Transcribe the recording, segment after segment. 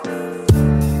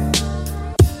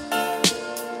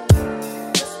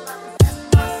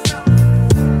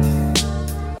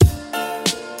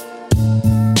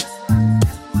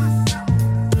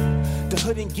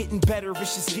better,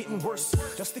 it's just getting worse.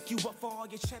 They'll stick you up for all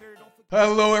your cheddar.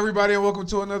 Hello, everybody, and welcome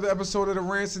to another episode of the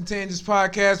Rants and Tangents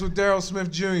podcast with Daryl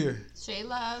Smith Jr. Shay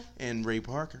Love. And Ray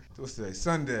Parker. What's today?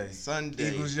 Sunday.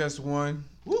 Eagles just won.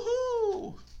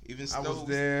 Woohoo! Even I was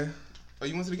there. Oh,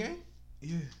 you went to the game?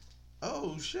 Yeah.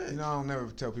 Oh, shit. You know, I don't never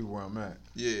tell people where I'm at.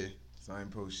 Yeah. So I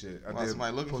ain't post shit. I Why, did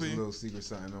somebody looking post for a you? little secret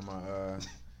something on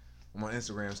my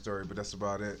Instagram story, but that's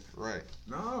about it. Right.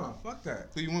 No, fuck that.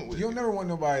 Who you went with? You'll never want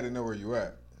nobody to know where you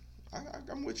at.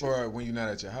 I'm with you. Or when you're not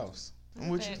at your house. I'm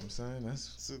with you. I'm saying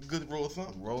It's a good rule of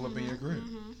thumb. Roll up in your crib.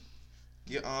 Mm-hmm.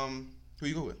 Yeah. Who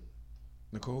you go with?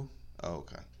 Nicole? Oh,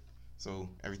 okay. So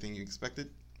everything you expected?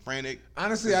 Frantic?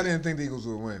 Honestly, I didn't think the Eagles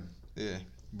would win. Yeah.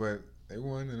 But they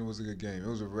won, and it was a good game. It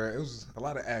was a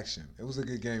lot of action. It was a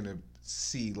good game to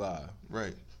see live.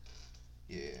 Right.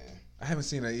 Yeah. I haven't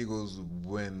seen the Eagles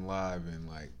win live in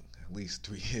like at least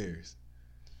 3 years.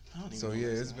 I don't even So know yeah,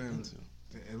 what it's been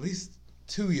at least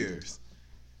 2 years.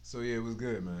 So yeah, it was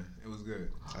good, man. It was good.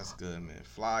 That's good, man.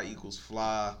 Fly equals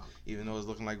fly. Even though it's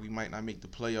looking like we might not make the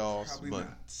playoffs, Probably but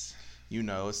not. you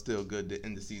know it's still good to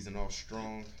end the season off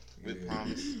strong with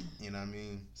promise. You know what I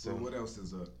mean? So what else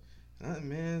is up?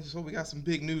 Man, so we got some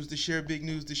big news to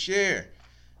share.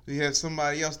 We have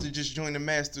somebody else that just joined the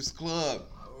Masters Club.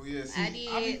 Oh yeah, see, I did.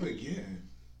 I be forgetting.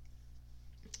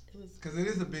 Because it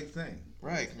is a big thing.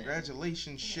 Right,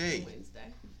 congratulations, Shay. Wednesday.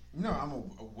 No, I'm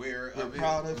aware We're of it.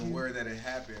 proud of I'm you. aware that it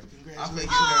happened.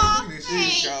 Congratulations. I look at this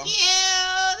shit. There you go.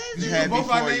 You. You Happy put both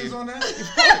our for names you. on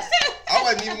that? I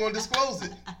wasn't even going to disclose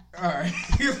it. All right.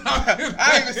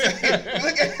 I ain't even saying.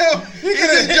 Look at him. He could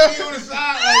have hit me on the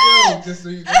side like, yo, just so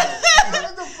you know.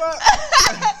 What the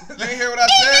fuck? You ain't hear what I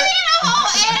said?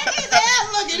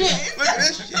 Look at this. Look at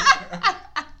this shit.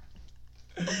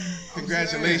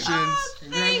 Congratulations.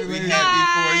 Thank We you, happy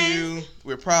for guys. you.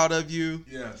 We're proud of you.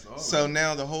 Yes. All So right.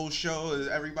 now the whole show is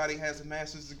everybody has a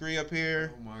master's degree up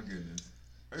here. Oh my goodness.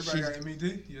 Everybody got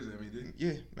MED? Here's an MED.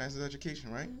 Yeah, master's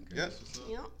education, right? Okay, Yep. that's what's up.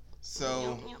 Yep.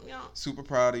 So Yep. super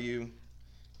proud of you.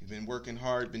 You've been working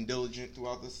hard, been diligent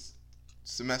throughout this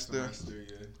semester.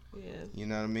 Yeah. You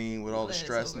know what I mean? With all the Glad it's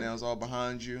stress, over. now it's all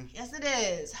behind you. Yes, it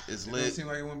is. It's It lit. doesn't seem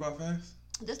like it went by fast.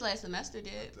 This last semester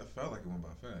did. I felt like it went by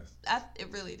fast. It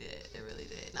really did. It really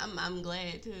did. I'm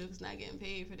glad too, because not getting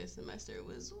paid for this semester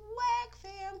was whack,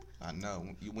 fam. I know.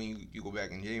 When you go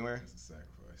back in January. It's a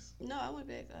sacrifice. No, I went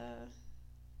back.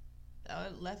 I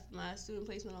left my student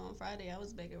placement on Friday. I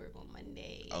was back at work on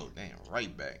Monday. Oh damn!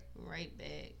 Right back. Right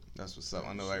back. That's what's up.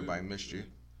 I know everybody missed you.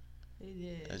 They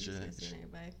did. That's Just your- missing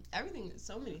everybody. Everything.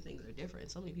 So many things are different.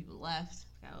 So many people left.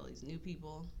 Got all these new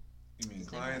people. You mean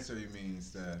clients or you mean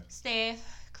staff? Staff,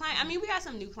 client. I mean, we got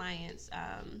some new clients.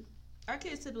 Our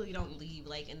kids typically don't leave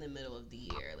like in the middle of the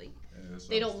year. Like Yeah,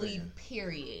 they don't leave.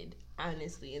 Period.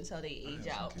 Honestly, until they age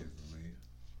out. Kids to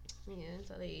leave. Yeah,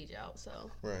 until they age out.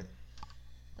 So Right.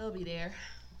 they'll be there.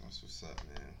 That's what's up,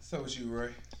 man. So with you,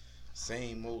 Ray?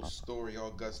 Same old story,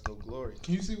 all guts, no glory.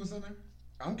 Can you see what's on there?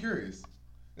 I'm curious.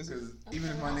 Because even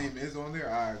if my name is on there,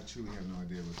 I truly have no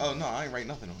idea what's Oh no, I ain't write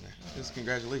nothing on there. Just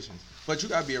congratulations. But you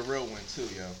gotta be a real one too,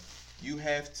 yo. You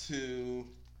have to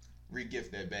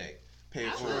re-gift that bag. Pay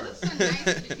it I forward. was so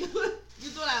nice to you. You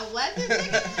thought I wasn't,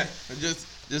 nigga? I'm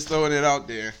just throwing it out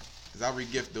there, cause I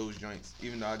re-gift those joints,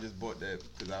 even though I just bought that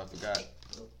because I forgot.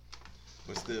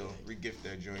 But still, re-gift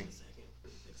that joint.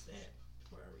 Fix that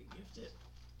before I re-gift it.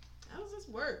 How does this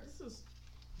work? This is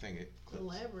Finger clips.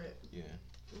 elaborate. Yeah.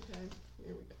 Okay,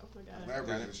 here we go. I got it.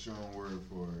 Elaborate is a strong word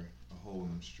for a hole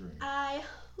in the string. I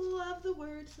love the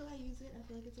word, so I use it. I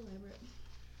feel like it's elaborate.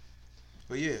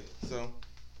 But yeah, so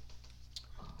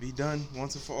be done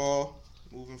once and for all.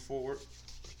 Moving forward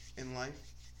in life,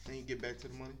 and you get back to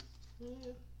the money. Yeah,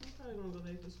 I'm probably gonna go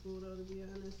back to school though, to be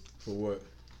honest. For what?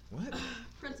 What?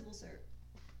 Principal cert.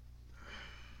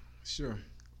 Sure.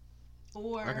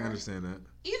 Or I can understand that.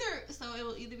 so it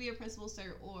will either be a principal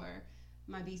cert or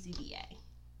my BCBA.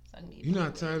 So I can be You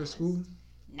not tired of school?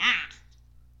 Nah.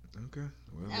 Okay.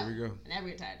 Well, No, there we go. I never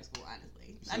get tired of school,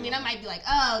 honestly. I mean, I might be like,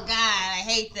 oh, God, I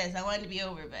hate this. I want it to be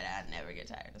over, but I never get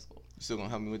tired of school. You still gonna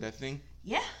help me with that thing?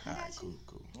 Yeah, I All got right, you.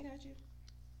 cool. I got you.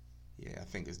 Yeah, I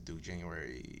think it's due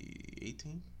January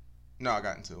 18th. No, I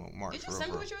got until March. Did you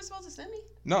send me what you were supposed to send me?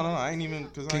 No, I ain't even.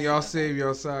 Cause Can y'all save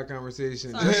y'all side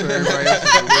conversation? Sorry. Just so everybody else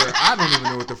is aware. I don't even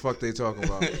know what the fuck they talking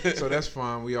about. So that's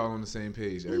fine. We all on the same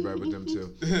page. Everybody but them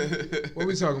too. What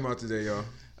we talking about today,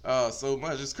 y'all? So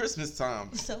much. It's Christmas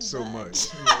time. So much.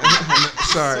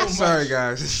 So sorry, much.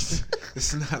 guys.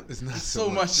 It's not So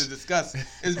much to discuss.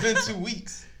 It's been 2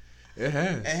 weeks. It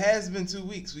has. It has been 2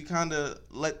 weeks. We kind of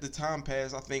let the time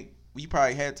pass. I think we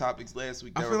probably had topics last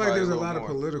week. I that feel were like there's a probably lot more.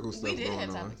 of political stuff We did going have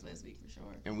on. topics last week for sure.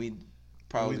 And we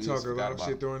probably we talk a forgot lot of about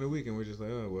shit it. during the week, and we're just like,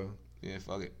 oh well. Yeah,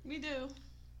 fuck it. We do.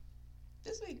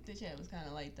 This week the chat was kind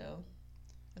of light though.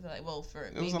 I feel like, well, for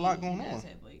There was a lot going you guys on.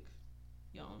 have like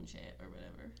your own chat or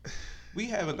whatever. We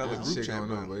have another There's group shit chat,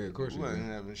 going on, but yeah, of course we you wasn't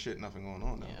do. having shit, nothing going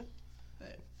on though. Yeah,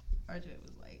 but our chat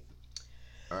was light.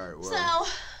 All right, well.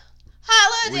 So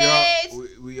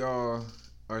holidays. We all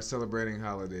are celebrating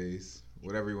holidays,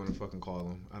 whatever you want to fucking call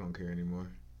them. I don't care anymore.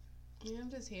 Yeah,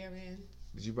 I'm just here, man.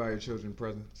 Did you buy your children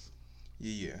presents?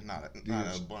 Yeah, not you-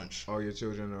 a bunch. All your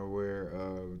children are aware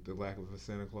of the lack of a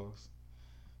Santa Claus?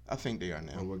 I think they are Or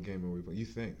now. what game are we playing? You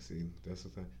think? See, that's the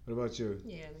thing. What about you?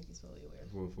 Yeah, I think he's fully aware.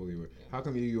 We're fully aware. How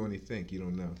come you only think? You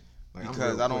don't know? Like,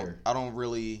 Because I'm real clear. I don't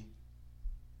really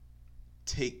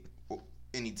take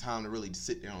any time to really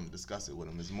sit down and discuss it with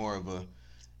them. It's more of a,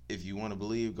 if you want to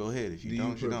believe, go ahead. If you Do don't,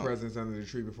 you you put don't. presents under the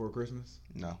tree before Christmas?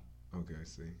 No, Okay, I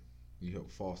see. You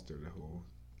help foster the whole.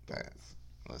 that's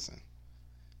listen.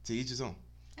 To each his own.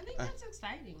 I think that's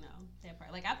exciting though. That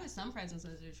part, like I put some presents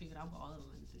under the tree, but I put all of them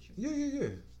under the tree. Yeah.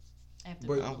 After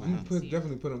But all you of put them.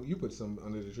 definitely put them. You put some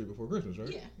under the tree before Christmas, right?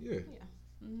 Yeah. Yeah.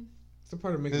 Mm-hmm. It's a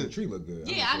part of making the tree look good.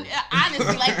 Yeah, honestly.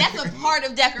 honestly, like that's a part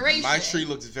of decoration. My tree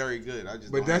looks very good. I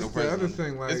just But don't have that's no the presents other under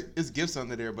it. thing, like- it's gifts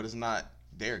under there, but it's not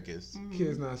their gifts.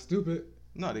 Kids not stupid.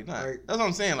 No, they not. Like, That's what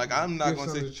I'm saying. Like I'm not Gifts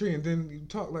gonna under say the tree, and then you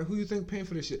talk like, who you think paying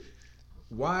for this shit?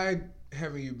 Why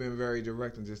haven't you been very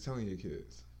direct and just telling your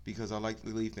kids? because I like to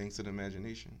leave things to the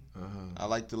imagination. Uh-huh. I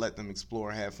like to let them explore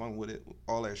and have fun with it,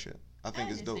 all that shit. I think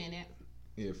it's dope. understand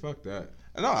Yeah, fuck that.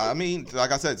 No, I mean,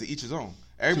 like I said, to each his own.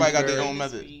 Everybody got their Tooth own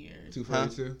that. method.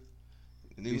 242.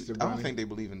 Easter I don't bunny. think they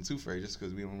believe in the tooth fairy just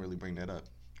because we don't really bring that up.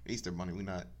 Easter bunny, we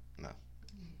not. No.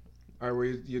 All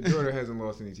right, well, your daughter hasn't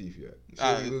lost any teeth yet.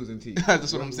 She'll be losing teeth.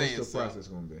 That's what I'm saying, What's the so- process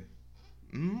going to be?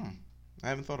 I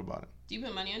haven't thought about it. Do you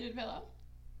put money under the pillow?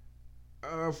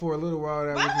 For a little while,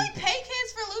 that Why was we pay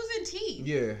kids for losing teeth?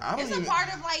 yeah. I don't It's even. a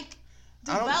part of like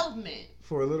I don't- development.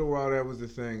 For a little while, that was the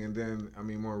thing, and then I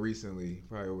mean, more recently,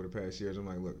 probably over the past years, I'm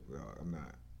like, look, I'm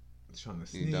not trying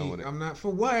to You sneak. done with it. I'm not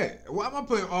for what? Why am I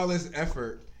putting all this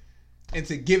effort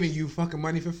into giving you fucking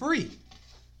money for free?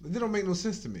 That don't make no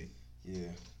sense to me. Yeah.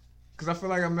 Because I feel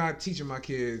like I'm not teaching my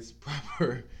kids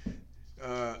proper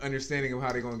understanding of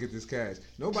how they're going to get this cash.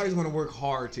 Nobody's going to work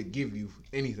hard to give you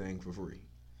anything for free.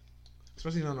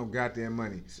 Especially not no goddamn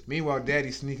money. Meanwhile,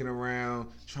 daddy's sneaking around,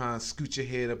 trying to scoot your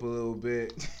head up a little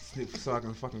bit so I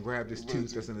can fucking grab this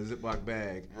tooth that's in a Ziploc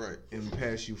bag Right. and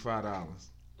pass you $5.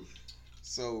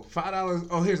 So $5.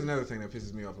 Oh, here's another thing that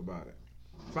pisses me off about it.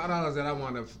 $5 that I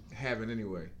wind up having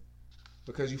anyway,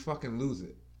 because you fucking lose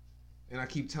it. And I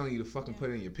keep telling you to fucking put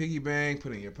it in your piggy bank,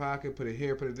 put it in your pocket, put it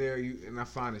here, put it there, and I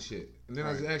find the shit. And then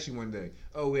I just ask you one day,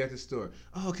 oh, we at the store.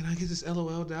 Oh, can I get this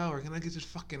LOL doll, or can I get this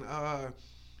fucking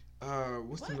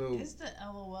what's the little is the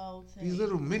LOL thing? these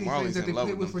little mini Marley's things that they in love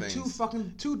play with with for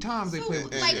them two times they So, play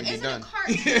with this like, shit. be is it done. a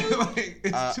cartoon? Yeah, like,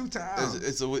 it's 2 it's, times.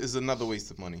 it's another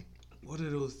waste of money. What are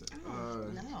those?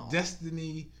 know.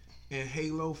 Destiny and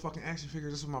Halo fucking action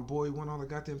figures. This is my boy won all the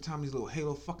goddamn time. These little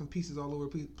Halo fucking pieces all over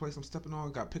the place. I'm stepping on.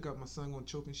 Got to pick up my son going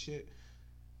choking shit.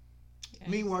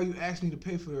 Okay. Meanwhile, you asked me to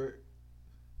pay for it.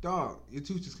 Dog, your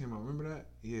tooth just came out. Remember that?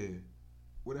 Yeah.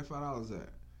 Where that $5 at?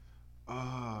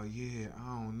 Oh yeah,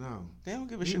 I don't know. They don't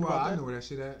give a shit Meanwhile, about I that. know where that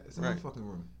shit at. It's in my Right. fucking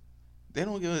room. They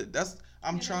don't give a. That's.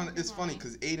 I'm Yeah, trying. that's It's funny fine.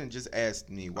 because Aiden just asked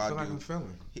me I why feel like do I'm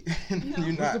failing.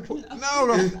 you're not.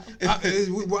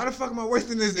 Why the fuck am I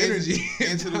wasting this energy?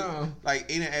 Like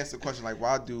Aiden asked the question like,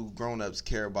 why do grown-ups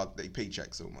care about their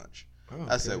paycheck so much? Oh,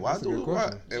 I said, why that's a do good why?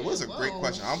 question. It was a great Whoa.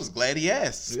 question. I was glad he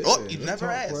asked. Yeah, Oh, you let's never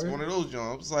talk, asked player. one of those,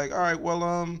 John. I was like, all right,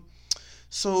 well,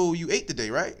 so you ate today,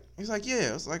 right? He's like, yeah.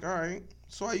 I was like, all right.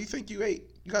 So how you think you ate?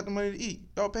 You got the money to eat.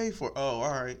 Y'all paid for it. Oh,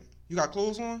 all right. You got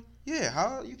clothes on? Yeah.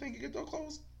 How you think you get those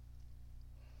clothes?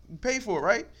 You paid for it,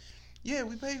 right? Yeah,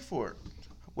 we paid for it.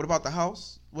 What about the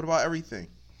house? What about everything?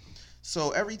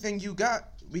 So everything you got,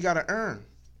 we got to earn.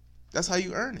 That's how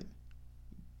you earn it.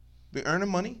 We earn the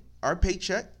money. Our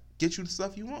paycheck gets you the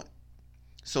stuff you want.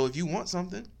 So if you want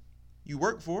something, you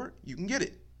work for it, you can get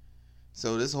it.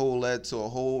 So this whole led to a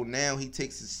whole, now he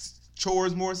takes his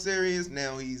chores more serious.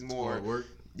 Now he's more, work.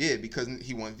 yeah, because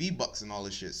he won V-Bucks and all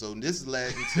this shit. So this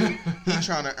led into he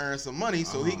trying to earn some money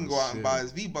so he can go out and buy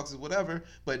his V-Bucks or whatever.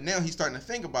 But now he's starting to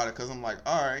think about it because I'm like,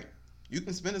 all right, you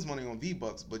can spend this money on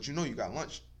V-Bucks, but you know you got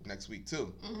lunch next week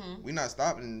too. Mm-hmm. We're not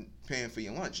stopping paying for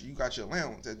your lunch. You got your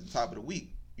allowance at the top of the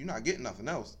week. You're not getting nothing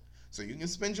else. So you can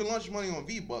spend your lunch money on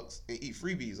V-Bucks and eat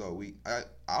freebies all week. I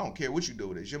don't care what you do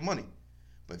with it. It's your money.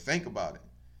 But think about it.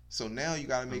 So now you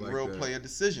got to make like real that. player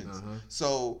decisions. Uh-huh.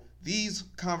 So these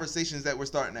conversations that we're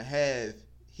starting to have,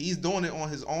 he's doing it on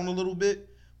his own a little bit,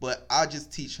 But I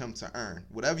just teach him to earn.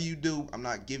 Whatever you do, I'm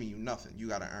not giving you nothing. You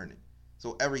got to earn it.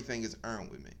 So everything is earned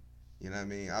with me. You know what I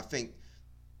mean? I think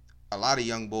a lot of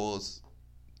young boys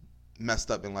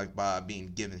messed up in life by being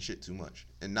given shit too much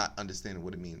and not understanding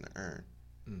what it means to earn.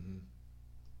 Mm-hmm.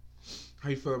 How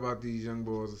you feel about these young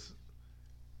boys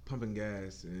pumping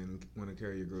gas and want to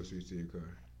carry your groceries to your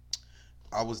car?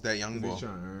 I was that young boy. They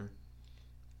trying to earn.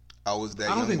 I was that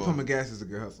young boy. I don't think pumping gas is a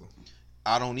good hustle.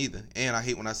 I don't either, and I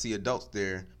hate when I see adults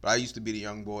there. But I used to be the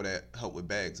young boy that helped with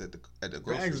bags at the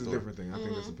grocery bags store. Is a different thing. I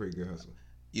think that's a pretty good hustle.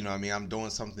 You know what I mean? I'm doing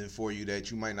something for you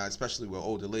that you might not, especially with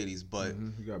older ladies. But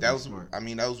you that was, smart. I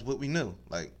mean, that was what we knew.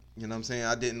 Like, you know what I'm saying?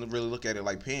 I didn't really look at it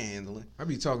like panhandling. I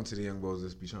be talking to the young boys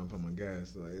that be trying to pump my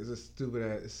gas. Like, it's just stupid.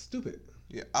 It's stupid.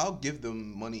 Yeah, I'll give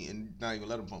them money and not even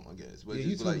let them pump my gas. But yeah,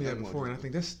 you told me that before, and I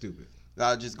think that's stupid.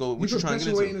 I'll just go. What you trying to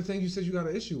get perpetuating into? the thing you said you got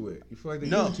an issue with. You feel like they're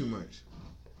giving too much.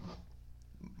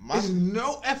 There's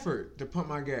no effort to pump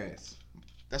my gas.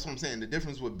 That's what I'm saying. The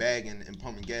difference with bagging and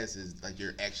pumping gas is like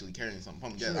you're actually carrying something.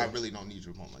 Pumping gas, I really don't need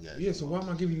you to pump my gas. Yeah, so why am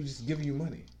I giving you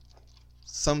money?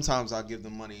 Sometimes I'll give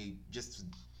them money just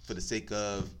for the sake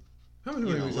of how much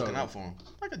money looking out for them.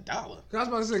 Like $1. I was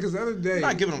about to say, because the other day, I'm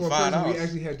not giving him $5. We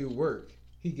actually had to do work.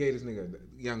 He gave this nigga,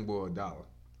 young boy, $1.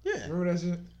 Yeah. Remember that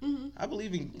shit? Mm-hmm. I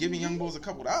believe in giving young boys a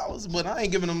couple dollars, but I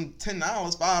ain't giving them $10,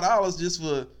 $5 just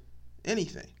for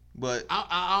anything. But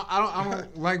I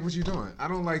don't like what you're doing. I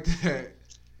don't like that.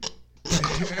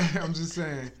 I'm just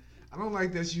saying, I don't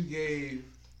like that you gave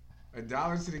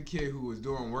 $1 to the kid who was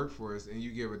doing work for us, and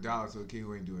you give $1 to a kid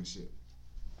who ain't doing shit.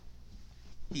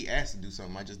 He asked to do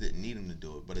something. I just didn't need him to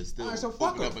do it, but it's still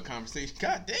opened up a conversation.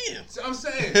 God damn. So I'm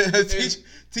saying,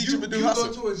 teach him to do hustle.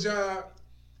 You go to a job.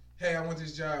 Hey, I want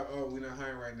this job. Oh, we're not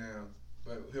hiring right now,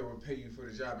 but he'll pay you for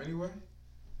the job anyway.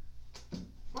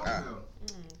 Fuck no.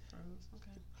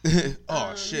 Okay.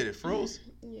 Oh shit! It froze.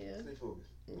 Yeah. Stay focused.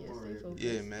 Stay focused.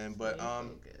 Yeah, man. But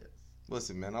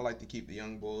listen, man. I like to keep the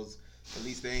young boys. At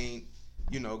least they ain't,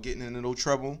 getting into no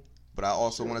trouble. But I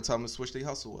also want to tell them to switch their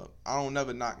hustle up. I don't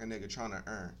never knock a nigga trying to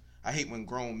earn. I hate when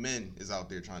grown men is out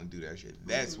there trying to do that shit.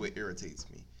 That's what irritates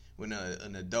me. When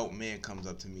an adult man comes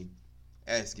up to me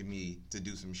asking me to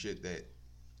do some shit that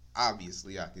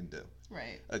obviously I can do.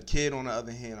 Right. A kid, on the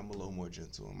other hand, I'm a little more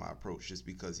gentle in my approach just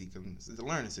because it's a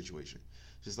learning situation.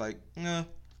 Just like, yeah.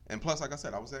 And plus, like I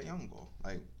said, I was that young boy.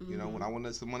 Like, when I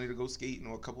wanted some money to go skating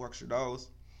or a couple extra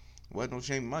dollars, wasn't no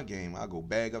shame in my game. I go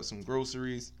bag up some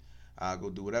groceries. I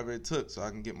go do whatever it took so I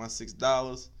can get my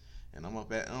 $6, and I'm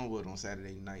up at Elmwood on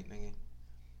Saturday night, nigga,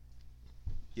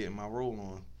 getting my roll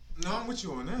on. No, I'm with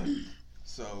you on that.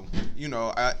 So it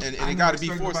got to be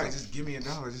forced. Just give me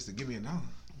 $1, just to give me $1.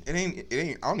 It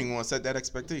ain't. I don't even want to set that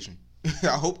expectation. I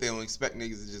hope they don't expect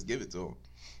niggas to just give it to them.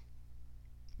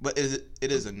 But it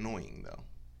is annoying though.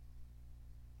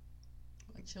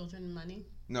 Like children money.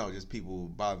 No, just people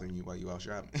bothering you while you out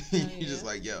shopping. You're just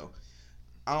like, yo,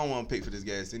 I don't want to pay for this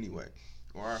gas anyway.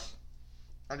 Or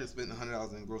I just spent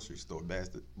 $100 in the grocery store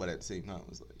bastard. But at the same time,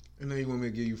 it's like. And then you want me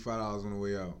to give you $5 on the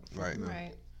way out. Right. No.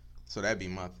 Right. So that'd be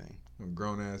my thing. I'm a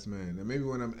grown ass man. And maybe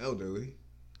when I'm elderly,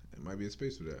 there might be a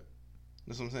space for that.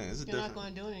 That's what I'm saying. You're not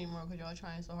going to do it anymore because y'all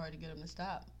trying so hard to get them to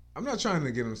stop. I'm not trying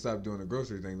to get them to stop doing the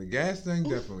grocery thing. The gas thing,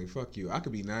 definitely. Fuck you. I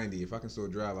could be 90. If I can still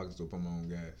drive, I can still pump my own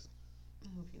gas. I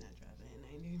hope you're not driving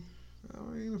at 90. I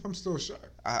mean, if I'm still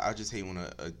sharp. I just hate when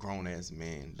a grown ass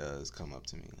man does come up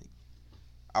to me. Like,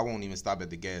 I won't even stop at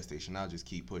the gas station. I'll just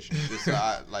keep pushing. Just so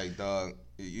dog,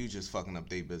 you just fucking up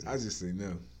their business. I just say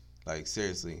no. Like,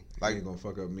 seriously. Like, you ain't gonna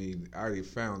fuck up me. I already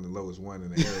found the lowest one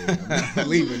in the area. I'm not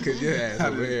leaving because your ass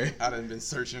over here. I done been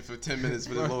searching for 10 minutes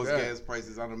for the lowest gas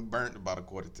prices. I done burnt about a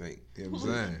quarter tank. You know what I'm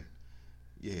saying?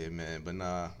 Yeah, man. But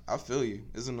nah, I feel you.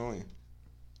 It's annoying.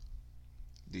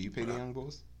 Do you pay the young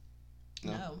boys?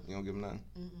 No. You don't give them nothing?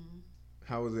 Mm-mm.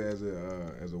 How was it as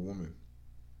a woman?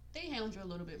 They hound you a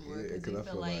little bit more Yeah, because I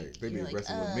they feel like they be you're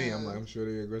aggressive with me. I'm like, I'm sure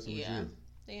they're aggressive with you.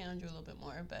 They hound you a little bit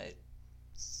more, but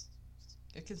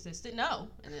they're consistent. No,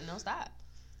 and then they'll stop.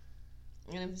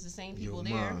 And if it's the same people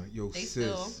they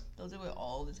still they'll do it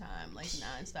all the time, like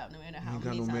nonstop, no matter how many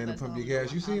times. You ain't got no man to pump your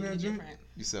gas. You seen that, Jay?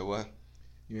 You said what?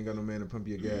 You ain't got no man to pump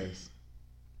your gas.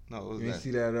 No, what was you that? ain't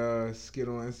see that skit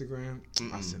on Instagram?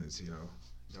 Mm-mm. I sent it to y'all.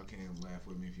 Y'all can't laugh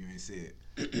with me if you ain't see it.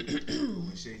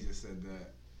 When Shay just said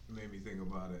that, it made me think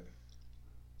about it.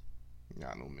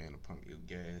 Got no man to pump your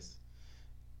gas.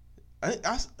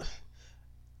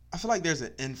 I feel like there's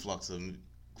an influx of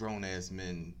grown ass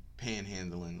men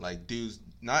panhandling, like dudes,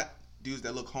 not dudes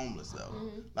that look homeless though,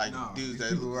 like dudes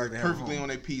that look perfectly on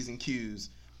their P's and Q's,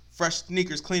 fresh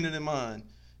sneakers cleaner than mine,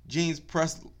 jeans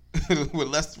pressed with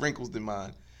less wrinkles than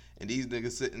mine, and these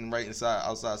niggas sitting right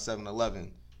outside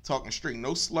 7-Eleven talking straight,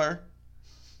 no slur,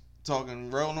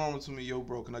 talking real normal to me. Yo,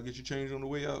 bro, can I get you change on the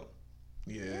way out?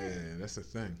 Yeah, that's the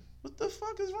thing. What the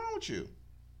fuck is wrong with you?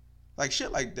 Like,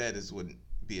 shit like that wouldn't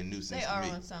be a nuisance to me. They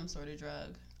are on some sort of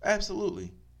drug.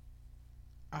 Absolutely.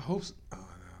 I hope so.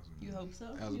 You hope so?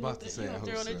 I was about to say I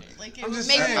hope so. Like, I'm just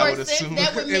saying,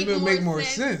 that would make more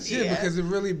sense. Yeah, because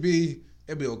it'd be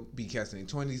cats in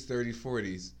 20s, 30s,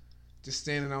 40s, just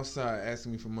standing outside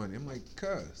asking me for money. I'm like,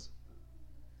 cuz.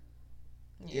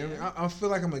 Yeah. You know what I mean? I feel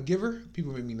like I'm a giver.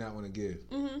 People make me not want to give.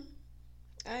 Mm-hmm.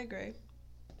 I agree.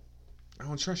 I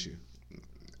don't trust you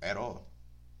at all.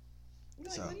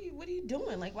 Like, so. What are you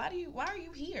doing? Like, why are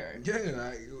you here?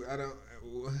 Yeah, I don't.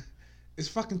 It's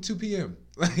fucking 2 p.m.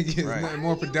 Like, it's nothing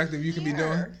more productive you can be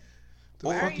doing. The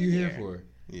fuck are you here for?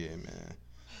 Yeah, man.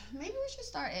 Maybe we should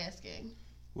start asking.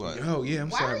 What? Oh, yeah,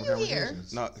 I'm sorry. Why are you here?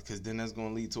 No, because then that's going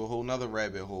to lead to a whole nother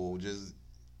rabbit hole.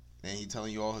 And he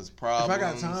telling you all his problems. If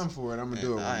I got time for it, I'm going to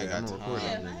do it one day. I'm going to record it.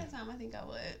 Yeah, if I had time, I think I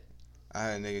would. I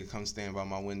had a nigga come stand by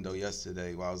my window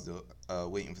yesterday while I was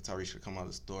waiting for Tarisha to come out of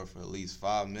the store for at least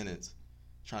 5 minutes,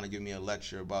 trying to give me a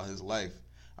lecture about his life.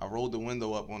 I rolled the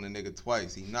window up on the nigga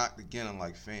twice. He knocked again. I'm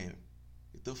like, fam,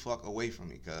 get the fuck away from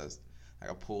me, cuz. I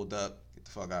got pulled up. Get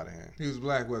the fuck out of here. He was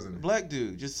black, wasn't he? Black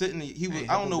dude, just sitting. He was.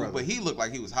 I don't know, but he looked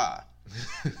like he was high.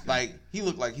 Like he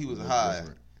looked like he was high.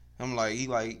 Different. I'm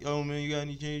like, oh man, you got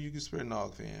any change? You can spare? No,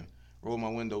 fam. Roll my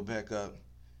window back up.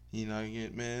 You know,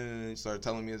 man, and he started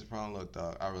telling me his problem. Look,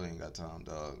 dog, I really ain't got time,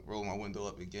 dog. Roll my window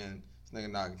up again. This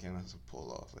nigga knocking again. I just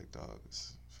pull off. Like, dog,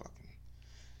 it's fucking.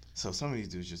 So some of these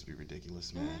dudes just be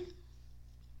ridiculous, man. Mm-hmm.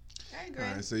 I agree.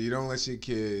 All right, so you don't let your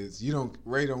kids.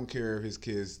 Ray don't care if his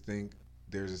kids think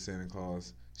there's a Santa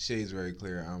Claus. Shay's very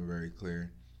clear. I'm very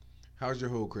clear. How's your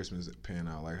whole Christmas pan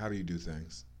out? Like, how do you do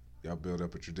things? Y'all build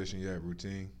up a tradition yet?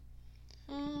 Routine?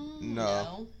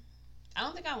 No. I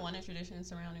don't think I want a tradition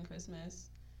surrounding Christmas.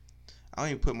 I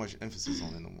don't even put much emphasis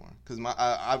on it no more. Because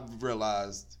I've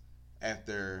realized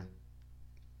after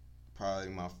probably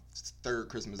my third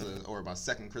Christmas or my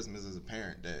second Christmas as a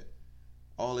parent that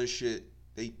all this shit,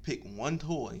 they pick one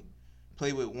toy,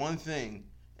 play with one thing,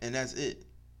 and that's it.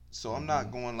 So I'm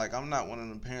not going I'm not one of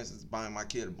them parents that's buying my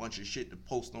kid a bunch of shit to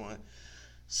post on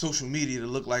social media to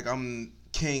look like I'm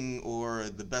king or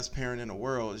the best parent in the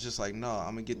world. It's just like, no,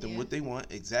 I'm going to get them what they want,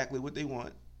 exactly what they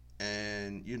want.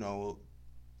 And,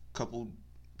 couple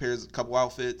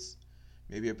outfits,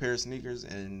 maybe a pair of sneakers,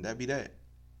 and that'd be that.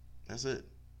 That's it.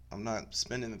 I'm not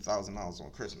spending $1,000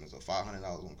 on Christmas or $500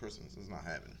 on Christmas. It's not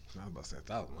happening. I was about to say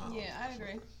 $1,000. Yeah, I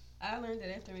agree. I learned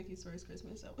that after Mickey's first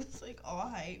Christmas. I was like all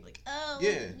hype, like,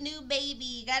 new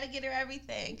baby, gotta get her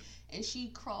everything, and she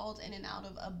crawled in and out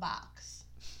of a box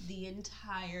the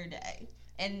entire day,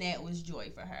 and that was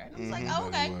joy for her. And I was like, oh,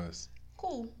 okay,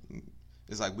 cool.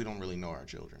 It's like we don't really know our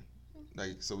children.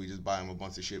 Like, so we just buy them a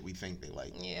bunch of shit we think they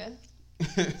like. Yeah.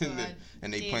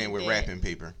 and they playing with wrapping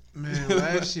paper. Man,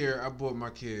 last year I bought my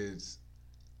kids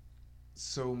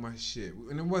so much shit.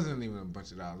 And it wasn't even a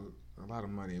bunch of dollars, a lot of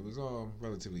money. It was all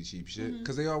relatively cheap shit.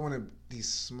 Because they all wanted these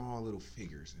small little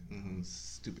figures and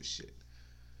stupid shit.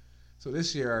 So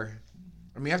this year,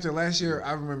 after last year,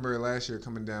 I remember last year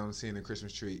coming down and seeing the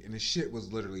Christmas tree, and the shit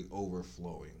was literally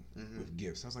overflowing with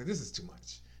gifts. I was like, this is too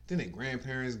much. Then their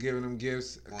grandparents giving them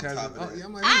gifts. I'm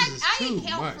like, this is too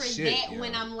much shit. I account for that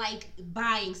when I'm like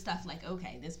buying stuff. Like,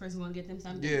 okay, this person's gonna get them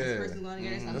something. Yeah. This person's gonna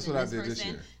get her something. That's what I did this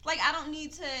year. Like, I don't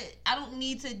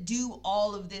need to do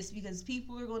all of this because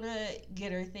people are gonna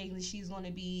get her things and she's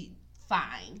gonna be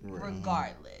fine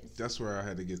regardless. That's where I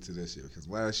had to get to this year because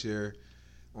last year,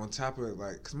 on top of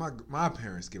because my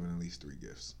parents given at least 3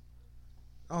 gifts.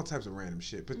 All types of random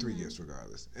shit, but 3 gifts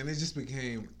regardless. And it just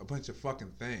became a bunch of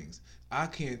fucking things. I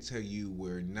can't tell you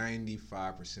where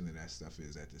 95% of that stuff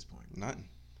is at this point. Nothing.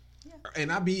 Yeah. And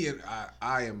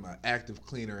I am an active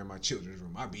cleaner in my children's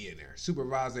room. I be in there,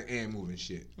 supervising and moving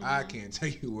shit. I can't tell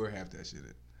you where half that shit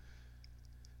is.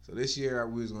 So this year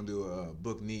we was gonna do a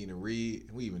book need and read,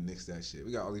 and we even nixed that shit.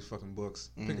 We got all these fucking books.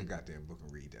 Pick a goddamn book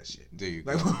and read that shit. There you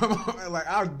go. Like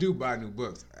I do buy new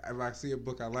books. If I see a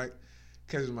book I like,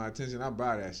 catches my attention, I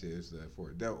buy that shit for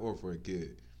a adult or for a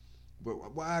kid.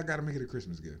 But why I gotta make it a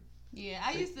Christmas gift? Yeah,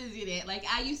 I used to do that. Like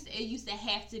it used to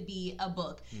have to be a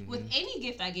book. With any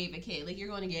gift I gave a kid, like you're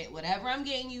going to get whatever I'm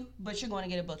getting you, but you're going to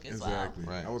get a book as well. Exactly.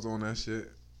 Right. I was on that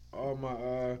shit. All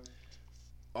my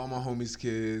homies'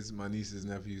 kids, my nieces,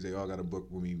 nephews, they all got a book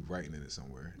with me writing in it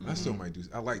somewhere. And I still might do.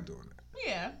 I like doing that.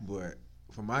 Yeah. But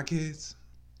for my kids,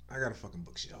 I got a fucking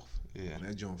bookshelf. Yeah. And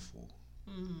that joint full.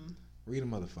 Read a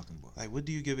motherfucking book. Like, what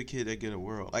do you give a kid that get a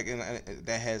world? Like, and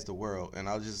that has the world. And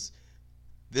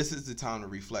this is the time to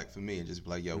reflect for me and just be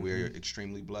like, yo, we're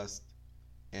extremely blessed.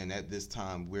 and at this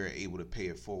time we're able to pay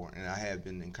it forward. And I have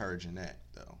been encouraging that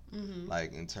though,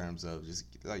 like in terms of just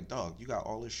like, dog, you got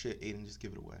all this shit, Aiden, just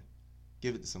give it away,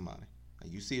 give it to somebody.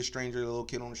 Like, you see a stranger, a little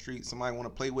kid on the street, somebody want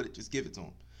to play with it, just give it to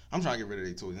them. I'm trying to get rid of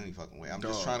their toys any fucking way. I'm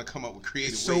just trying to come up with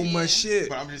creative ways. So much shit.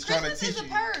 But I'm just trying to teach you.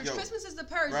 Christmas is the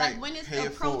purge. Right. Like, when it's Pay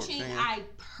approaching, it forward, I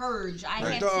purge. I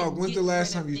like, have dog, to when's the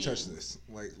last time you things. touched this?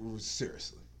 Like,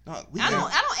 seriously. I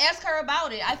don't ask her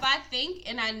about it. If I think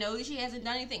and I know she hasn't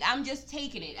done anything, I'm just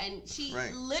taking it. And she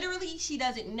literally, she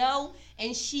doesn't know,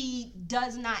 and she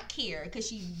does not care because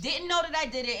she didn't know that I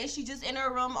did it, and she just in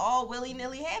her room all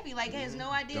willy-nilly happy, like has no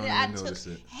idea that I took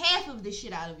half of the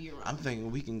shit out of your room. I'm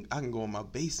thinking I can go in my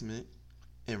basement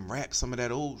and wrap some of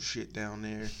that old shit down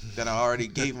there that I already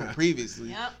gave them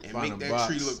previously, and make that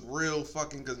tree look real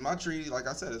fucking. Because my tree, like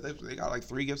I said, they got like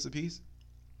 3 gifts apiece.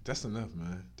 That's enough,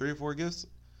 man. 3 or 4 gifts.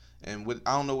 And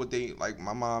I don't know what they, like,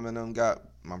 my mom and them got,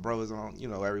 my brothers on,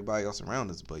 everybody else around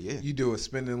us, but yeah. You do a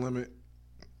spending limit?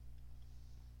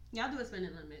 Y'all do a spending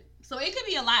limit. So it could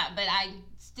be a lot, but I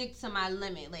stick to my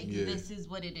limit. Like, this is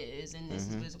what it is, and this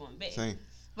is what it's going to be. Same.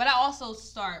 But I also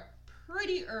start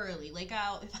pretty early. Like,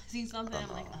 if I see something, I'm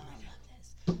like, oh, I love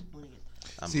this. I want to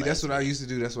get this. See, that's what I used to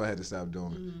do. That's what I had to stop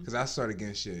doing. Because I started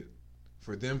getting shit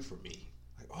for them, for me.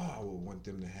 Oh, I would want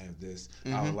them to have this.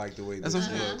 I would like the way this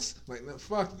looks. Like, no,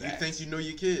 fuck that. You think you know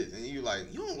your kids, and you like,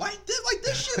 you don't like this? Like,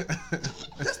 this shit?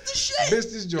 That's the shit.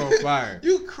 Bitch, this joint fire.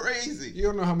 You crazy. You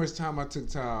don't know how much time I took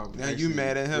time. Now you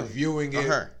mad at him. Reviewing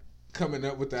it, coming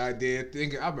up with the idea,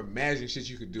 thinking, I'm imagining shit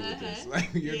you could do with this.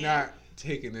 Like, you're not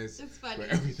taking this for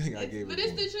everything I gave it. But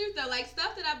it's the truth, though. Like,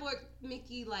 stuff that I bought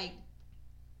Mickey, like,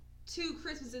 2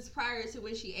 Christmases prior to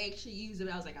when she actually used it,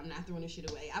 I was like, I'm not throwing this shit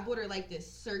away. I bought her like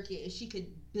this circuit and she could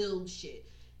build shit.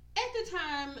 At the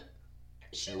time,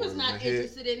 she was not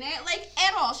interested in that, like,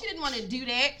 at all. She didn't want to do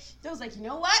that. I was like, you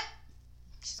know what?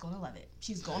 She's gonna love it.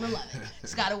 She's gonna love it.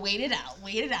 Just gotta wait it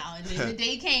out. And then the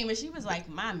day came and she was like,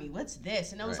 Mommy, what's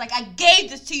this? And I was like, I gave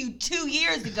this to you 2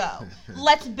 years ago.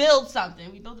 Let's build something.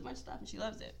 We built a bunch of stuff and she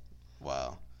loves it.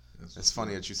 Wow. It's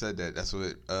funny that you said that. That's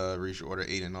what Risha ordered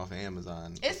Aiden off of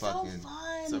Amazon. It's so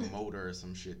fun. Some motor or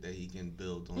some shit that he can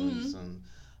build on.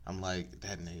 I'm like,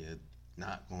 that nigga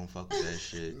not gonna fuck with that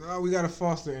shit. No, we gotta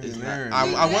foster engineering.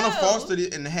 I want to foster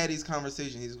it and have these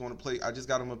conversations. He's gonna play. I just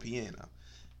got him a piano.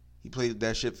 He played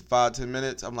that shit for 5-10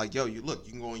 minutes. I'm like, yo, you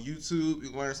can go on YouTube. You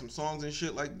can learn some songs and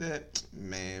shit like that.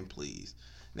 Man, please.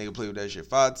 Nigga played with that shit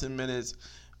 5-10 minutes.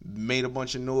 Made a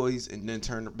bunch of noise and then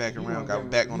turned back around,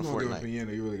 got back on the Fortnite.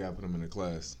 Piano, you really got to put him in a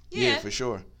class. Yeah, for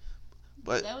sure.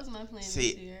 But that was my plan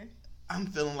this year. I'm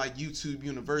feeling like YouTube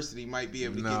University might be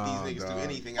able to get these niggas through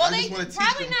anything. Well, I just want to teach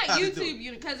probably them not how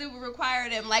YouTube because it would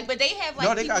require them but they have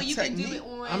like people you can do it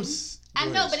on. I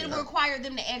know, but it would require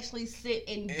them to actually sit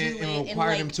and do it. And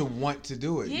require them to want to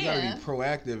do it. Yeah. You got to be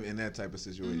proactive in that type of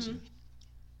situation.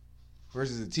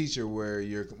 Versus a teacher where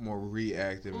you're more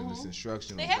reactive in this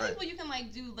instructional. They have people you can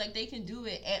they can do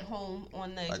it at home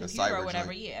on the computer or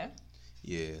whatever. Yeah,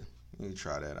 you can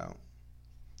try that out.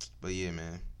 But yeah,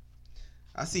 man,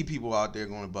 I see people out there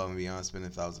going above and beyond,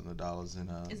 spending thousands of dollars, and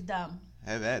it's dumb.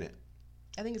 Have at it.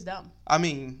 I think it's dumb. I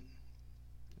mean,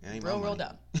 it ain't real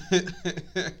dumb. Yeah,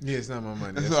 it's not my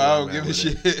money. So I don't give a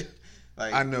shit.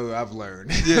 Like, I know, I've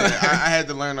learned. Yeah, I had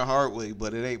to learn the hard way,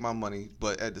 but it ain't my money.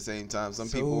 But at the same time, some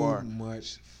people are. So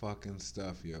much fucking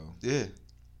stuff, yo. Yeah.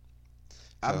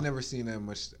 I've never seen that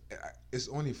much. It's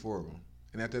only 4 of them.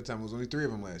 And at that time, it was only 3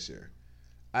 of them last year.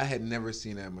 I had never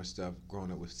seen that much stuff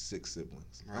growing up with 6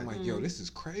 siblings. Right. I'm like, yo, this is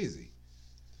crazy.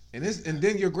 And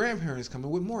then your grandparents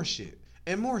coming with more shit.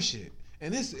 And more shit.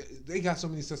 And they got so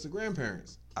many sets of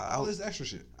grandparents. All this extra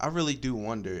shit. I really do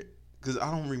wonder, because I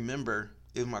don't remember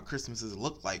if my Christmases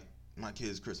look like my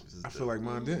kids' Christmases. I feel like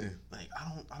mine didn't. Like,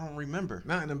 I don't remember.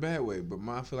 Not in a bad way, but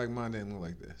I feel like mine didn't look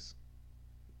like this.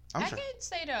 I could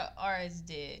say that ours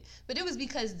did, but it was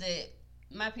because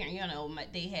my parents,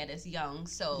 they had us young,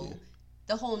 so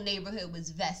the whole neighborhood was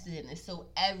vested in it, so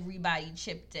everybody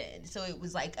chipped in. So it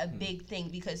was like a big thing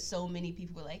because so many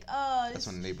people were like, "Oh, that's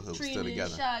when the neighborhood was still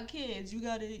together. Shy kids, you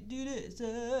gotta do this."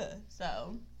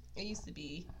 So it used to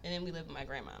be, and then we lived with my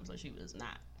grandma, so she was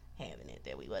not having it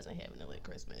that we wasn't having a lit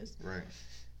Christmas. Right.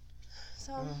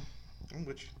 So I'm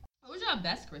with you. What was your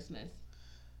best Christmas?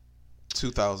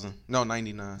 2000. No,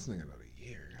 99. That's not another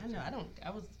year. I know.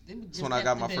 That's when I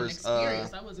got my first. I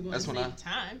wasn't going to save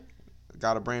time.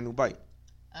 Got a brand new bike.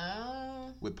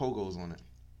 With pogos on it.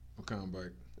 What kind of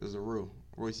bike? It was a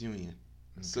Royce Union,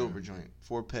 silver joint,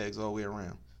 4 pegs all the way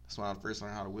around. That's when I first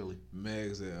learned how to wheelie.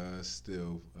 Mags at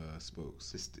steel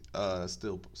spokes.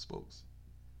 Steel spokes.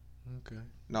 Okay.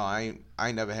 No, I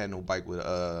ain't never had no bike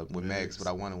with mags, but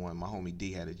I wanted one. My homie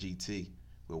D had a GT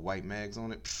with white mags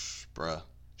on it. Bruh,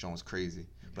 Jones crazy.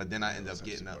 But then I ended up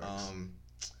getting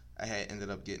ended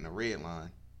up getting a red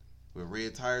line with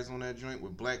red tires on that joint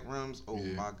with black rims. Oh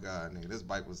my god, nigga, this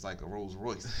bike was like a Rolls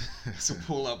Royce. So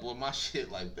pull up on my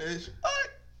shit like, bitch, what?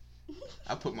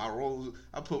 I put my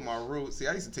road. See,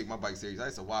 I used to take my bike serious. I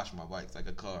used to wash my bikes like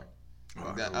a car.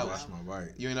 I never washed my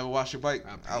bike. You ain't never washed your bike?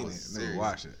 I was never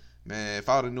wash it. Man, if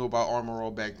I would have knew about Armor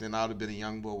All back then, I would have been a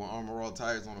young boy with Armor All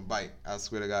tires on a bike. I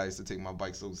swear to God, I used to take my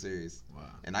bike so serious. Wow.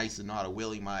 And I used to know how to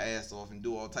wheelie my ass off and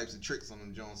do all types of tricks on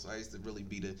them Jones. So I used to really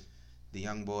be the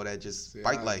young boy that just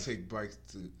bike life. Take bikes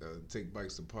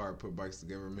apart, put bikes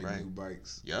together, make new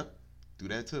bikes. Yep, do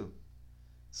that too.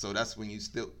 So that's when you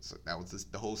still. So that was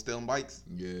the whole stealing bikes.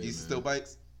 Yeah, you used to steal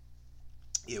bikes.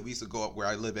 Yeah, we used to go up where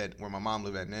my mom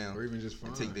live at now, or even just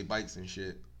and take their bikes and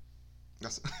shit.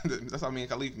 That's how me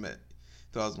and Khalif met.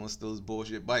 Thought I was gonna steal his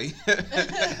bullshit bike.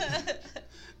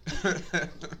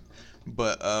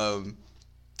 But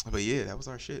yeah, that was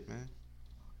our shit, man.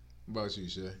 What about you,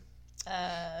 Shay?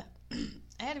 I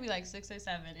had to be like 6 or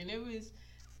 7, and it was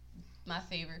my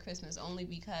favorite Christmas only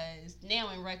because now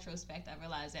in retrospect I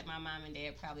realized that my mom and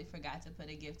dad probably forgot to put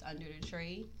a gift under the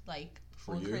tree, like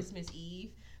on Christmas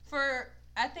Eve.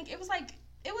 I think it was like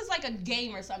a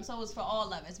game or something, so it was for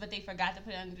all of us, but they forgot to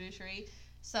put it under the tree.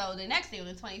 So the next day on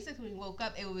the 26th when we woke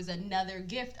up, it was another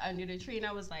gift under the tree, and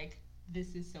I was like,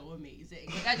 this is so amazing.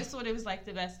 Like, I just thought it was like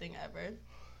the best thing ever.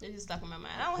 It just stuck in my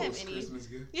mind. I don't have any. Christmas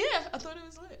gift? Yeah, I thought it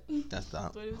was lit. That's dope. I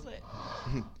thought it was lit.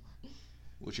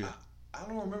 What you? I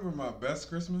don't remember my best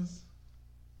Christmas.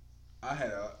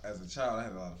 As a child, I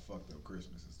had a lot of fucked up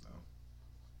Christmases though.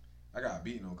 I got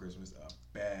beaten on Christmas, a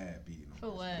bad beating on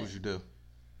Christmas. For what? What'd you do?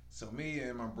 So me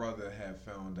and my brother had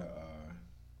found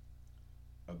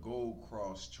a gold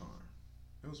cross charm.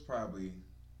 It was probably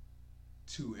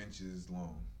 2 inches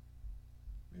long,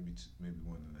 maybe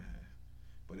 1.5,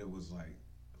 but it was like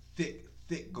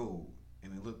thick gold,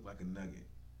 and it looked like a nugget,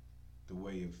 the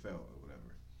way it felt or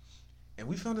whatever. And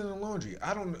we found it in the laundry.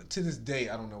 To this day,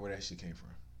 I don't know where that shit came from.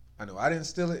 I know I didn't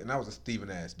steal it, and I was a thieving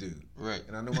ass dude. Right.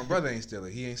 And I know my brother ain't steal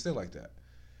it. He ain't steal like that.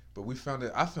 But I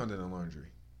found it in the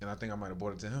laundry, and I think I might have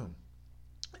bought it to him.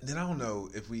 And then I don't know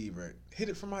if we even hid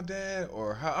it from my dad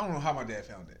or how. I don't know how my dad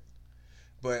found it.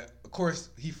 But of course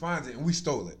he finds it, and we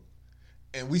stole it,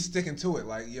 and we sticking to it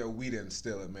like, yo, we didn't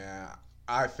steal it, man.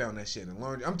 I found that shit in the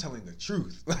laundry. I'm telling the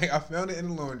truth. Like, I found it in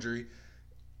the laundry.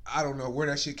 I don't know where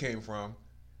that shit came from.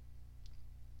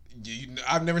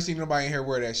 I've never seen nobody in here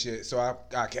wear that shit, so I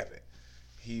kept it.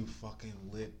 He fucking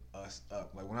lit us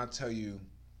up. Like, when I tell you,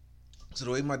 so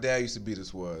the way my dad used to beat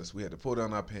us was we had to pull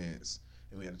down our pants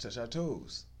and we had to touch our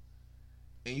toes.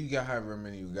 And you got however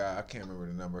many you got. I can't remember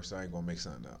the number, so I ain't gonna make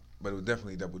something up. But it was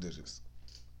definitely double digits.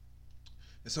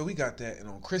 And so we got that, and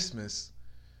on Christmas,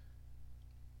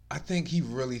 I think he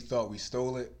really thought we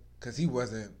stole it because he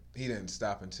didn't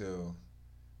stop until,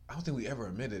 I don't think we ever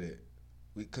admitted it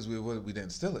because we didn't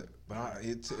steal it. But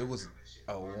it was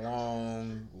a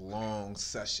long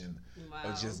session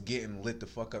of just getting lit the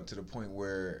fuck up to the point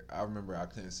where I remember I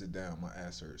couldn't sit down. My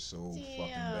ass hurt so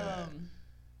fucking bad.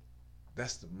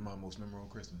 That's my most memorable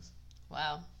Christmas.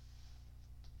 Wow.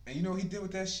 And you know what he did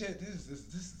with that shit? This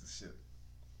is shit.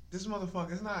 This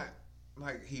motherfucker, it's not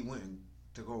like he went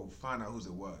to go find out whose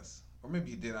it was. Or maybe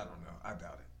he did, I don't know. I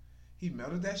doubt it. He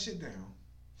melted that shit down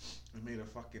and made a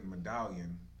fucking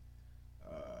medallion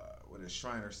with a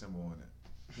Shriner symbol on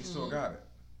it. He still got it.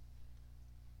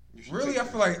 Really? I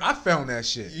feel like I found that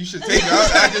shit. You should take it.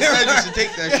 I just said you should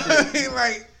take that shit.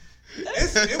 Like,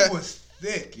 it was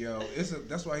thick, yo.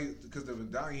 That's why, because the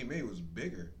medallion he made was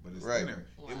bigger, but it's thinner.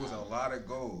 Wow. It was a lot of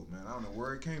gold, man. I don't know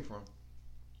where it came from.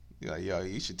 Yeah, yo,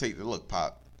 you should take the look,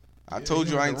 Pop. I told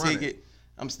you I ain't take it.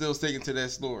 I'm still sticking to that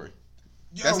story.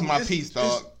 Yo, that's my piece,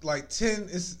 dog. It's like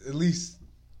it's at least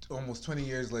almost 20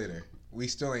 years later. We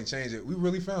still ain't changed it. We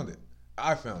really found it.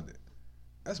 I found it.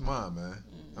 That's mine, man.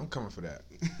 I'm coming for that.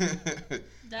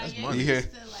 That's mine. He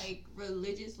used to like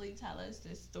religiously tell us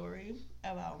this story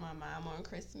about my mom on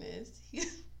Christmas.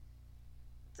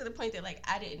 To the point that like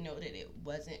I didn't know that it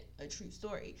wasn't a true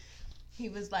story. He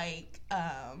was like,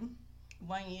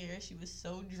 one year she was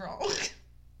so drunk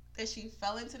that she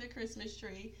fell into the Christmas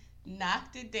tree,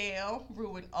 knocked it down,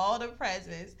 ruined all the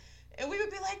presents. And we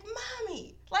would be like,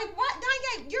 Mommy, like what?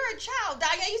 Diane, you're a child.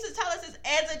 Diane used to tell us this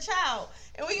as a child.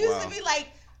 And we used to be like,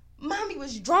 Mommy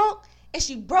was drunk and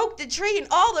she broke the tree and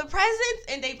all the presents.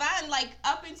 And Devon, like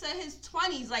up into his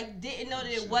 20s, like didn't know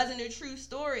that it wasn't a true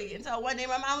story. Until one day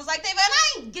my mom was like, Devon,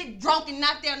 I ain't get drunk and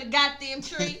knock down the goddamn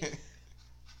tree.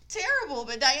 Terrible,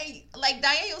 but Diane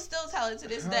will still tell it to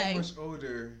this day. How much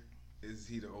older is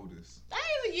he the oldest?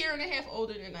 He's a year and a half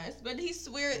older than us, but he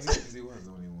swears. Because he was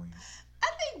only 1 year. I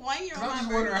think 1 year on my birthday. I'm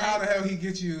just wondering how the hell he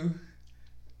get you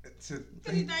to.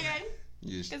 Because he's not gay.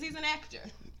 Because he's an actor.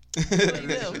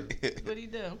 What he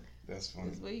do? That's funny.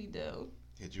 That's what he do.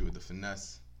 Hit you with the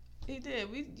finesse. He did.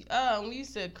 We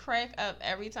used to crack up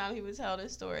every time he would tell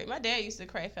this story. My dad used to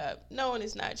crack up, knowing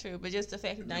it's not true, but just the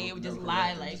fact that Danielle would just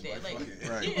lie like that. Like,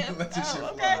 right. Yeah. Let this shit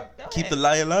Okay. fly. Keep the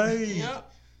lie alive.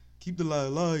 Yep. Keep the lie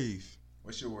alive.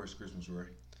 What's your worst Christmas, Roy?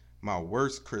 My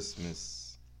worst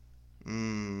Christmas. It's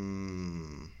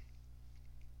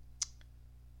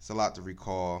a lot to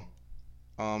recall.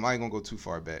 I ain't gonna go too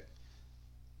far back,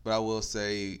 but I will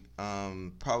say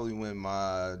probably when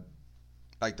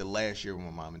the last year when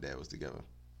my mom and dad was together.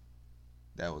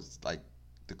 That was like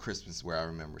the Christmas where I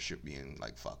remember shit being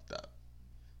like fucked up.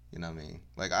 You know what I mean?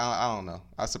 Like I don't know.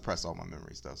 I suppress all my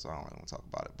memory stuff, so I don't really want to talk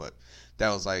about it. But that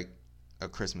was like a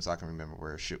Christmas I can remember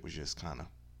where shit was just kind of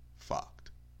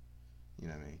fucked. You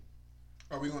know what I mean?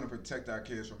 Are we going to protect our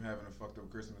kids from having a fucked up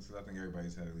Christmas? Because I think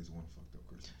everybody's had at least one fucked up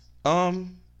Christmas.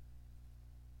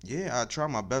 Yeah, I try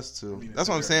my best to. That's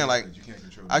what I'm saying. Like,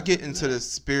 I get into the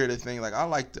spirit of thing. Like, I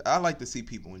like to see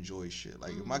people enjoy shit.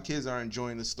 Like, if my kids are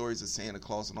enjoying the stories of Santa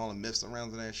Claus and all the myths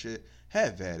around that shit,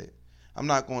 have at it. I'm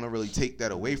not going to really take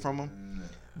that away from them.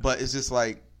 But it's just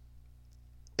like,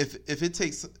 if it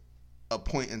takes a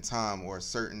point in time or a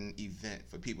certain event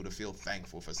for people to feel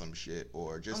thankful for some shit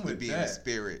or just to be in the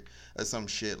spirit of some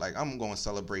shit, like, I'm going to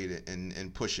celebrate it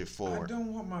and push it forward. I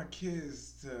don't want my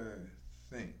kids to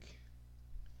think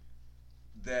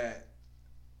that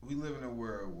we live in a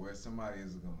world where somebody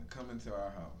is going to come into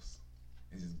our house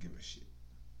and just give a shit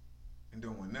and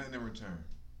don't want nothing in return.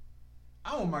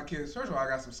 I want my kids, first of all, I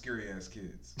got some scary ass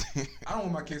kids. I don't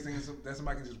want my kids thinking that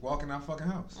somebody can just walk in our fucking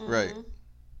house. Right.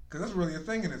 Because that's really a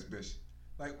thing in this bitch.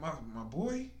 Like, my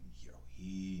boy, yo,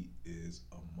 he is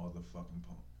a motherfucking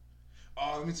punk.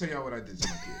 Oh, let me tell y'all what I did to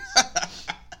my kids.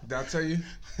 Did I tell you?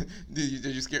 Did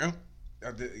you scare him?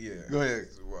 I did, yeah. Go ahead.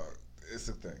 Well, it's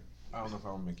a thing. I don't know if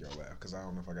I'm going to make y'all laugh because I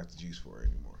don't know if I got the juice for it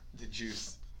anymore. The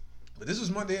juice. But this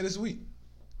was Monday of this week.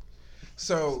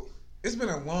 So, it's been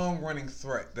a long-running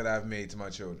threat that I've made to my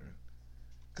children.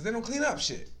 Because they don't clean up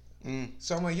shit.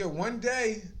 So I'm like, yo, one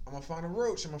day, I'm going to find a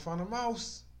roach, I'm going to find a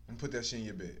mouse, and put that shit in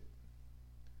your bed.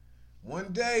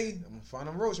 One day, I'm going to find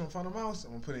a roach, I'm going to find a mouse, I'm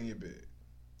going to put it in your bed.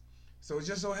 So it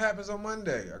just so happens on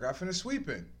Monday, I got finished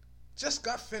sweeping. Just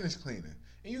got finished cleaning.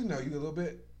 And you know, you a little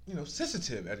bit,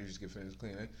 sensitive after you just get finished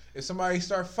cleaning. If somebody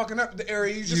start fucking up the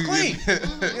area you just cleaned. You know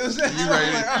what I'm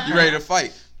saying? You ready to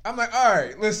fight. I'm like, all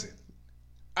right, listen.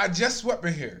 I just swept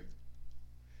in here.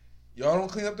 Y'all don't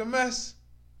clean up the mess,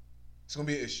 it's going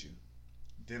to be an issue.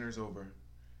 Dinner's over.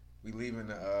 We leaving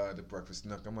the breakfast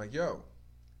nook. I'm like, yo,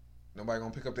 nobody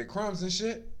going to pick up their crumbs and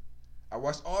shit. I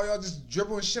watched all y'all just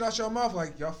dribbling shit out your mouth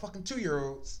like y'all fucking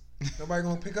 2-year-olds. Nobody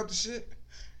going to pick up the shit.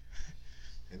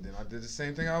 And then I did the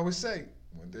same thing I always say.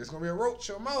 When there's going to be a roach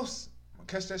or a mouse, I'm going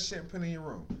to catch that shit and put it in your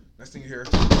room. Next thing you hear,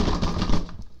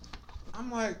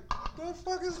 I'm like, what the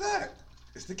fuck is that?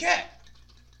 It's the cat.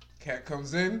 Cat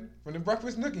comes in from the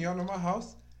breakfast nook, and y'all know my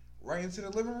house, right into the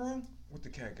living room. What the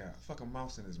cat got? Fucking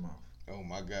mouse in his mouth. Oh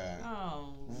my God.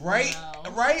 Oh.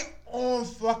 Right on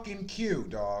fucking cue,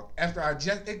 dog. After I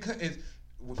just,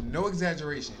 with no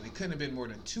exaggeration, it couldn't have been more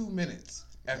than 2 minutes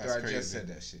after That's I crazy. just said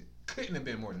that shit. Couldn't have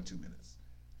been more than 2 minutes.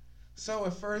 So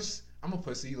at first, I'm a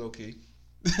pussy, low key.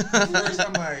 At first,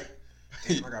 I'm like,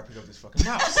 damn, I gotta pick up this fucking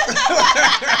mouse.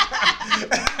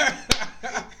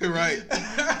 Right.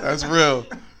 That's real.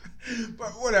 But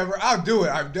whatever, I'll do it.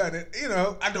 I've done it.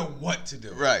 I don't want to do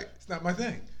it. Right. It's not my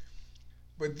thing.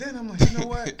 But then I'm like, you know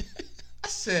what? I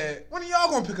said, when are y'all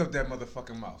gonna pick up that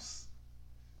motherfucking mouse?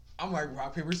 I'm like,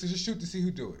 rock, paper, scissors, shoot to see who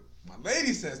do it. My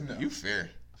lady says no. You fair.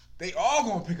 They all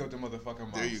gonna pick up the motherfucking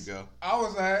mouse. There you go. I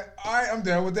was like, all right, I'm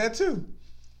down with that too.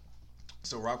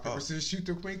 So rock, paper, scissors, shoot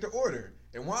to make the order.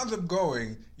 It winds up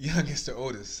going youngest to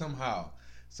oldest somehow.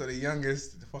 So the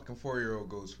youngest, the fucking 4-year-old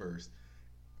goes first.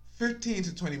 15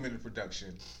 to 20 minute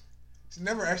production. She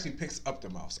never actually picks up the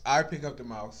mouse. I pick up the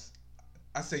mouse.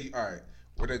 I say, all right,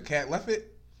 where the cat left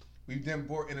it, we then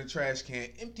brought in a trash can,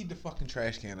 emptied the fucking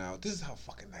trash can out. This is how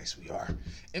fucking nice we are.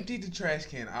 Emptied the trash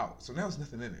can out. So now there's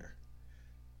nothing in there.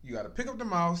 You got to pick up the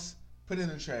mouse, put it in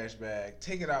a trash bag,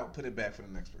 take it out, put it back for the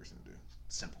next person to do.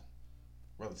 Simple.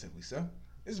 Relatively so.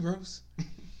 It's gross.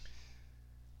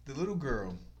 The little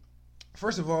girl,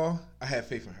 first of all, I have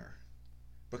faith in her.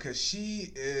 Because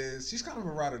she's kind of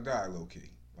a ride or die, low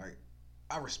key. Like,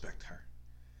 I respect her.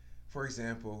 For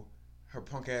example, her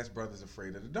punk ass brother's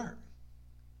afraid of the dark.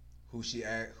 Who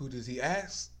does he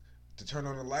ask to turn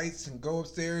on the lights and go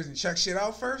upstairs and check shit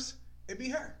out first? it'd be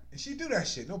her. And she do that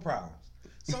shit, no problem.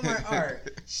 So I'm like, all right,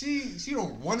 she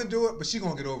don't want to do it, but she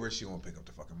gonna get over it. She gonna pick up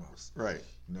the fucking mouse. Right.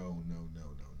 No.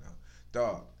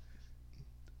 Dog,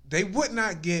 they would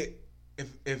not get,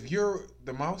 if you're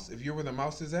the mouse, if you're where the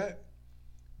mouse is at,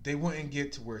 they wouldn't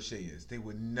get to where Shay is. They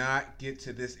would not get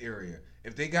to this area.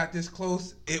 If they got this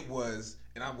close, it was,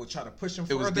 and I would try to push them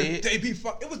further. It was dead.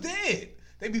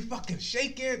 They be fucking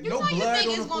shaking, no blood on the floor. You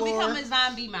think it's gonna become a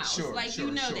zombie mouse?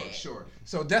 Sure.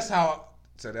 So that's how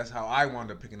I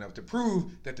wound up picking up to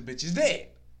prove that the bitch is dead.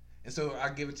 And so I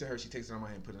give it to her. She takes it on my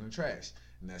hand and put it in the trash.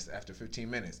 And that's after 15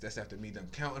 minutes. That's after me done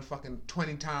counting fucking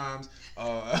 20 times.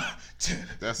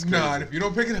 That's crazy. Nah, and if you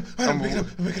don't pick it up, I'm pick it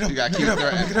up. You gotta keep it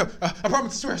right. Pick it up. I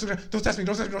promise, I swear. Don't test me.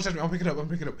 I'll pick it up.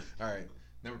 All right.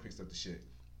 Never picks up the shit.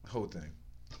 The whole thing.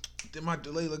 Then my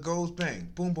Layla goes,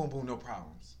 bang. Boom, boom, boom. No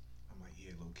problems. I'm like,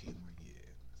 yeah, low key. I'm like, yeah.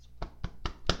 You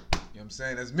know what I'm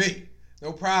saying? That's me.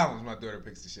 No problems. My daughter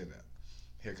picks the shit up.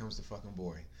 Here comes the fucking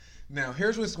boy. Now,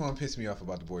 here's what's going to piss me off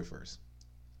about the boy first.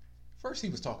 First, he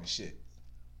was talking shit.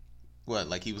 What,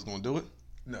 like he was going to do it?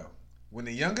 No. When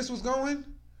the youngest was going,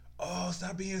 oh,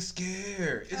 stop being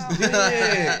scared. It's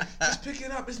dead. Just pick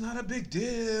it up. It's not a big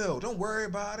deal. Don't worry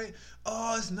about it.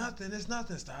 Oh, it's nothing.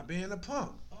 Stop being a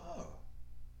punk. Oh.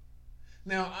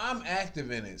 Now, I'm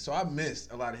active in it, so I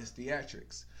missed a lot of his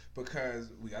theatrics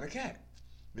because we got a cat.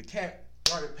 The cat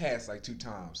started past like 2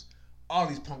 times. All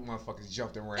these punk motherfuckers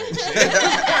jumped and ran and shit.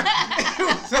 It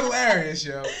was hilarious,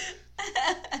 yo.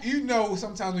 You know,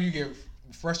 sometimes when you get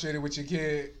frustrated with your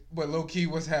kid, but low key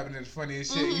what's happening is funny as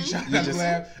shit. You try not to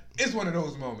laugh. It's one of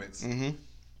those moments. Mm-hmm.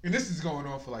 And this is going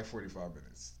on for like 45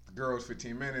 minutes. The girl's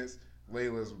 15 minutes.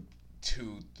 Layla's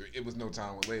 2, 3. It was no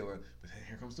time with Layla. But then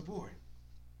here comes the boy.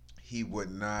 He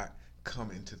would not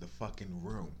come into the fucking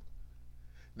room.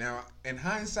 Now, in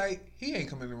hindsight, he ain't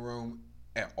come in the room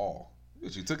at all. You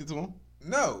took it to him?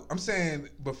 No, I'm saying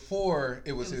before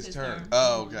it was his turn.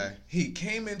 Oh, okay. He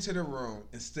came into the room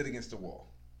and stood against the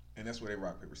wall. And that's where they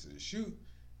rock, paper, scissors, shoot.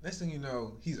 Next thing you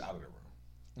know, he's out of the room.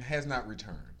 And has not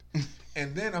returned.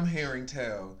 And then I'm hearing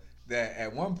tell that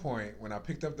at one point, when I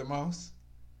picked up the mouse,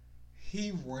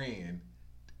 he ran.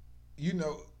 You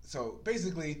know, so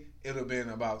basically, it would have been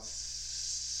about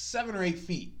 7 or 8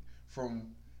 feet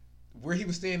from where he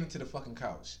was standing to the fucking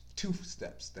couch. 2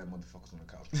 steps. That motherfucker's on the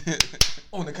couch.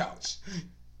 On the couch.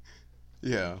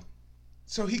 Yeah.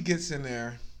 So he gets in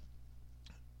there,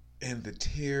 and the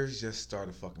tears just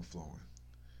started fucking flowing.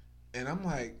 And I'm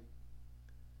like,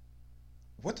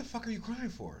 what the fuck are you crying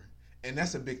for? And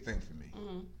that's a big thing for me.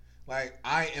 Mm-hmm. Like,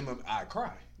 I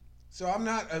cry. So I'm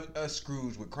not a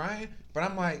Scrooge with crying, but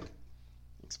I'm like,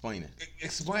 explain it.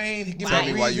 Explain. Give Tell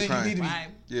me me why you're crying. You need to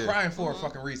be crying for a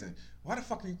fucking reason. Why the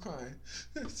fuck are you crying?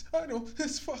 It's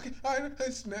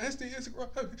nasty. It's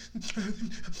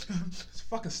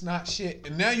fucking snot shit.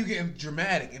 And now you're getting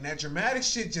dramatic. And that dramatic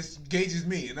shit just gauges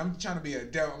me. And I'm trying to be a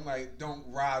devil. I'm like, don't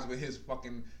rise with his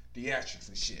fucking theatrics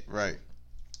and shit. Right.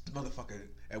 Motherfucker,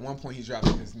 at one point he dropped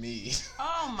on his knees.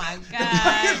 Oh my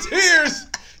God.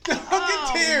 The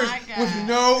fucking tears.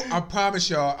 With I promise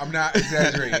y'all, I'm not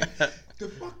exaggerating. The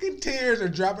fucking tears are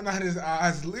dropping out of his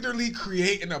eyes, literally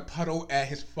creating a puddle at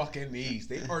his fucking knees.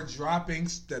 They are dropping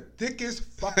the thickest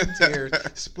fucking tears,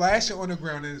 splashing on the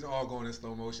ground, and it's all going in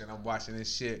slow motion. I'm watching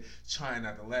this shit, trying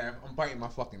not to laugh. I'm biting my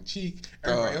fucking cheek.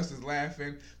 Everybody else is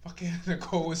laughing. Fucking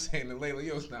Nicole was saying to Layla,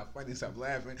 yo, it's not funny, stop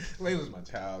laughing. Layla's my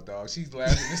child, dog. She's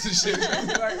laughing. This is shit. I'm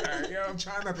like, all right, yo, I'm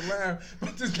trying not to laugh,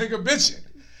 but this nigga bitching.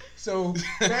 So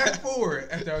fast forward,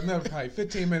 after another probably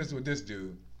 15 minutes with this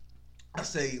dude, I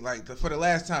say, like, for the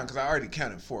last time, because I already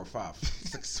counted 4 or 5,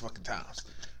 6 fucking times.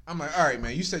 I'm like, all right,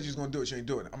 man, you said you was going to do it. You ain't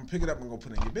doing it. I'm going to pick it up and go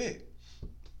put it in your bed.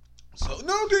 So,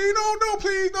 no, D, no,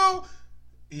 please, no.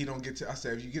 He don't get to, I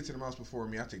said, if you get to the mouse before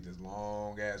me, I take this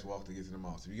long-ass walk to get to the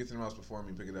mouse. If you get to the mouse before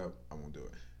me, pick it up, I won't do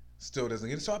it. Still doesn't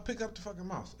get it. So I pick up the fucking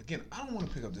mouse. Again, I don't want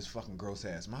to pick up this fucking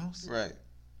gross-ass mouse. Right.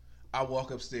 I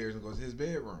walk upstairs and go to his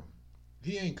bedroom.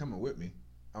 He ain't coming with me.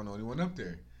 I don't know anyone up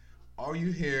there. All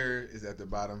you hear is at the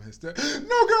bottom of his stairs,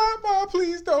 no, God,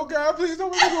 please don't, God, please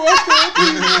don't want to go upstairs.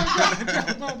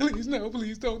 Please, God, please, no,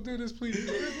 please don't do this, please.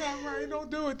 It's not right. Don't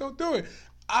do it.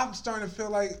 I'm starting to feel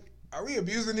like, are we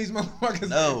abusing these motherfuckers?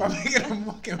 No. By making them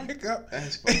fucking wake up?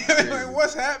 That's fucking like,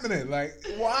 what's happening? Like,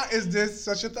 why is this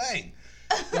such a thing?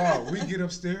 Dog, we get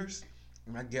upstairs,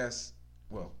 and I guess,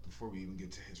 well, before we even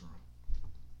get to his room,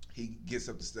 he gets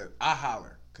up the steps. I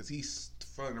holler, because he's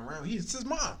floating around. It's his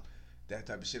mom. That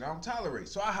type of shit I don't tolerate.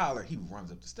 So I holler. He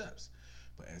runs up the steps.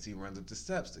 But as he runs up the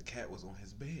steps, the cat was on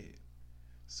his bed.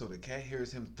 So the cat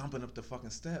hears him thumping up the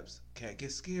fucking steps. Cat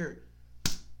gets scared.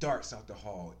 darts out the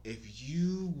hall. If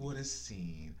you would have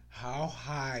seen how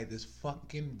high this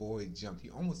fucking boy jumped, he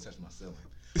almost touched my ceiling.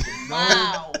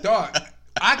 Wow. Dog,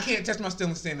 I can't touch my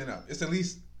ceiling standing up. It's at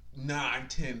least 9,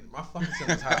 10. My fucking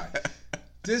ceiling's high.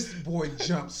 This boy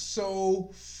jumped so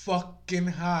fucking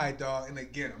high, dog. And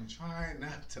again, I'm trying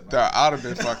not to. Dog, I'd have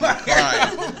been fucking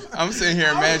crying. I'm sitting here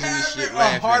imagining this shit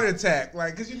laughing. A heart attack,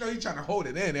 like, cause you know you're trying to hold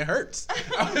it in. It hurts.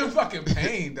 I'm in fucking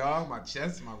pain, dog. My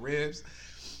chest, my ribs.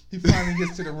 He finally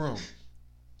gets to the room.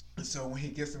 And so when he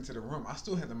gets into the room, I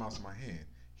still had the mouse in my hand.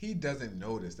 He doesn't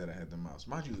notice that I had the mouse.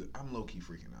 Mind you, I'm low-key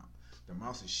freaking out. The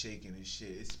mouse is shaking and shit.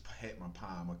 It's hit my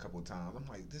palm a couple of times. I'm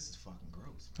like, this is fucking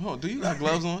gross. Oh, do you got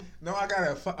gloves on? No, I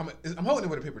got I'm holding it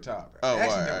with a paper towel. Bro. Oh, it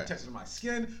actually right, never right. touches my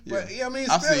skin. Yeah. But, yeah, I mean,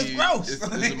 it's gross. It's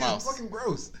a mouse. It's fucking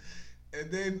gross.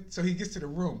 And then, so he gets to the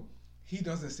room. He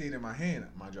doesn't see it in my hand.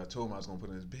 Mind you, I told him I was going to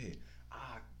put it in his bed.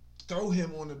 I throw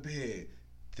him on the bed.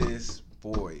 This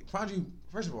boy. Mind you,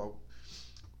 first of all,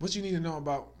 what you need to know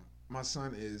about my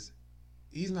son is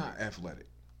he's not athletic.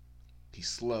 He's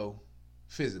slow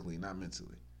physically, not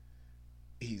mentally.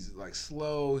 He's like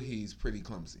slow. He's pretty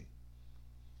clumsy.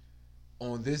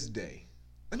 On this day,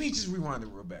 let me just rewind it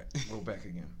real back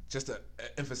again, just to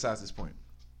emphasize this point.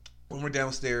 When we're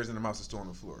downstairs and the mouse is still on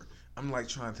the floor, I'm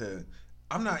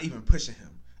not even pushing him.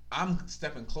 I'm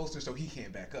stepping closer so he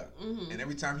can't back up. Mm-hmm. And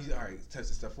every time he's, all right,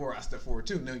 touches step forward, I step forward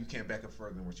too. No, you can't back up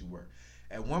further than what you were.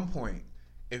 At one point,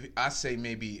 if I say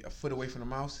maybe a foot away from the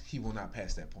mouse, he will not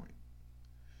pass that point.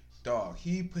 Dog,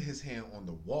 he put his hand on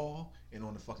the wall and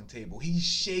on the fucking table. He's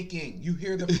shaking. You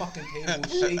hear the fucking table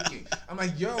shaking. I'm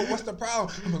like, yo, what's the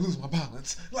problem? I'm gonna lose my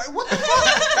balance. Like, what the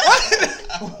fuck?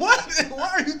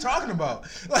 What are you talking about?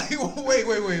 Like, wait.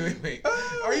 What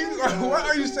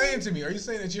are you saying to me? Are you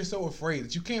saying that you're so afraid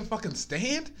that you can't fucking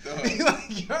stand?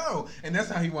 Like, yo. And that's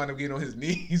how he wound up getting on his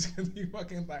knees, because he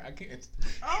fucking like, I can't.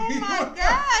 Oh my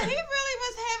God. He really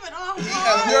was having a hard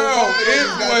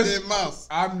it was mouse.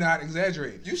 I'm not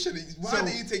exaggerating. You should. Why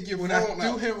did you take your phone out? When I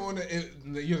threw him on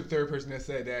you're the third person that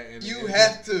said that. And, you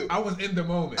have to. I was in the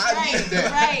moment. I needed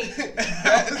that.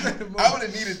 Right. I would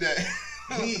have needed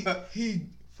that. He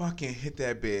fucking hit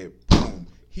that bed. Boom.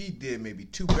 He did maybe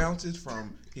 2 bounces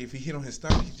from, if he hit on his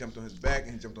stomach, he jumped on his back,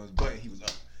 and he jumped on his butt, and he was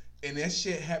up. And that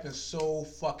shit happened so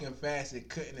fucking fast, it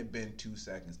couldn't have been 2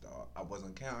 seconds, dog. I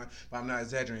wasn't counting, but I'm not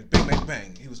exaggerating. Bang, bang,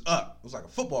 bang. He was up. It was like a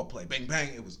football play. Bang,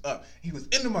 bang. It was up. He was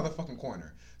in the motherfucking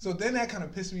corner. So then that kind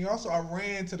of pissed me off, so I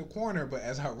ran to the corner, but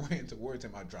as I ran towards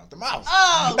him, I dropped the mouse.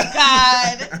 Oh,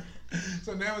 God.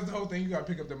 So now it's the whole thing. You got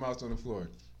to pick up the mouse on the floor.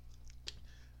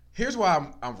 Here's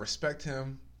why I respect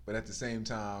him, but at the same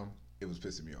time, it was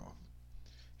pissing me off.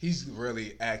 He's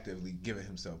really actively giving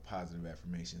himself positive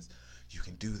affirmations. You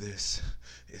can do this.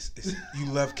 It's you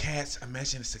love cats.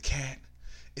 Imagine it's a cat.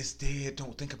 It's dead.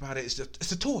 Don't think about it. It's a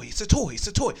toy. It's a toy. It's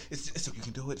a toy. You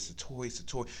can do it. It's a toy. It's a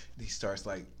toy. And he starts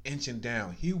like inching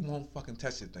down. He won't fucking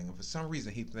touch the thing. And for some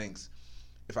reason, he thinks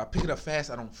if I pick it up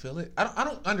fast, I don't feel it. I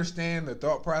don't understand the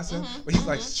thought process, but he's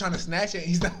like trying to snatch it, and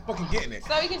he's not fucking getting it.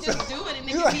 So he can just do it, and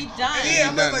it can be done. Yeah,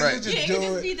 I'm like, right. just it do can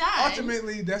just be done.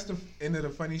 Ultimately, that's the end of the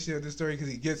funny shit of the story, because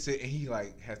he gets it, and he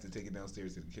like has to take it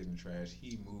downstairs to the kitchen trash.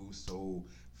 He moves so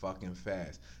fucking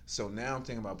fast. So now I'm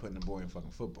thinking about putting the boy in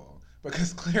fucking football,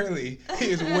 because clearly he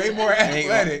is way more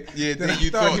athletic than I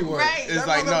thought he was. Right. It's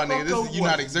like, no, nigga, you're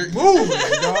not exerting. Moving,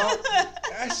 dog.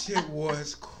 That shit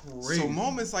was crazy. So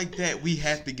moments like that, we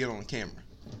have to get on camera.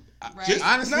 Right. Just,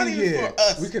 honestly, not even for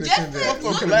us. We could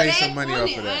have made some money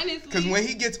off of that. Because when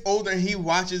he gets older and he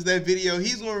watches that video,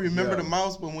 he's going to remember the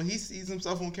mouse. But when he sees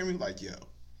himself on camera, he's like, yo,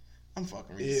 I'm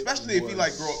fucking ready. Especially if he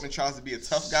like grow up and tries to be a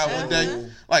tough guy one day.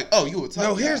 Like, oh, you a tough guy.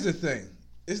 No, here's the thing.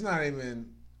 It's not even,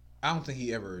 I don't think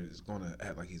he ever is going to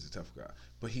act like he's a tough guy.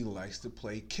 But he likes to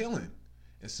play killing.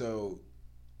 And so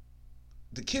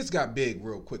the kids got big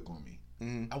real quick on me.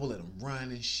 I would let them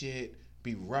run and shit,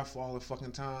 be rough all the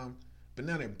fucking time. But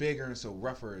now they're bigger, and so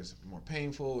rougher is more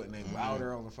painful, and they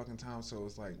louder all the fucking time. So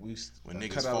it's like we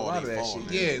cut out a lot of that shit. Man.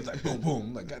 Yeah, it's like boom,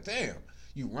 boom. Like, goddamn,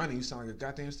 you running, you sound like a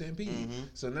goddamn stampede.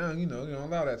 So now you don't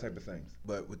allow that type of thing.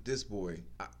 But with this boy,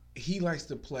 he likes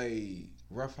to play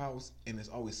rough house, and is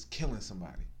always killing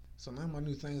somebody. So now my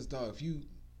new thing is, dog, if you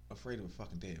afraid of a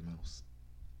fucking dead mouse,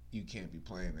 you can't be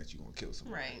playing that you gonna kill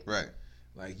somebody. Right.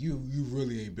 Like, you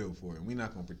really ain't built for it. We're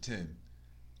not going to pretend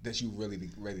that you really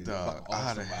ready to fuck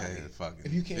off somebody.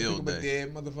 If you can't pick up a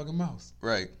dead motherfucking mouse.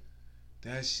 Right.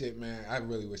 That shit, man, I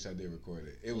really wish I did record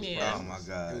it. It was priceless. Oh, my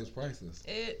God. It was priceless.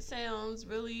 It sounds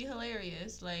really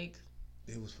hilarious. Like,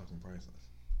 it was fucking priceless.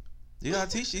 You got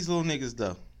to teach these little niggas,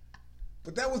 though.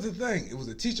 But that was the thing. It was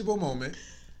a teachable moment.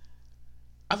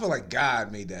 I feel like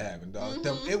God made that happen, dog.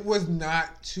 It was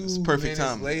not 2 minutes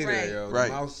time. Later, right. Yo. The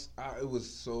mouse, it was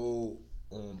so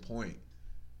on point.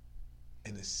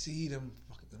 And to see them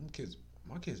kids,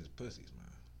 my kids is pussies,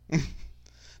 man.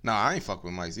 Nah, I ain't fuck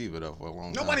with mice either though for a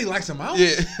long time. Nobody likes a mouse.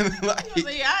 Yeah,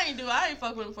 I ain't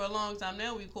fuck with them for a long time.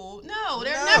 Now we cool. No,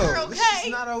 they're never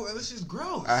okay. This is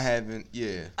gross. I haven't.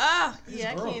 Yeah. I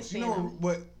gross. Can't stand You know them.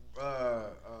 what?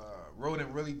 Rodent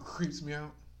really creeps me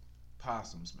out.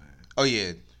 Possums, man. Oh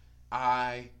yeah.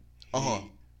 I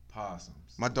hate possums.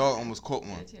 My dog almost caught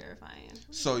one. They're terrifying.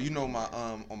 So you know my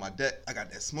on my deck, I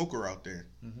got that smoker out there.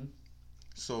 Mm-hmm.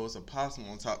 So it's a possum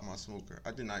on top of my smoker.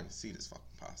 I did not even see this fucking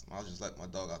possum. I was just letting my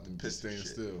dog out the piss and shit.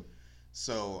 Still.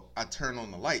 So I turn on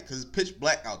the light because it's pitch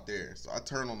black out there. So I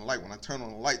turn on the light. When I turn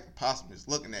on the light, the possum is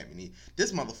looking at me.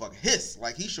 This motherfucker hissed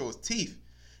like he shows teeth.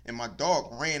 And my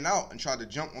dog ran out and tried to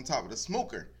jump on top of the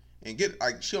smoker and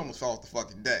she almost fell off the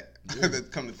fucking deck. Yeah.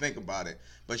 Come to think about it.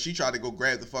 But she tried to go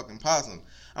grab the fucking possum.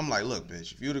 I'm like, look,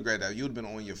 bitch, if you would have grabbed that, you would have been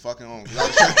on your fucking own. Y'all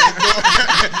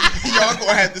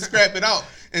gonna have to scrap it out.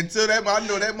 Until I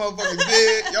know that motherfucker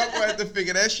dead, y'all gonna have to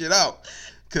figure that shit out.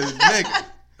 Cause nigga,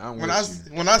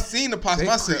 when I seen the possum,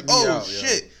 I said, oh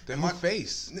shit. That my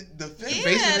face. The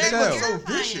face, they look so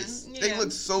vicious. Yeah. They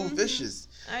look so vicious.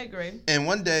 I agree. And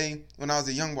one day, when I was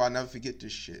a young boy, I'll never forget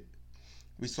this shit.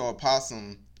 We saw a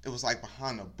possum. It was like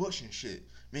behind a bush and shit.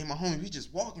 Me and my homie, we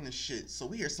just walking and shit. So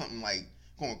we hear something like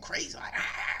going crazy.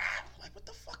 Like, what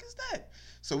the fuck is that?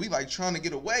 So we like trying to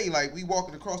get away. Like, we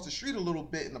walking across the street a little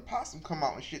bit and the possum come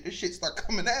out and shit. This shit start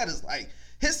coming at us, like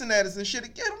hissing at us and shit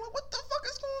again. I'm like, what the fuck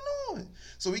is going on?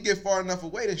 So we get far enough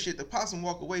away, this shit, the possum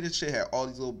walk away. This shit had all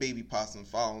these little baby possums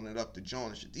following it up the joint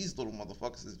and shit. These little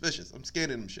motherfuckers is vicious. I'm scared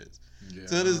of them shits. Yeah,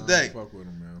 to this day. Fuck with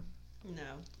them, man. No.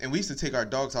 And we used to take our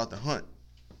dogs out to hunt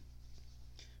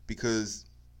because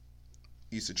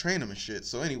we used to train them and shit.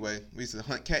 So anyway, we used to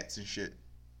hunt cats and shit.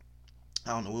 I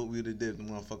don't know what we would have did if the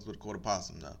motherfuckers would have caught a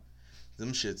possum though.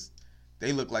 Them shits,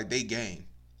 they look like they game.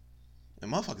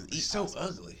 And motherfuckers eat so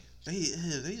possums. Ugly.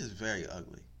 They just very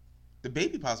ugly. The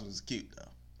baby possums is cute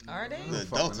though. Are they? The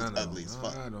adults is ugly as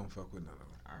fuck. I don't fuck with none of them.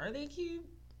 Are they cute?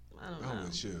 I don't know. I'm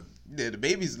with you. Yeah, the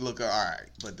babies look alright,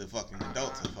 but the fucking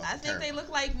adults are fucking I think terrible. they look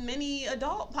like mini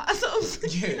adult possums.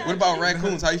 Yeah. What about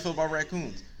raccoons? How you feel about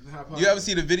raccoons? You ever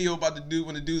see the video about the dude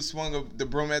when the dude swung the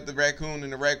broom at the raccoon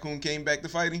and the raccoon came back to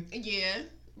fight him? Yeah.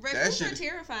 Raccoons are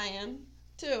terrifying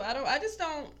too.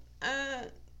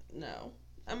 No.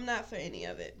 I'm not for any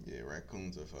of it. Yeah,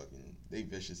 raccoons are fucking, they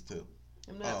vicious too.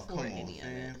 I'm not for any of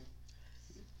it.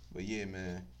 But yeah,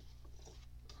 man.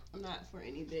 I'm not for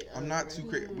any bit of it. I'm not too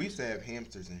crazy. We used to have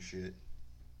hamsters and shit.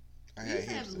 We used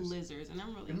to have lizards, and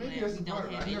I'm really glad we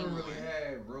don't have I never anymore. really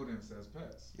had rodents as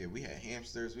pets. Yeah, we had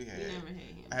hamsters. We never had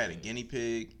hamsters. I had a guinea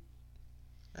pig.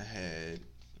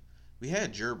 We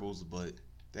had gerbils, but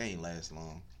they ain't last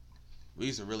long. We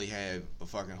used to really have a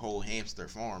fucking whole hamster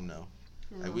farm though.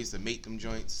 Mm-hmm. Like we used to make them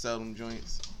joints, sell them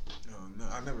joints. Oh no,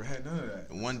 I never had none of that.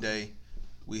 And one day,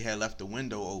 we had left the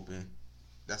window open.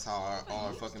 That's how all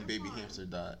our fucking baby hamsters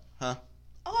died. Huh?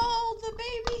 Oh, the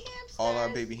baby hamsters. All our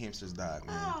baby hamsters died,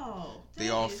 man. Oh, they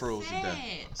all froze to death.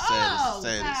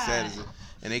 Sad as it.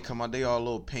 And they come out, they all a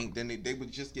little pink. Then they was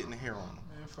just getting the hair on them.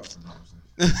 Man, fuck them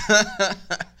hamsters.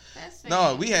 That's sad.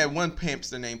 No, we had one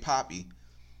hamster named Poppy.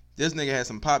 This nigga had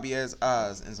some poppy ass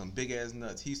eyes and some big ass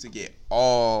nuts. He used to get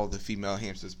all the female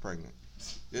hamsters pregnant.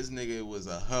 This nigga was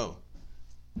a hoe.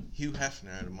 Hugh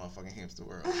Hefner of the motherfucking hamster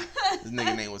world. This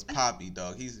nigga name was Poppy,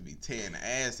 dog. He used to be tearing the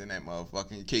ass in that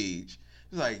motherfucking cage.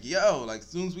 He was like, yo, like as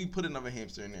soon as we put another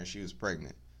hamster in there, she was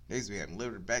pregnant. They used to be having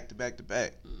litter back to back to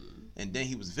back. And then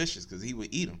he was vicious because he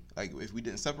would eat them. Like if we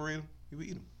didn't separate him, he would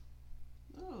eat them.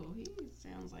 Oh, he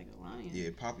sounds like a lion. Yeah,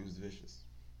 Poppy was vicious.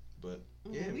 But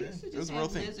yeah, we man, used to it was just a real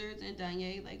have thing. lizards and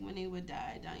Danye. Like when they would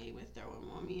die, Danye would throw them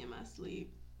on me in my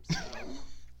sleep. So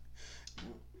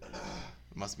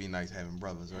it must be nice having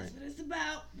brothers, right? That's what it's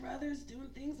about. Brothers doing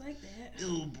things like that.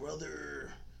 Little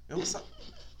brother. Yo, what's up?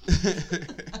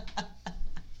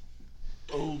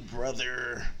 Oh,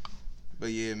 brother.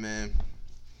 But yeah, man.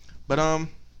 But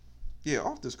yeah,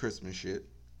 off this Christmas shit.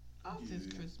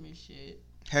 Christmas shit.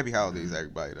 Happy holidays,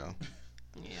 everybody, though.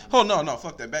 Yeah. Oh, no,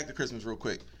 fuck that. Back to Christmas real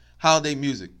quick. Holiday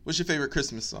music. What's your favorite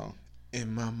Christmas song?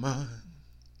 In my mind.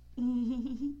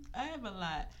 I have a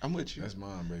lot. I'm with you. That's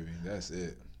mine, baby. That's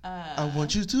it. I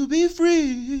want you to be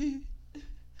free.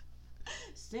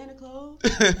 Santa Claus.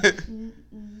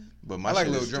 But my I like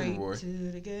shit Little is Drummer Boy.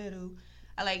 To the ghetto.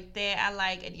 I like that. I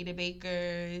like Anita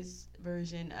Baker's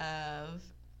version of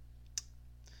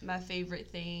My Favorite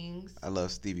Things. I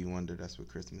love Stevie Wonder. That's what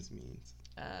Christmas means.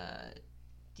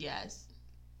 Yes.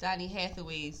 Donny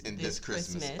Hathaway's And this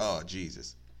Christmas. Oh,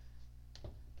 Jesus.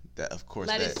 that of course.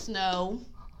 Let It Snow.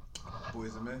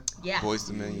 Boys and Men. Yeah. Boys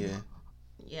and Men. Yeah.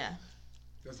 Yeah.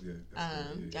 That's good. I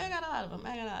got a lot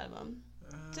of them.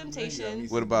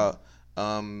 Temptations. What about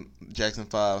Jackson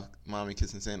 5, Mommy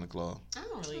Kissing Santa Claus? I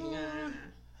don't really.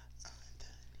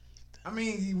 I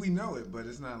mean, we know it, but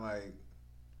it's not like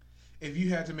if you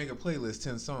had to make a playlist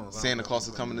 10 songs. Santa Claus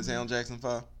is Coming to Town, Jackson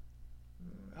 5.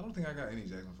 I don't think I got any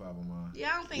Jackson 5 on mine. Yeah,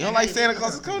 I don't think. You don't like Santa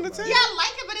Claus is Coming to Town? Yeah, I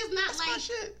like it, but it's not That's like my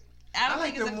shit. I don't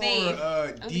think it's a fave.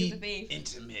 More deep,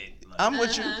 intimate. Like, I'm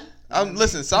with you.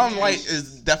 Listen, Sound Light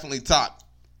is definitely top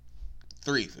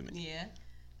 3 for me. Yeah.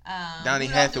 Donny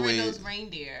Rudolph Hathaway. The Red-Nosed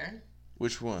Reindeer.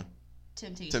 Which one?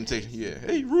 Temptation. Yeah.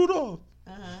 Hey, Rudolph.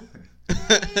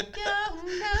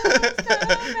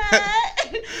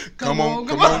 Come on.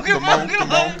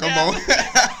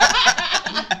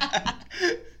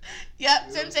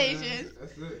 Yep, Temptations.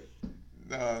 That's it.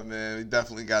 Oh man, we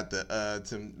definitely got the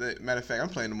matter of fact, I'm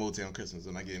playing the Motown Christmas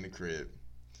when I get in the crib.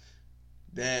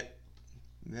 Nikki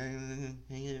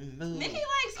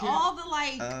likes all the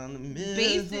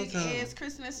basic ass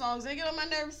Christmas songs. They get on my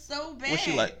nerves so bad. What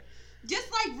she like?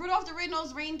 Just like Rudolph the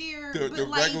Red-Nosed Reindeer. The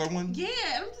regular one? Yeah.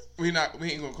 I'm just,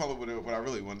 we ain't gonna call it what I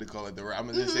really wanted to call it. I'm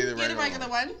gonna just say the regular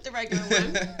one. The regular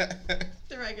one.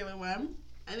 The regular one.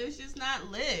 And it's just not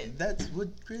lit. That's what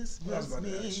Christmas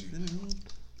means to me.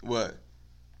 What?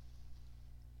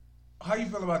 How you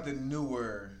feel about the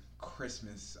newer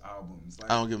Christmas albums?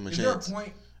 Like, I don't give them a chance. Is there a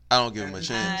point? I don't give them a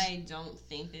chance. I don't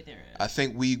think that there is. I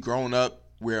think we grown up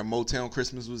where Motown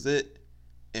Christmas was it,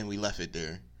 and we left it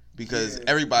there. Because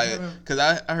everybody, because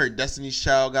I heard Destiny's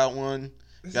Child got one.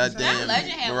 Goddamn,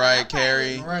 Mariah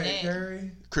Carey,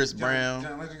 Chris Brown.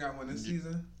 John Legend got one this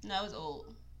season. No, it was old.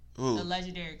 Ooh. The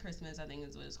Legendary Christmas, I think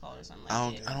is what it's called, or something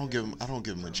like that. I don't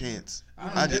give him a chance.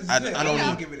 I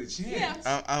don't give it a chance.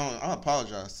 I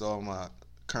apologize to all my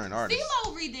current artists.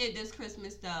 CeeLo redid this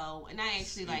Christmas though, and I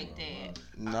actually like that.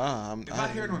 Nah, if I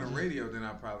hear it on the radio, then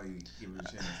I'll probably give it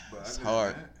a chance. But it's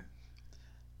hard.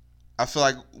 I feel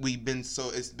like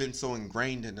it's been so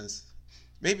ingrained in us.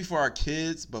 Maybe for our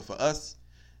kids, but for us,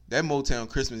 that Motown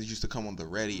Christmas used to come on the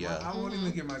radio. I won't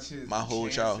even get my kids my whole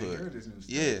childhood. To hear this new stuff.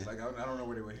 Yeah. Like I don't know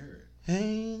where they would hear it.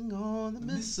 Hang on the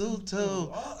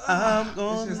mistletoe. I'm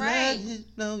gonna let you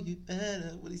know you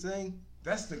better. What he saying?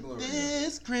 That's the glory.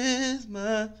 This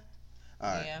Christmas.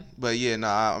 All right. Yeah. But yeah,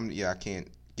 I can't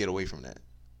get away from that.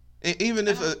 Even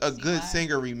if a good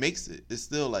singer remakes it, it's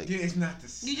still like it's not the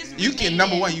same. You can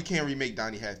number one, you can't remake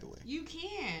Donny Hathaway. You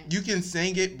can. You can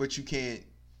sing it, but you can't.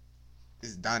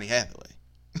 It's Donny Hathaway.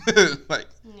 This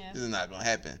is not gonna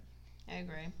happen. I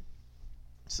agree.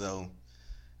 So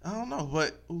I don't know,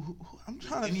 but I'm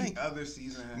trying to think. Other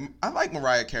season? I like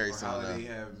Mariah Carey's song. Holiday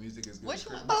have music is good. Which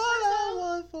one? All I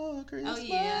want for Christmas. Oh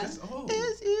yeah. That's old.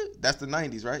 Is you. That's the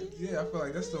 90s, right? Yeah, I feel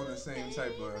like that's still in the same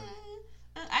type of.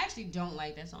 I actually don't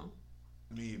like that song.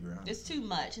 Me either. It's too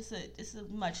much. It's a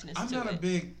muchness. I'm not a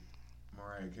big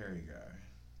Mariah Carey guy.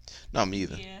 Not me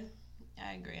either. Yeah,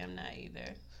 I agree. I'm not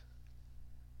either.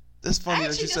 That's funny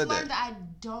that you said that. I actually just learned that I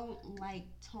don't like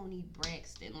Toni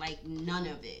Braxton. Like none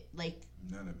of it. Like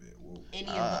none of it. Whoa. Any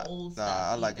of the old stuff.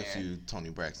 I like a few Toni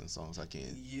Braxton songs. I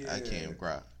can't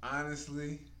cry.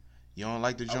 Honestly. You don't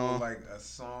like the John? I would like a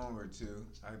song or two.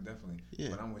 I definitely.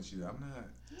 Yeah. But I'm with you.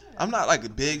 I'm not like a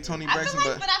big Toni Braxton,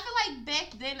 but I feel like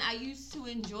back then I used to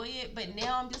enjoy it, but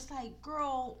now I'm just like,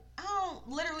 girl, I don't.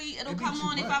 Literally, it'll come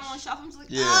on if I'm on shuffle. I'm just like,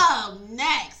 oh,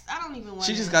 next. I don't even want.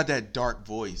 She just got that dark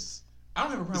voice. I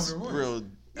don't have a problem with her voice.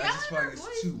 Real. I just feel like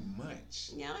it's too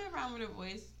much. Yeah, I don't have a problem with her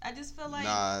voice. I just feel like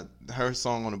her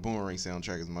song on the Boomerang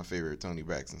soundtrack is my favorite Toni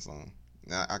Braxton song.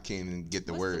 I can't even get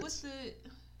the words. What's the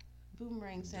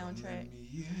Boomerang soundtrack?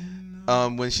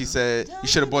 When she said, "You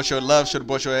should have brought your love, should have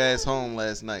brought your ass home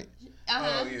last night."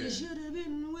 Oh yeah. You should have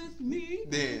been with me.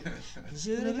 Then you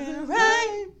should have been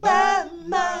right by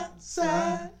my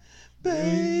side,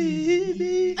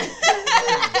 baby.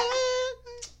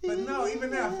 But no,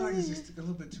 even now I feel like it's just a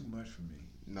little bit too much for me.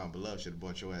 No, but love should have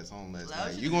brought your ass home last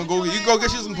night. You go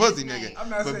get you some pussy, nigga.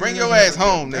 But bring your ass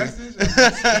home,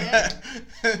 nigga.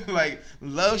 Like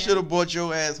love should have brought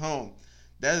your ass home.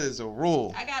 That is a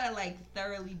rule. I gotta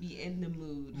thoroughly be in the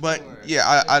mood. But for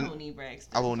Toni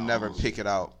Braxton. I will never pick it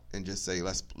out and just say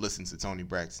let's listen to Toni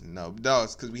Braxton. No,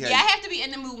 it's because we had. Yeah, I have to be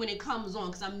in the mood when it comes on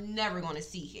because I'm never gonna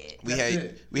see it. We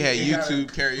had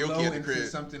YouTube karaoke at the crib.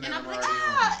 Something and I'm like,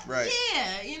 right?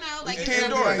 Yeah, it's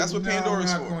Pandora. That's what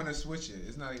Pandora's for. I'm not going to switch it.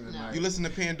 It's not even. You listen to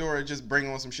Pandora, just bring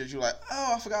on some shit. You're like,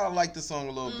 oh, I forgot I like this song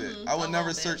a little bit. I would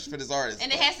never search for this artist.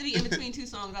 And it has to be in between two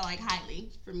songs I like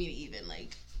highly for me to even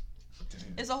like.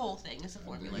 It's a whole thing. It's a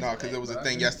formula. No, because there was a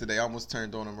thing yesterday. I almost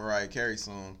turned on a Mariah Carey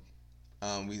song.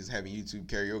 we was having YouTube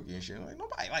karaoke and shit. I'm like,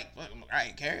 nobody like fucking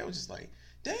Mariah Carey. I was just like,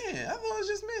 damn, I thought it was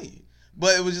just me.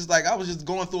 But it was just like, I was just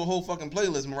going through a whole fucking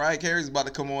playlist. Mariah Carey's about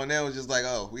to come on now. It was just like,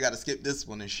 oh, we got to skip this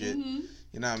one and shit. Mm-hmm.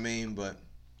 You know what I mean? But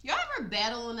y'all ever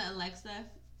battle on Alexa?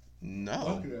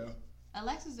 No.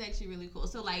 Alexa's actually really cool.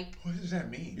 So like, what does that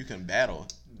mean? You can battle.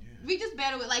 Yeah. We just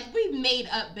battle with like we made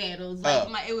up battles.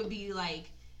 Like it would be like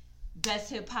best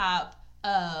hip hop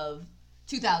of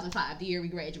 2005, the year we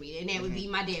graduated, and that would be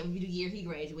my dad would do the year he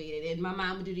graduated, and my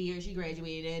mom would do the year she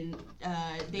graduated,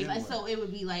 and so it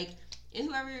would be like, and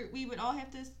whoever we would all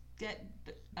have to get.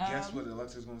 Guess what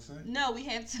Alexa's gonna say? No, we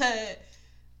have to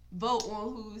vote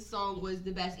on whose song was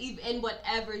the best, even in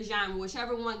whatever genre,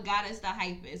 whichever one got us the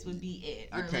hypest would be it.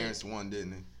 Your parents won,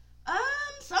 didn't they?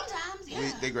 Sometimes,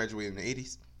 yeah. They graduated in the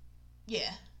 80s?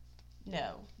 Yeah.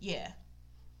 No. Yeah.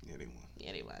 Yeah, they won.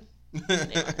 Yeah, they won.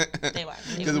 They won.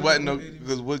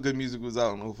 Because what good music was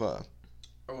out in 05?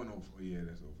 Oh, no, yeah,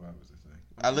 that's 05 was the thing.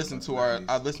 I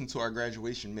listened to our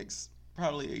graduation mix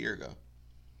probably a year ago.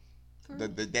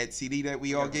 That CD that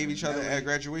we all gave each other at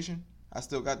graduation, I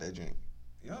still got that joint.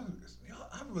 Y'all,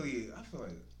 I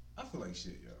feel like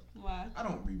shit, yo. Why? I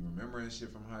don't be remembering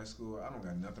shit from high school. I don't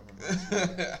got nothing from high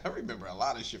school. I remember a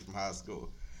lot of shit from high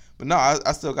school, but no,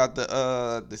 I still got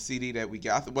the CD that we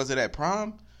got. Was it at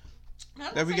prom?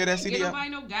 That we get that CD? Nobody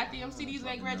no goddamn CDs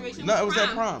at graduation. No, it was at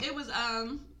prom. It was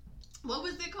what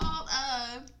was it called?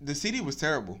 The CD was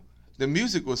terrible. The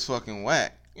music was fucking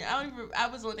whack. Yeah, I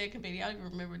was on that committee. I don't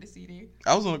even remember the CD.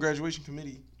 I was on the graduation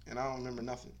committee, and I don't remember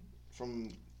nothing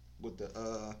from what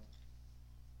the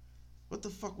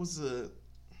fuck was the.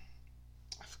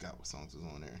 I forgot what songs was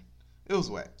on there. It was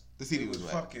whack. The CD was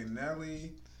whack. Fucking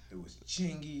Nelly. It was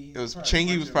Chingy. It was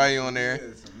Chingy was probably on there.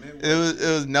 It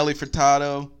was Nelly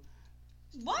Furtado.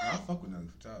 What? I fuck with Nelly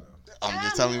Furtado. I'm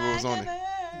just telling you what was on there.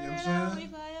 You know what I'm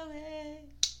saying?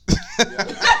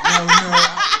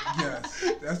 Yes,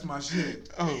 that's my shit.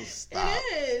 Oh, stop.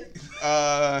 It is.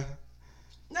 I'm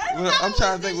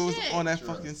trying to think what was on that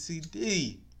fucking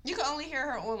CD. You could only hear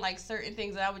her on like certain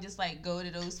things, and I would just like go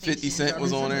to those. 50 Cent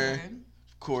was on there,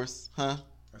 of course, huh?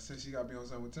 I said she got to be on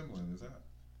something with Timbaland. Is that?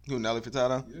 Who, Nelly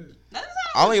Furtado? Yeah.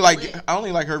 I only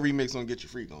like her remix on "Get Your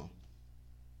Freak On."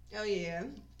 Oh yeah.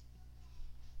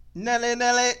 Nelly.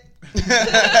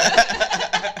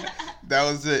 That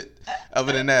was it.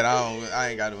 Other than that,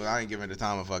 I ain't giving the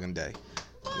time of fucking day.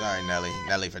 Sorry,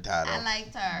 Nelly Furtado. I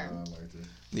liked her.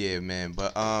 Yeah, man.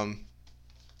 But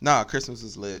Christmas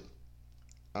is lit.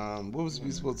 What was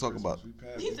we supposed to talk about?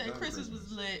 He said Christmas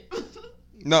was lit.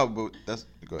 No, but that's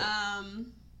go ahead.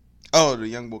 The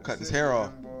young boy cutting his hair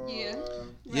off. Yeah.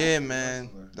 Yeah, man.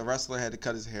 The wrestler had to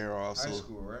cut his hair off. High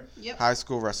school, right? Yep. High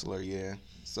school wrestler, yeah.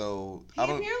 So he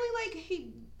apparently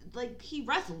he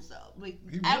wrestles though.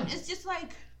 It's just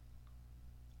like,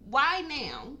 why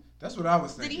now? That's what I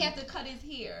was thinking. Did he have to cut his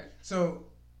hair? So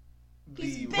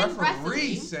the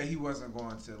referee said he wasn't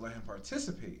going to let him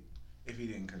participate if he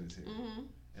didn't cut his hair,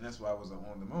 and that's why I was in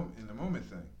the moment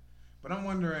thing. But I'm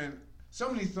wondering, so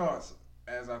many thoughts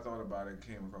as I thought about it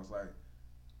came across. Like,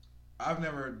 I've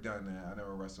never done that. I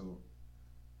never wrestled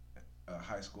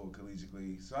high school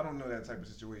collegiately, so I don't know that type of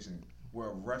situation where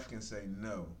a ref can say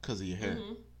no because of your hair.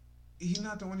 He's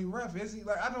not the only ref, is he?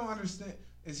 Like, I don't understand.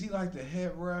 Is he like the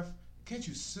head ref? Can't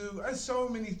you sue? There's so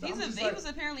many things. He was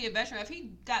apparently a veteran. If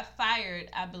he got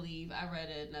fired, I believe I read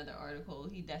another article.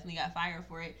 He definitely got fired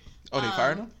for it. Oh, they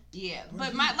fired him? Yeah,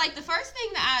 but the first thing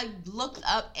that I looked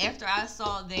up after I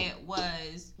saw that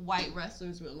was white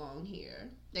wrestlers with long hair.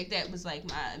 Like, that was like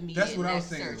my immediate That's what I was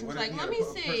thinking. search. What like, let me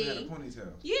see. Had a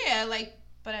ponytail. Yeah, like.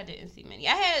 But I didn't see many.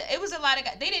 It was a lot of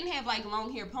guys. They didn't have like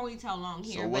long hair, ponytail long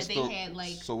hair, but they had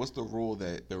like. So what's the rule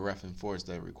that the ref enforced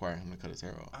that required him to cut his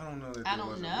hair off? I don't know. I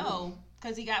don't know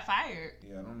because he got fired.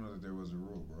 Yeah, I don't know that there was a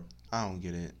rule, bro. I don't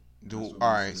get it. All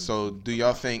right, so do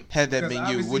y'all think had that been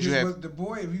you, would you have the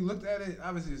boy? If you looked at it,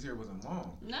 obviously his hair wasn't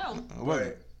long. No,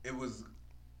 but it was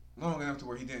long enough to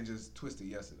where he didn't just twist it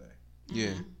yesterday.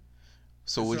 Yeah.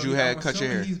 So would you have cut your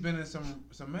hair? He's been in some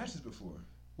matches before.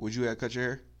 Would you have cut your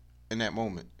hair in that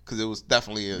moment? Because it was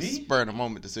definitely a spur of the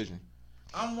moment decision.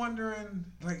 I'm wondering,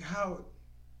 like, how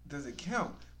does it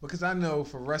count? Because I know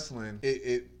for wrestling,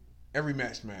 it every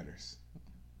match matters,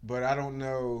 but I don't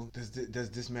know does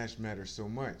this match matter so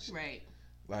much? Right.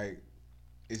 Like,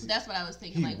 that's what I was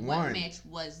thinking. Like, what match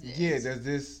was this? Yeah. Does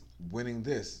this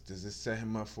set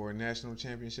him up for a national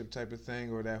championship type of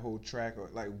thing, or that whole track, or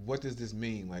like what does this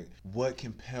mean? Like, what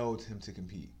compelled him to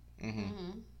compete?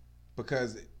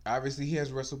 Because obviously he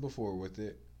has wrestled before with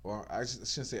it. Or I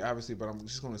shouldn't say obviously, but I'm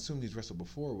just going to assume he's wrestled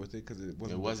before with it because it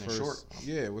wasn't short.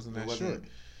 Yeah, it wasn't that short.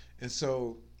 And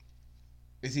so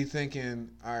Is he thinking,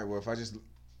 all right, well, if I just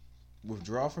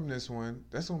withdraw from this one,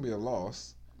 that's gonna be a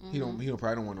loss. He probably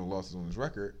don't want no losses on his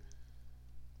record.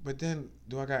 But then,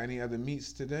 do I got any other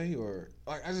meets today, or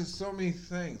like I just so many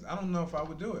things. I don't know if I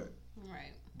would do it.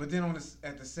 Right. But then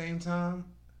at the same time,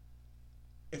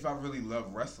 if I really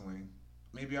love wrestling,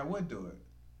 maybe I would do it.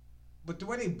 But the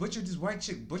way they butchered this white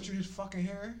chick, butchered his fucking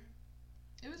hair.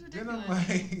 It was ridiculous. Then I'm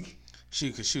like, she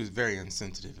was very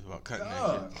insensitive about cutting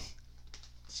that shit.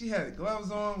 She had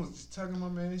gloves on, was just tugging my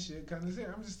man's shit, cutting his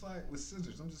hair. I'm just like, with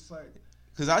scissors. I'm just like,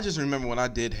 because I just remember when I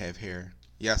did have hair.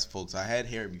 Yes, folks, I had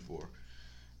hair before.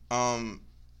 I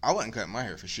wasn't cutting my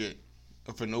hair for shit,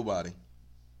 or for nobody.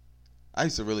 I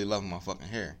used to really love my fucking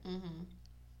hair. Mm-hmm.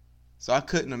 So I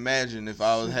couldn't imagine if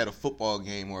I had a football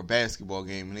game or a basketball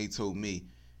game and they told me,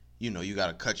 you know, you got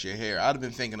to cut your hair. I'd have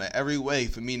been thinking of every way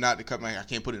for me not to cut my hair. I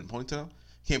can't put it in a ponytail.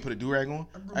 Can't put a do-rag on.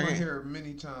 I grew my hair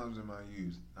many times in my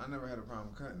youth. I never had a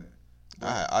problem cutting it.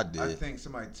 I did. I think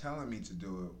somebody telling me to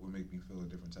do it would make me feel a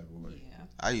different type of way.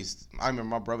 Yeah. I remember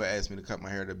my brother asked me to cut my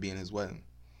hair to be in his wedding.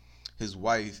 His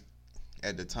wife,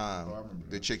 at the time,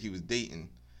 the chick he was dating,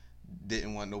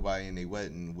 didn't want nobody in their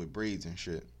wedding with braids and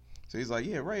shit. So he's like,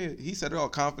 yeah, Ray. He said it all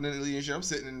confidently and shit. I'm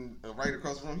sitting right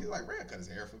across the room. He's like, Ray, cut his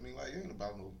hair for me. Like, ain't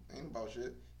about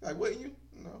shit. He's like, wouldn't you?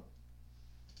 No.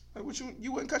 Like, what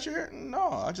you wouldn't cut your hair? No,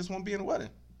 I just won't be in the wedding.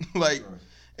 Like, sure.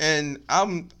 And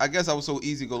I guess I was so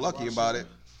easy-go-lucky about it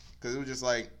because it was just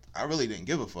like I really didn't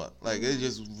give a fuck. Like, it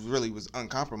just really was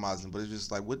uncompromising. But it's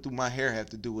just like, what do my hair have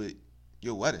to do with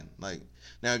your wedding? Like,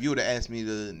 now if you would have asked me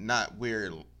to not wear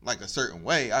it like a certain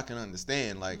way, I can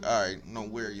understand. Like, all right,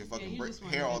 don't wear your fucking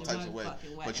hair all types of way.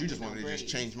 But you just want me to just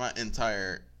change my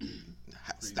entire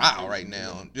style right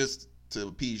now just to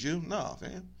appease you? No,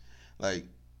 fam. Like,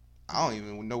 I don't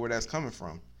even know where that's coming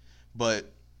from.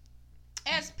 But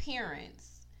as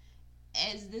parents,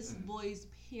 as this boy's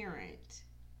parent,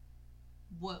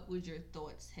 what would your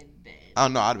thoughts have been? I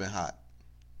don't know. I'd have been hot.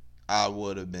 I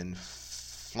would have been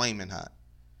flaming hot.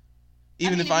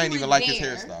 Even if I didn't even like his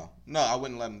hairstyle. No, I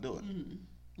wouldn't let him do it.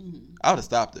 Mm-hmm. Mm-hmm. I would have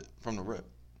stopped it from the rip.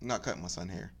 I'm not cutting my son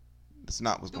hair. That's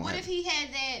not what's going to happen. But what if he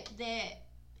had that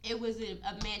it was a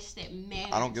match that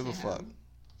mattered? I don't give a fuck.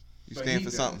 You stand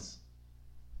for something.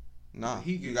 Nah,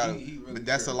 you gotta. He really but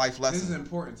that's cares. A life lesson. This is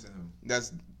important to him.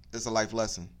 That's a life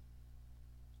lesson.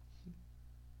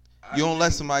 You don't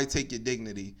let somebody take your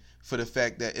dignity for the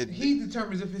fact that he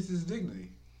determines if it's his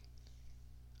dignity.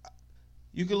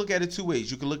 You can look at it two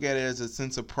ways. You can look at it as a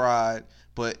sense of pride,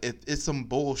 but if it's some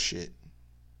bullshit.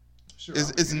 Sure,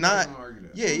 it's not.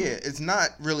 Yeah. It's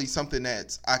not really something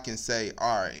that I can say.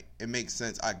 All right, it makes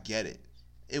sense. I get it.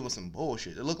 It was some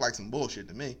bullshit. It looked like some bullshit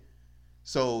to me.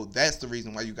 So that's the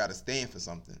reason why you got to stand for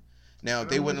something. Now, if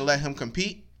they wouldn't let him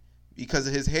compete because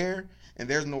of his hair, and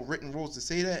there's no written rules to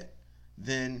say that,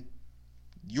 then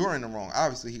you're in the wrong.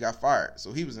 Obviously, he got fired,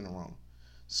 so he was in the wrong.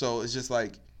 So it's just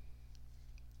like.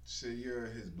 So you're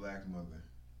his black mother.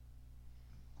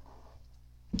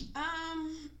 I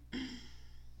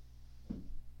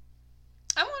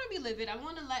want to be livid. I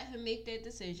want to let him make that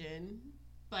decision,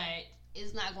 but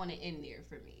it's not going to end there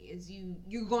for me. It's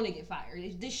you're going to get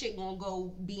fired. This shit going to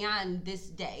go beyond this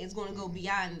day. It's going to go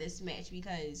beyond this match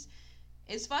because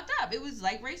it's fucked up. It was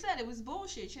like Ray said. It was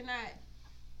bullshit. You're not.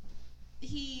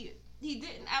 He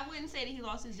didn't. I wouldn't say that he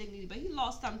lost his dignity, but he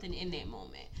lost something in that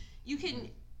moment. You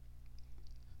can.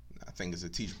 I think it's a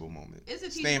teachable moment. It's a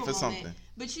teachable moment. Stand for something.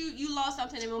 But you lost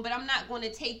something in the moment. But I'm not going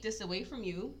to take this away from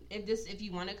you. If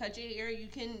you want to cut your hair, you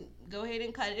can go ahead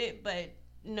and cut it. But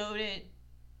know that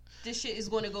this shit is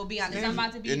going to go beyond this. I'm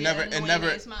about to be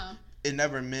his mom. It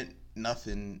never meant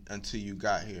nothing until you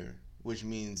got here, which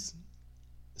means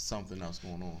something else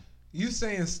going on. You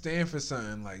saying stand for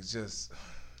something like just.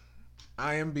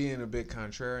 I am being a bit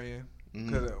contrarian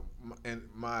because and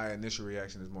my initial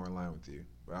reaction is more in line with you.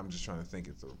 But I'm just trying to think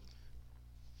it through.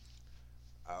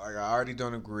 I already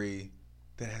don't agree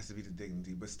that has to be the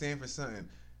dignity, but stand for something.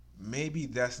 Maybe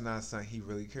that's not something he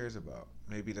really cares about.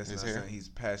 Maybe that's not something he's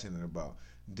passionate about.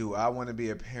 Do I want to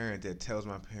be a parent that tells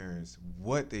my parents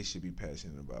what they should be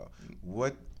passionate about?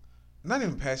 What, not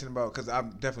even passionate about, because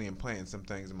I'm definitely implanting some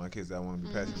things in my kids that I want to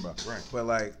be passionate about. Right. But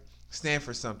like, stand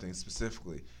for something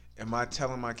specifically. Am I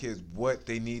telling my kids what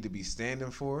they need to be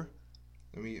standing for?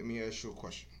 Let me ask you a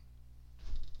question.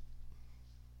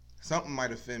 Something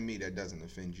might offend me that doesn't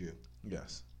offend you.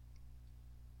 Yes.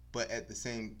 But at the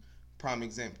same prime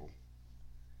example,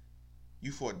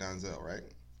 you fought Donzel, right?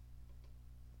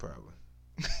 Probably.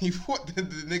 You fought the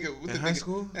nigga with in high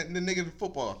school? The nigga in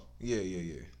football.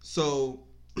 Yeah. So,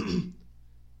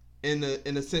 in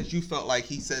a sense, you felt like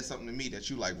he said something to me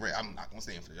that you like, Ray, I'm not gonna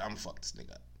stand for this. I'm gonna fuck this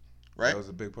nigga up. Right? That was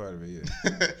a big part of it,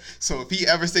 yeah. So if he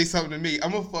ever say something to me,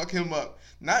 I'm going to fuck him up.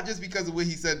 Not just because of what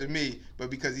he said to me, but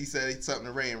because he said something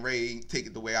to Ray and Ray take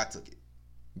it the way I took it.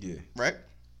 Yeah. Right?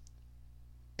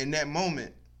 In that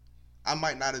moment, I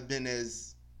might not have been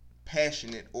as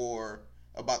passionate or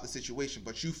about the situation,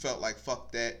 but you felt like,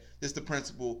 fuck that. This the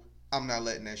principle. I'm not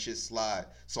letting that shit slide.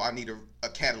 So I need a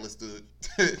catalyst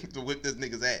to whip this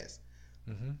nigga's ass.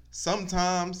 Mm-hmm.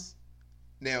 Sometimes,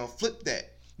 now flip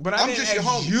that. But I'm just your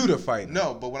homie. You to fight.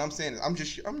 No, but what I'm saying is I'm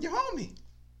your homie.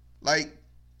 Like,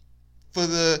 for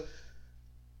the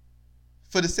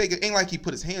sake of, ain't like he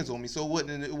put his hands on me, so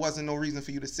it wasn't no reason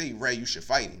for you to say, Ray, you should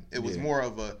fight him. It was more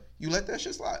of a, you let that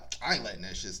shit slide. I ain't letting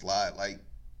that shit slide. Like,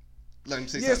 let him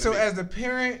say something. Yeah, so as a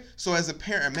parent. So as a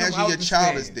parent, imagine your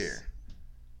child is there.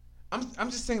 I'm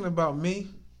just thinking about me.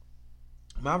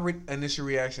 My initial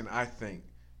reaction, I think,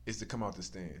 is to come out the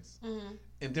stands. Mm-hmm.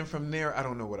 And then from there, I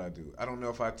don't know what I do. I don't know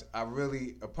if I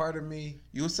really, a part of me.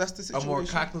 You assess the situation. A more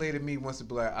calculated me wants to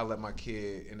be like, I let my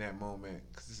kid in that moment,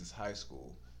 because this is high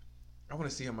school. I want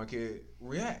to see how my kid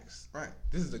reacts. Right.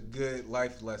 This is a good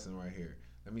life lesson right here.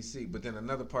 Let me see. But then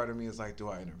another part of me is like, do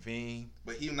I intervene?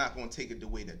 But he's not going to take it the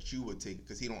way that you would take it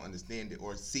because he don't understand it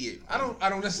or see it. I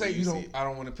don't necessarily. I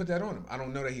don't want to put that on him. I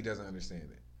don't know that he doesn't understand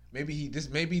it.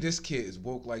 Maybe this kid is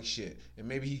woke like shit, and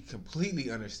maybe he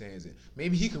completely understands it.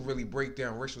 Maybe he could really break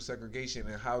down racial segregation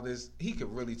and how he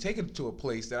could really take it to a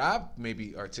place that I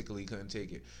maybe articulately couldn't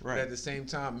take it. Right. But at the same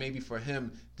time, maybe for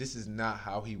him, this is not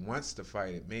how he wants to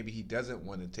fight it. Maybe he doesn't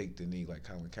want to take the knee like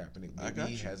Colin Kaepernick.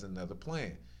 Maybe he has another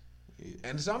plan. Yeah.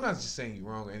 And so I'm not just saying you're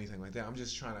wrong or anything like that. I'm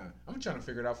trying to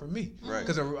figure it out for me. Right.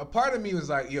 Because a part of me was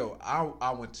like, yo,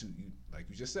 I want to, like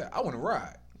you just said, I want to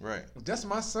ride. Right. If that's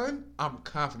my son, I'm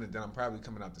confident that I'm probably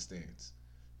coming out the stands.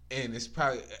 And it's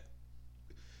probably,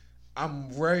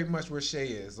 I'm very much where Shay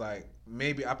is. Like,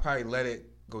 maybe I probably let it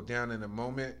go down in a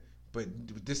moment, but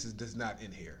this does not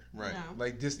end here. Right. No.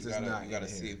 Like, this does not. You gotta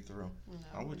see it through.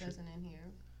 No, it doesn't end here.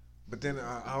 But then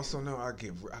I also know I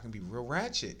can be real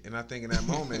ratchet, and I think in that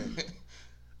moment,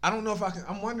 I don't know if I can.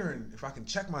 I'm wondering if I can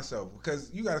check myself,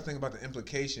 because you got to think about the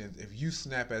implications if you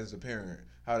snap as a parent,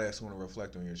 how that's going to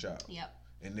reflect on your child. Yep.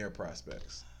 And their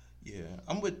prospects. Yeah,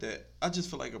 I'm with that. I just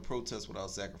feel like a protest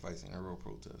without sacrificing a real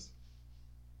protest.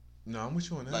 No, I'm with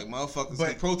you on that. Like, motherfuckers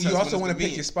but protest. You also want to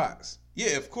pick your spots.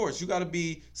 Yeah, of course. You got to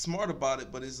be smart about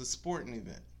it, but it's a sporting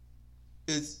event.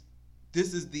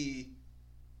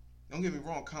 Don't get me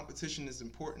wrong, competition is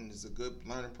important. It's a good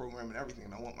learning program and everything,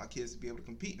 and I want my kids to be able to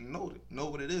compete and know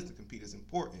what it is to compete is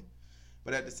important.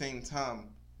 But at the same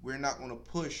time, we're not going to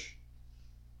push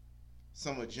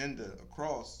some agenda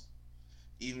across,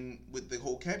 even with the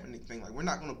whole Kaepernick thing. Like, we're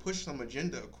not going to push some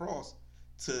agenda across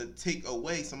to take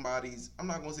away somebody's, I'm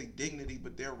not going to say dignity,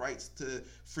 but their rights to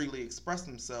freely express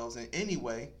themselves in any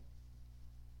way,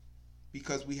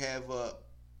 because we have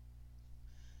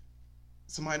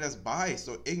somebody that's biased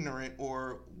or ignorant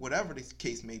or whatever the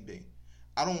case may be.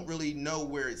 I don't really know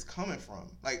where it's coming from.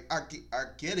 Like, I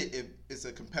get it if it's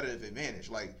a competitive advantage.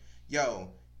 Like, yo,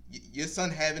 your son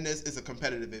having this is a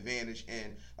competitive advantage,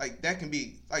 and like that can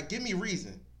be like, give me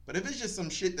reason. But if it's just some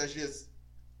shit that's just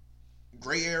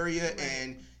gray area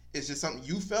and it's just something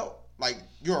you felt, like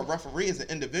you're a referee as an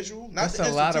individual, not that's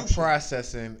a lot of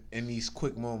processing in these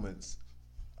quick moments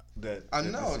that I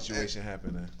know the situation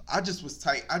happening. I just was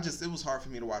tight. It was hard for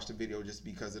me to watch the video just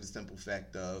because of the simple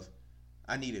fact of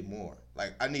I needed more.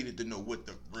 Like, I needed to know what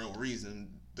the real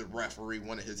reason the referee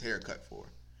wanted his haircut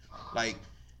for. Like,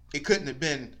 it couldn't have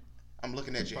been, I'm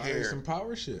looking at your hair. Some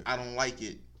power shit. I don't like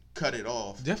it. Cut it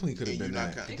off. Definitely could have been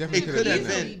that. It could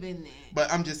have been that.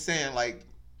 But I'm just saying, like,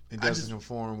 it doesn't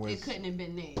conform with. It couldn't have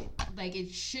been that. Like, it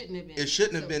shouldn't have been. It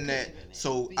shouldn't have been that.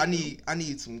 So I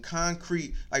need some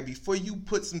concrete. Like, before you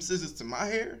put some scissors to my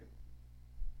hair,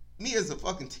 me as a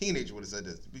fucking teenager would have said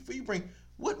this. Before you bring,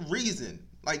 what reason?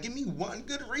 Like, give me one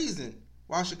good reason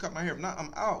why I should cut my hair. If not,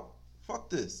 I'm out. Fuck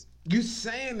this. You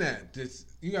saying that?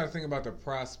 You got to think about the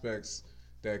prospects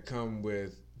that come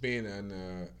with being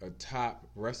a top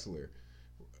wrestler.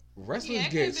 Wrestlers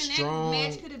get strong.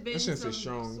 I shouldn't say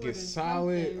strong. Get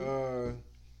solid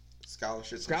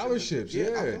scholarships.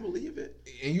 Yeah, I can believe it.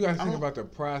 And you got to think about the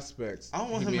prospects. I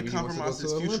don't want him to compromise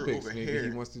his future over Maybe here.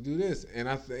 He wants to do this, and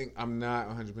I think I'm not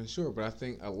 100% sure, but I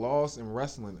think a loss in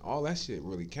wrestling, all that shit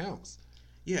really counts.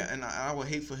 Yeah, and I would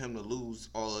hate for him to lose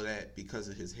all of that because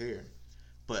of his hair,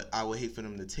 but I would hate for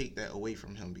them to take that away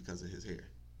from him because of his hair.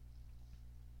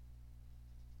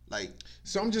 Like,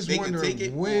 so I'm just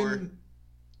wondering when.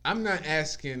 I'm not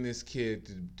asking this kid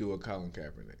to do a Colin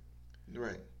Kaepernick.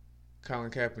 Right.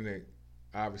 Colin Kaepernick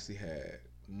obviously had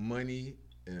money,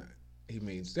 and he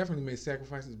definitely made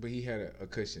sacrifices, but he had a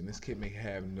cushion. This kid may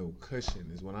have no cushion,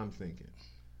 is what I'm thinking.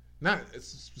 Not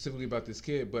specifically about this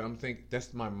kid, but I'm thinking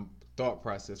that's my thought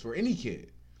process for any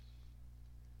kid.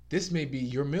 This may be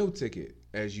your meal ticket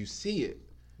as you see it,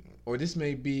 or this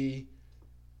may be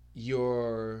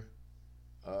your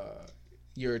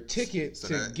ticket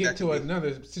to get to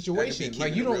another situation.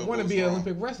 Like, you don't want to be an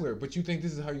Olympic wrestler, but you think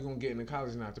this is how you're gonna get into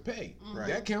college and not to pay. Right.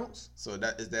 That counts. So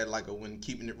is that like when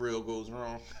keeping it real goes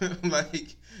wrong?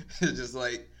 Like, it's just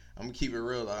like, I'm gonna keep it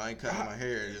real. Like, I ain't cutting my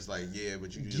hair. It's just like, yeah,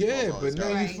 but you just but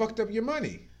now you fucked up your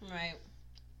money. Right.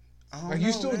 Like,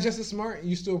 you still just as smart, and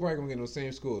you still probably gonna get in those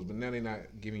same schools, but now they're not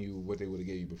giving you what they would have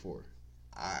gave you before.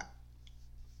 I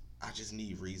just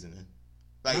need reasoning.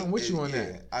 Like, I'm with you on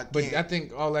that, but I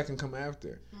think all that can come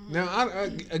after. Mm-hmm.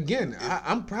 Now,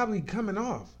 I'm probably coming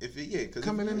off.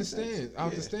 Coming in the stands,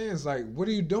 out the stands. Like, what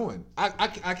are you doing? I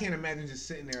can't imagine just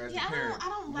sitting there as a parent. I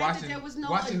don't like that there was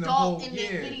no adult in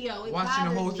that video. Watching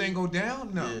the whole thing go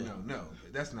down. No,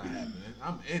 that's not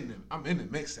happening. I'm in the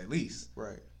mix at least.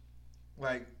 Right.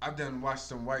 Like, I've watched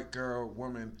some white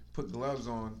woman put gloves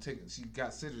on. She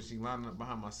got scissors. She lining up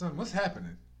behind my son. What's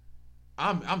happening?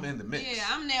 I'm in the mix. Yeah,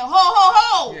 I'm there. Ho, ho,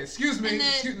 ho. Yeah, excuse me.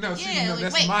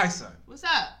 That's my son. What's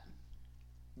up?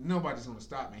 Nobody's gonna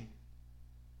stop me.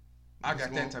 I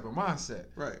got that type of mindset.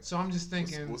 Right. So I'm just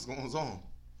thinking, what's going on?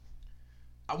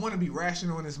 I want to be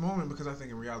rational in this moment because I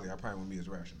think in reality I probably won't be as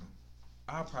rational.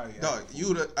 I'll probably. Dog,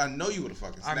 I know you would have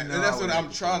fucking snapped. And that's what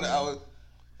I'm trying to.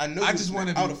 I know. I just want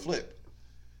to. I would have flipped.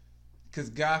 Because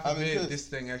God forbid this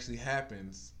thing actually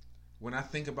happens. When I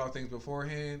think about things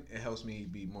beforehand, it helps me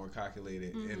be more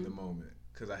calculated in the moment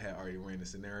because I had already ran the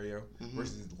scenario.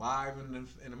 Versus live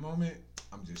in the moment,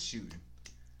 I'm just shooting.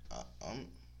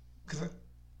 Because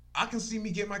I can see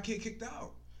me get my kid kicked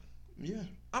out. Yeah,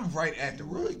 I'm right at the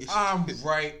ref. I'm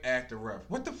right at the ref.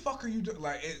 What the fuck are you doing?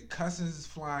 Like, cusses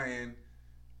flying.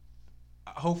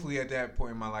 Hopefully, at that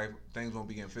point in my life, things won't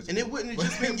be getting physical. And it wouldn't have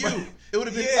just been you. It would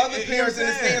have been other parents in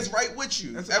the stands right with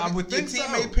you. I would think your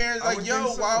teammate parents like,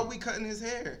 yo, why are we cutting his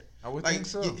hair? I would think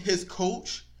so. His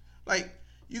coach, like,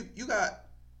 you got,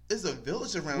 there's a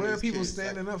village around. Where are people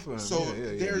standing up for him? So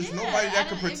there's nobody that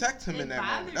could protect him in that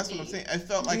moment. That's what I'm saying. I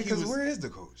felt like he was. Because where is the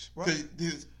coach?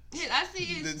 I see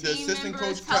his the team assistant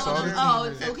members coach telling him, "Oh,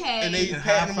 it's okay," and they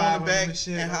patting him on the back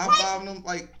and high fiving him.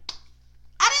 Like,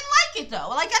 I didn't like it though.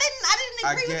 Like, I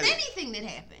didn't agree with anything that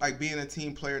happened. Like, being a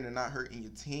team player and not hurting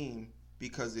your team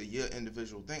because of your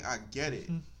individual thing, I get it.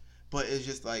 But it's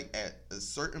just like, at a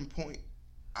certain point,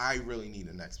 I really need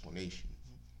an explanation.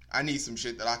 I need some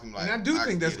shit that I can, like. And I do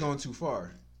think that's going too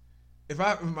far. If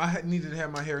I needed to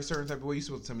have my hair a certain type of way, you're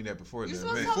supposed to tell me that before. You're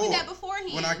supposed to tell me that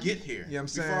beforehand. When I get here. Yeah, I'm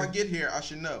saying. Before I get here, I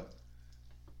should know.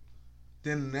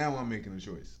 Then now I'm making a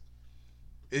choice.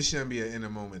 It shouldn't be an in a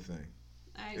moment thing.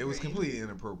 I agree. It was completely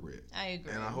inappropriate. I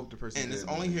agree. And I hope the person. And it's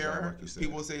only hair.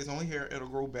 People say it's only hair. It'll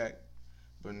grow back.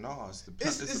 But no, it's the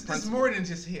principle. It's more than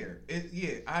just hair.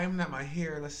 I am not my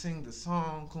hair. Let's sing the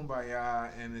song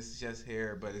Kumbaya, and it's just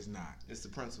hair, but it's not. It's the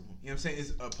principle. You know what I'm saying?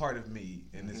 It's a part of me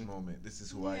in this moment. This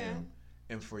is who I am.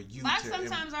 And for you Locks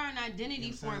sometimes are an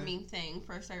identity forming thing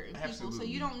for certain people. So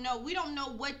we don't know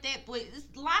what that, but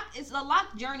a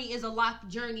lock journey is a lock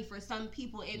journey for some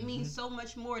people. It means so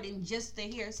much more than just the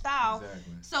hairstyle.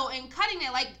 Exactly. So in cutting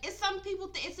that, like, it's some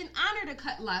people, it's an honor to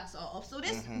cut locks off. So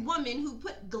this woman who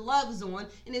put gloves on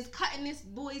and is cutting this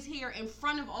boy's hair in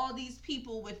front of all these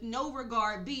people with no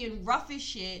regard, being rough as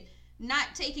shit, not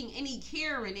taking any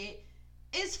care in it,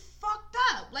 is fucked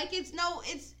up. Like,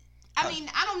 I mean,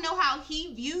 I don't know how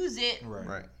he views it,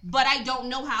 right? But I don't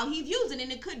know how he views it,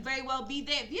 and it could very well be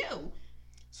that view.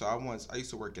 So I used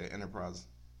to work at Enterprise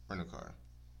Rent-A-Car,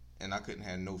 and I couldn't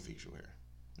have no facial hair,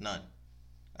 none.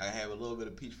 I have a little bit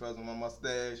of peach fuzz on my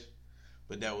mustache,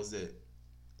 but that was it.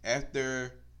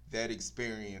 After that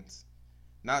experience,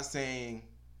 not saying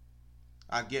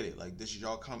I get it, like, this is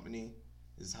y'all company,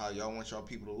 this is how y'all want y'all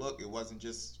people to look. It wasn't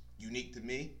just unique to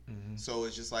me, so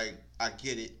it's just like, I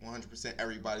get it 100%.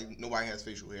 Everybody, nobody has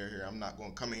facial hair here. I'm not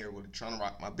going to come in here with trying to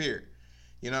rock my beard.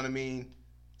 You know what I mean?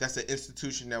 That's an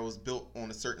institution that was built on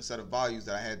a certain set of values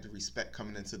that I had to respect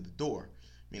coming into the door.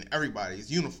 I mean, everybody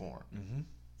is uniform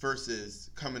versus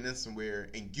coming in somewhere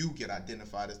and you get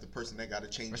identified as the person that got to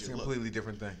change your look. It's a completely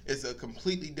different thing. It's a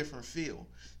completely different feel.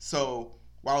 So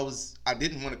while I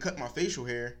didn't want to cut my facial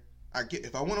hair,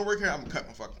 if I want to work here, I'm going to cut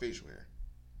my fucking facial hair.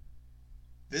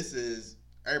 This is,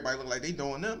 everybody look like they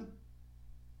doing them.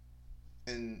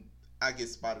 And I get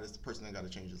spotted as the person that got to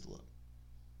change his look.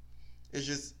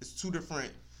 It's two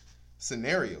different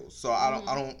scenarios. So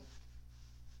I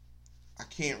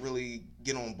can't really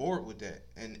get on board with that.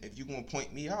 And if you're going to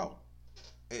point me out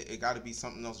it got to be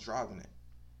something else driving it.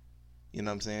 You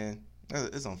know what I'm saying?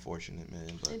 It's unfortunate,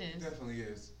 man. But it is. It definitely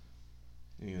is.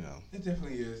 You know. It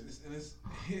definitely is.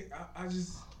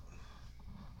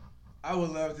 I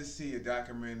would love to see a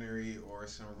documentary or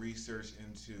some research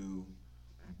into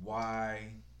why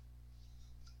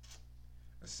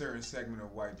a certain segment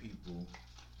of white people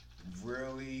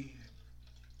really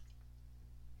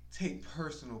take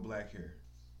personal black hair.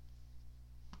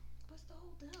 What's the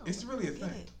whole deal? It's really a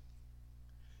thing.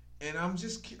 And I'm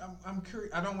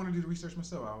curious. I don't want to do the research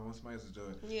myself. I want somebody else to do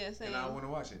it. Yeah, same. And I want to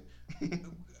watch it.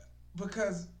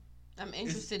 Because I'm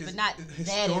interested, but not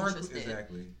that interested.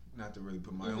 Exactly. Not to really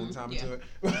put my own time into it.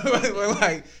 But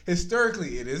like,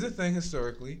 historically, it is a thing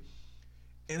historically.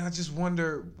 And I just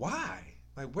wonder why.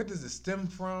 Like, what does it stem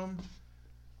from?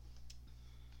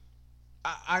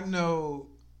 I know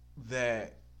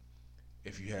that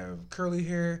if you have curly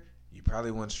hair, you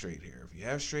probably want straight hair. If you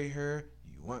have straight hair,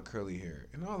 you want curly hair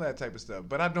and all that type of stuff.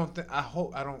 But I don't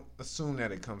assume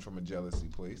that it comes from a jealousy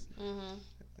place. Mm-hmm.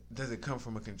 Does it come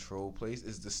from a control place?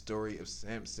 Is the story of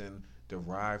Samson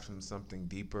derived from something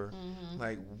deeper? Mm-hmm.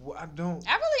 Like, I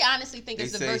really honestly think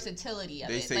it's the versatility of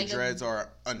it. They say dreads are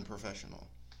unprofessional.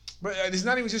 But it's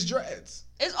not even just dreads.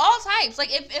 It's all types. Like,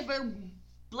 if a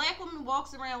black woman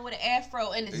walks around with an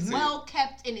afro and it's well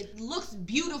kept and it looks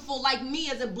beautiful, like me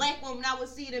as a black woman, I would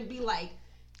see it and be like,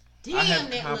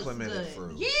 damn, that looks good.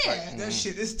 Fruit. Yeah. Like, that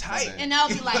shit is tight. And I'll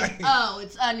be like, oh,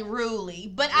 it's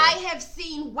unruly. But I have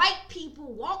seen white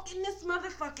people walk in this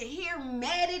motherfucking hair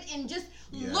matted and just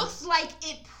looks like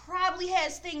it probably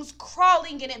has things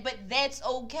crawling in it, but that's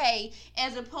okay,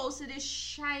 as opposed to this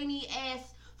shiny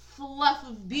ass fluff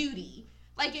of beauty.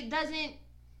 Like, it doesn't,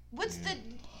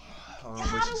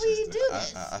 how do we do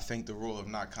this? I think the rule of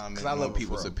not commenting on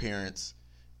people's appearance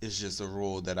is just a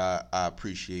rule that I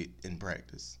appreciate in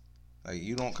practice. Like,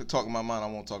 you don't talk my mind, I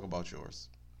won't talk about yours.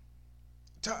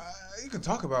 You can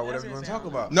talk about whatever you want to talk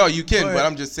about. No, you can, but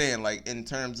I'm just saying, like, in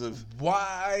terms of...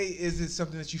 Why is it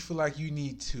something that you feel like you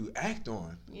need to act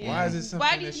on? Yeah. Why is it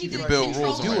something that you can build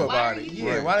rules do about it?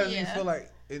 Yeah, why does you feel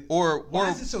like... Why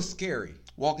is it so scary?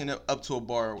 Walking up to a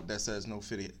bar that says no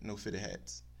fitted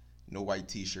hats, no white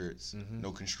t-shirts,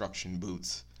 no construction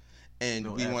boots, and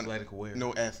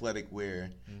no athletic wear,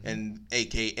 and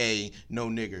AKA no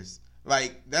niggers.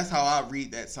 Like, that's how I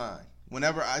read that sign.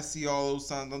 Whenever I see all those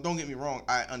signs, don't get me wrong,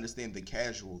 I understand the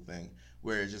casual thing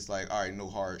where it's just like, all right,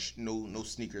 no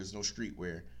sneakers, no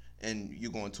streetwear, and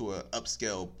you're going to an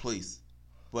upscale place.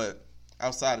 But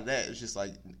outside of that, it's just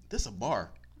like, this a bar.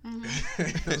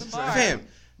 It's a bar. Fam,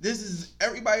 this is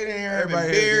everybody in here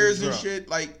having beers and shit.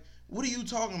 Like, what are you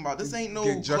talking about? This ain't no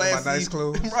classy. Nice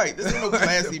clothes. Right. This ain't no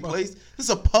classy place. This is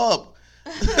a pub.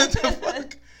 What the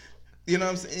fuck? You know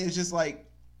what I'm saying? It's just like,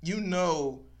 you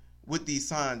know what these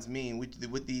signs mean,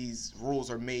 what these rules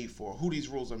are made for, who these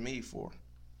rules are made for.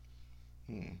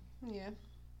 Yeah.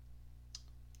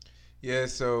 Yeah,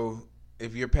 so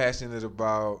if you're passionate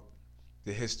about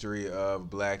the history of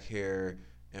black hair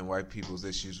and white people's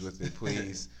issues with it,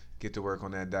 please get to work on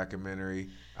that documentary.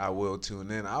 I will tune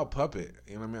in. I'll puppet.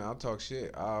 You know what I mean? I'll talk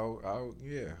shit. I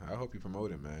hope you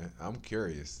promote it, man. I'm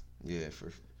curious. Yeah,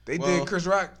 They did Chris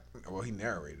Rock. Well, he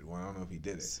narrated one. I don't know if he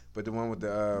did it, but the one with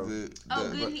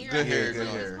Good Hair.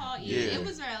 Yeah, it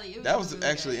was really. That was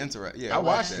actually interesting. Yeah, I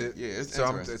watched it. Yeah, it's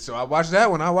interesting. So I watched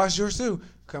that one. I watched yours too.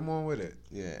 Come on with it.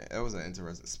 Yeah, that was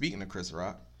interesting. Speaking of Chris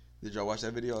Rock, did y'all watch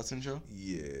that video I sent y'all?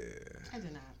 Yeah. I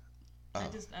did not. I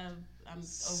just I'm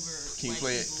over. Can you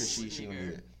play it? Cause she don't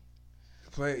need it.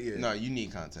 Play it. Yeah. No, you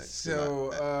need context.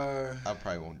 So I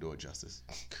probably won't do it justice.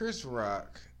 Chris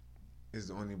Rock is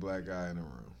the only black guy in the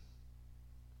room,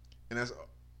 and that's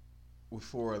with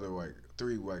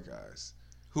three white guys.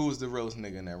 Who was the realest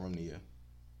nigga in that room to you?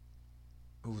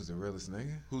 Who was the realest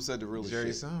nigga? Who said the realest Jerry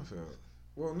shit? Seinfeld.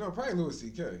 Well, no, probably Louis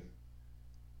C.K.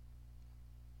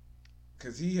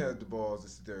 Because he had the balls to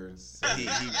sit there and say he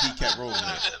kept rolling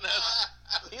it.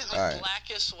 He's the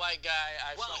blackest white guy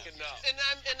I fucking know. And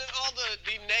in all the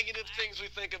negative things we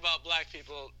think about black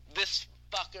people, this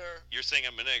fucker... You're saying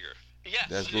I'm a nigger. Yes,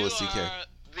 that's Louis C.K. You are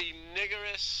the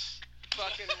niggerest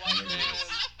fucking white man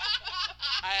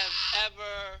I have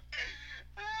ever...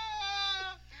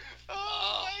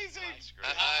 amazing.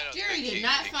 Jerry did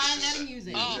not find that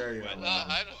amusing.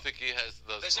 I don't think he has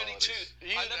those. There's only two.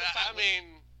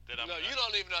 No, you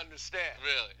don't even understand.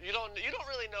 Really? You don't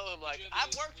really know him. Like,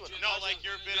 I've worked with him. No, like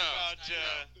your bit about.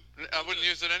 I wouldn't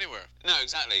use it anywhere. No,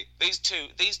 exactly. These two.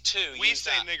 We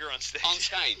say nigger on stage. On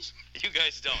stage. You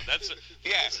guys don't. That's an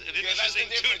interesting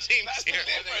two teams here.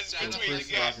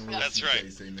 That's right.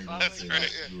 We say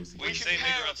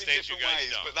nigger on stage. You guys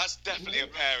don't. But that's definitely a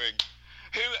pairing.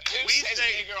 Who says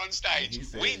nigger on stage?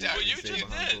 We don't. Well, you just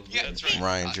did. Yeah, that's right.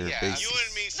 Ryan, your face. You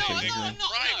and me say nigger in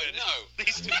private. No.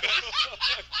 These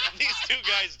two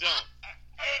guys don't.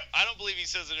 I don't believe he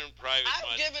says it in private.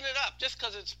 I'm giving it up just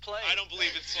because it's played. I don't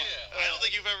believe it's. I don't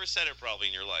think you've ever said it probably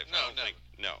in your life.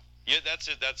 No. Yeah, that's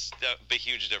it. That's the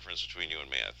huge difference between you and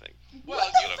me, I think. Well,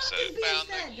 that's what I've said. Found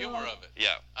the humor of it.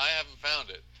 Yeah. I haven't found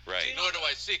it. Right. Nor do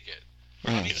I seek it.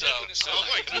 So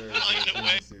find a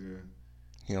way.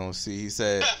 You don't see. He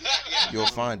said, "You'll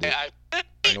find it."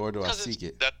 Nor do I seek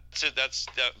it. That's it. That's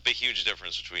the huge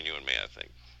difference between you and me, I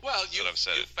think. Well, you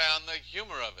found the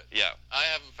humor of it. Yeah. I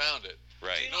haven't found it.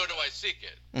 Right. Nor do I seek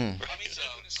it.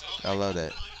 I love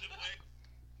that.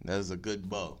 That is a good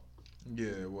bow. Yeah,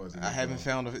 it was. I haven't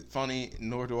found it funny,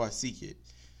 nor do I seek it.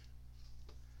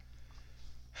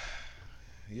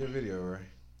 Your video, right?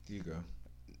 Here you go.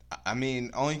 I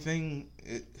mean, only thing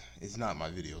it's not my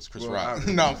videos, Chris Well, Rock.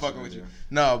 No, I'm fucking with you.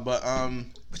 No, but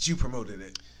you promoted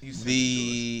it.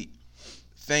 The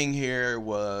thing here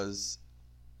was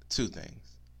two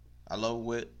things. I love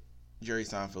what Jerry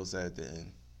Seinfeld said at the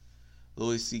end.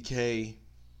 Louis C.K.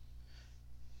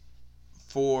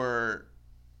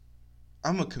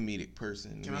 I'm a comedic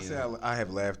person. Can I say I have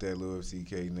laughed at Louis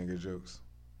C.K. nigger jokes?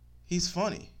 He's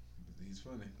funny. He's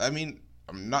funny. I mean,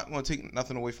 I'm not going to take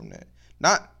nothing away from that.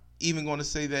 Not even going to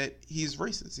say that he's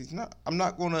racist. He's not. I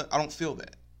don't feel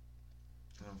that.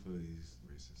 I don't feel he's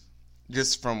racist.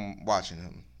 Just from watching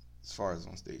him, as far as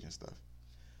on stage and stuff.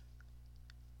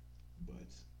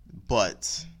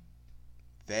 But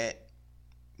that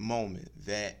moment,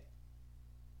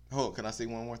 can I say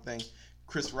one more thing?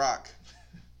 Chris Rock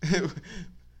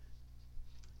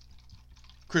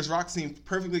seemed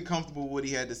perfectly comfortable with what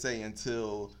he had to say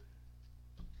until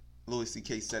Louis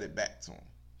C.K. said it back to him.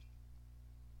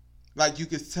 Like, you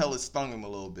could tell it stung him a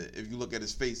little bit. If you look at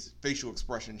his facial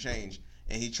expression change,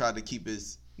 and he tried to keep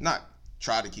his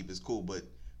cool, but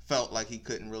felt like he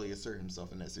couldn't really assert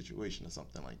himself in that situation or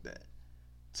something like that.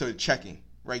 So checking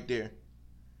right there.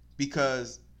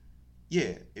 Because,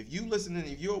 yeah, if you're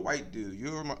a white dude,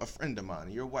 you're a friend of mine,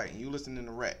 and you're white, and you listening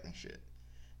to rap and shit,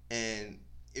 and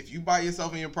if you by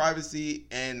yourself in your privacy,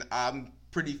 and I'm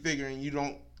pretty figuring you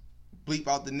don't bleep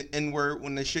out the N-word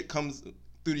when the shit comes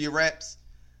through to your raps,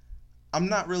 I'm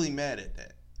not really mad at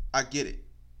that. I get it.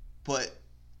 But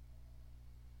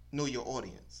know your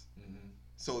audience. Mm-hmm.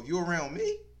 So if you're around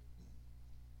me,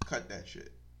 cut that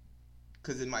shit.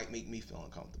 Because it might make me feel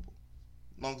uncomfortable.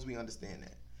 As long as we understand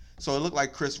that. So it looked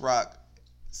like Chris Rock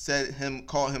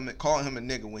called him a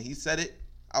nigga. When he said it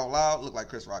out loud, it looked like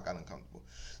Chris Rock got uncomfortable.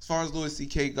 As far as Louis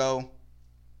C.K. go.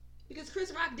 Because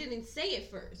Chris Rock didn't say it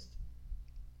first.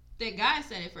 That guy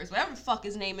said it first. Whatever the fuck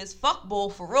his name is, fuck bull,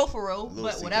 for real.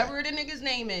 But whatever the nigga's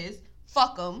name is,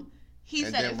 fuck him. He said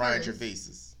it first. And then Ryan Gervais.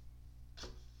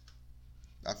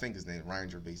 I think his name is Ryan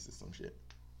Gervais or some shit.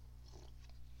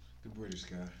 The British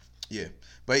guy. Yeah.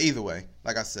 But either way,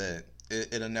 like I said,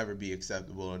 it'll never be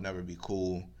acceptable. It'll never be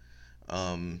cool.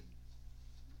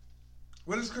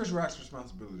 What is Chris Rock's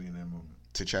responsibility in that moment?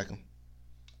 To check him.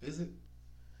 Is it?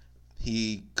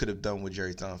 He could have done what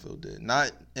Jerry Seinfeld did.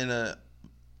 Not in a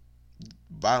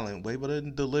violent way, but in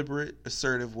a deliberate,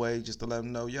 assertive way, just to let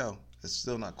him know, yo, it's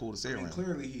still not cool to say around.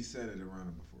 Clearly he said it around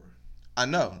him before. I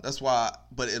know. That's why,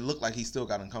 but it looked like he still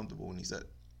got uncomfortable when he said it.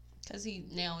 Because he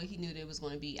knew that it was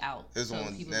going to be out. It's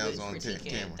on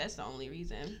camera. That's the only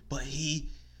reason. But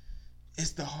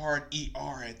it's the hard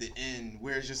ER at the end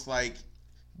where it's just like,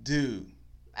 dude.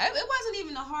 It wasn't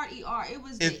even the hard ER. It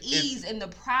was the ease and the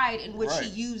pride in which he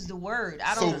used the word.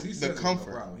 I don't know. He the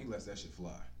comfort. He lets that shit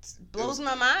fly. Blows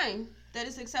my mind that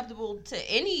it's acceptable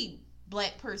to any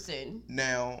black person.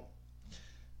 Now,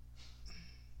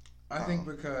 I think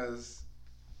because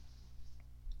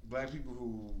black people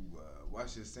who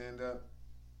watch his stand-up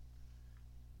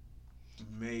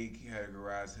may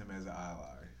categorize him as an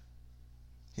ally.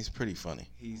 He's pretty funny.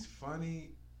 He's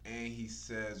funny, and he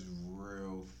says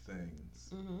real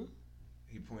things. Mm-hmm.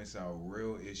 He points out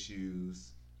real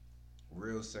issues,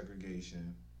 real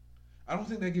segregation. I don't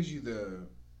think that gives you the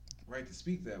right to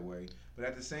speak that way, but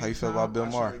at the same time, how you feel about Bill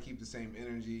Maher? I try to keep the same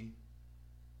energy.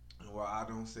 And while I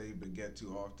don't say baguette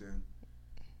too often,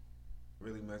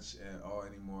 really much at all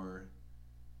anymore,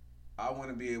 I want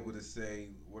to be able to say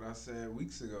what I said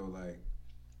weeks ago. Like,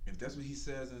 if that's what he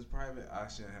says in his private, I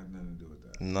shouldn't have nothing to do with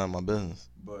that. None of my business.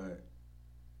 But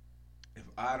if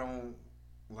I don't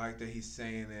like that he's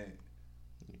saying it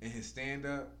in his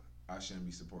stand-up, I shouldn't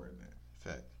be supporting that.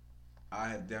 Fact. I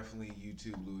have definitely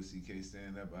YouTubed Louis C.K.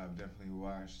 stand-up. I've definitely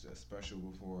watched a special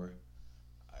before.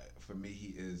 For me,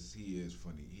 he is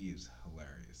funny. He is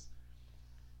hilarious.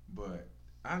 But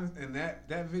and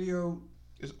that video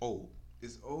is old.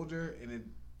 it's older, and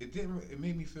it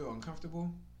made me feel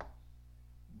uncomfortable.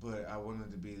 But I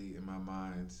wanted to be in my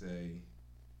mind say,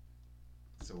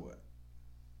 so what?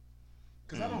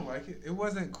 Because I don't like it. It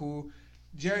wasn't cool.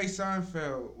 Jerry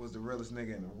Seinfeld was the realest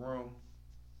nigga in the room.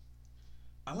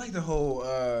 I like the whole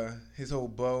his whole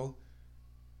bow.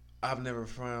 I've never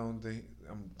found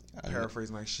I'm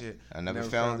paraphrasing like shit. I never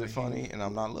found it funny, and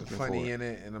I'm not looking for it. Funny in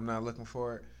it, and I'm not looking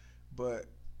for it. But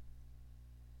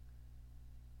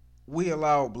we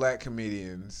allow black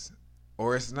comedians,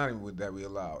 or it's not even that we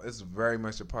allow. It's very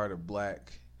much a part of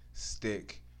black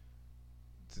stick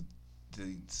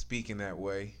to speak in that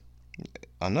way.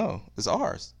 I know. It's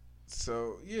ours.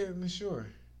 So, yeah, sure.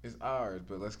 It's ours,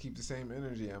 but let's keep the same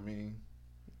energy. I mean,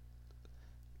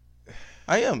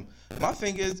 I am. My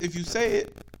thing is, if you say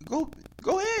it, go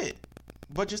ahead.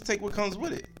 But just take what comes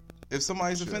with it. If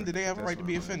somebody's offended, they have a right to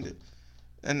be offended.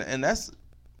 And that's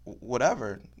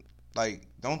whatever. Like,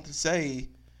 don't say,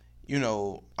 I'm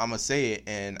going to say it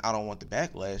and I don't want the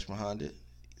backlash behind it.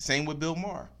 Same with Bill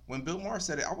Maher. When Bill Maher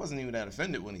said it, I wasn't even that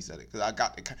offended when he said it.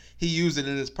 Because he used it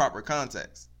in its proper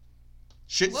context.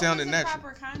 Shit sounded natural.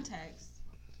 What was the proper context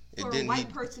for a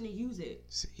white person to use it?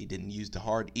 He didn't use the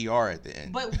hard ER at the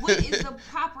end. But what is the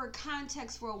proper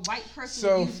context for a white person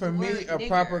to use the word nigger? So for me, a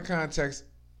proper context,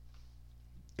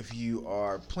 if you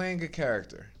are playing a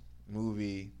character,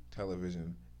 movie,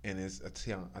 television, and it's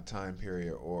a time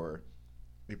period, or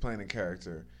you're playing a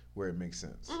character where it makes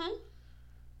sense. Mm-hmm.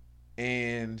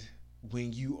 And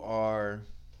when you are,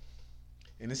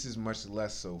 and this is much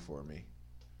less so for me,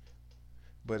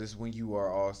 but it's when you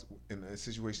are also in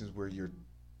situations where you're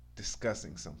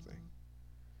discussing something.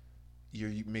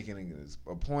 You're making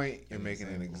a point, you're making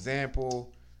an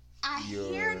example. I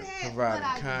hear that, but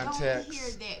I don't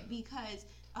hear that because,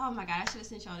 oh my God, I should have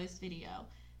sent y'all this video.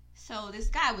 So this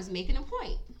guy was making a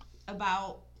point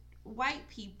about white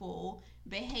people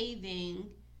behaving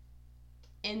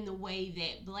in the way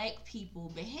that black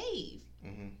people behave.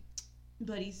 Mm-hmm.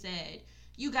 But he said,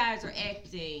 you guys are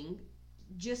acting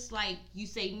just like you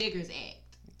say niggers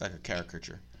act. Like a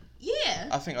caricature. Yeah.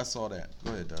 I think I saw that.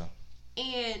 Go ahead, though.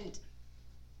 And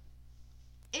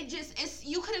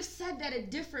you could have said that a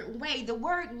different way. The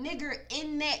word nigger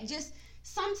in that just,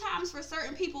 sometimes for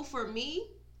certain people, for me,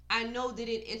 I know that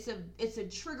it's a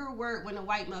trigger word when a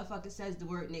white motherfucker says the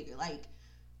word nigger. Like,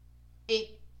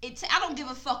 I don't give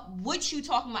a fuck what you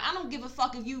talking about. I don't give a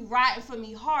fuck if you riding for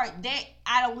me hard. That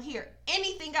I don't hear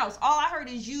anything else. All I heard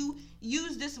is you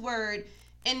use this word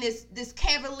in this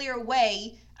cavalier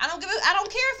way. I don't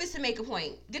care if it's to make a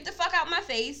point. Get the fuck out my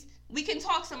face. We can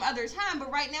talk some other time,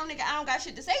 but right now, nigga, I don't got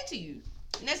shit to say to you.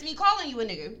 And that's me calling you a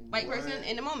nigga, white person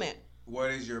in the moment. What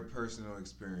is your personal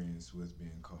experience with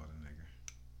being called a nigger?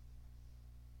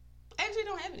 I actually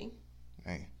don't have any.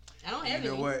 Hey. I don't have any.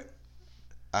 You know what?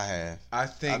 I have. I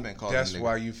think that's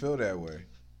why you feel that way.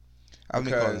 I've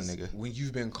been called a nigga. When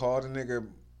you've been called a nigga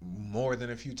more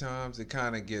than a few times, it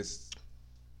kind of gets...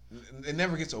 It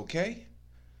never gets okay.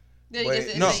 But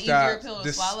it's an easier pill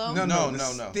to swallow? No.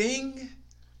 Sting...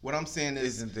 What I'm saying is...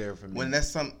 Isn't there for me. When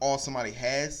that's all somebody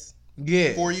has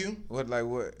for you... What?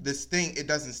 The sting, it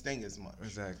doesn't sting as much.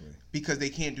 Exactly. Because they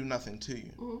can't do nothing to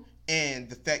you. Mm-hmm. And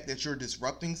the fact that you're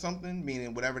disrupting something,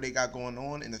 meaning whatever they got going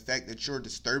on, and the fact that you're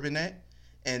disturbing that,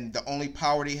 and the only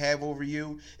power they have over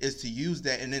you is to use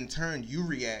that, and in turn you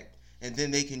react, and then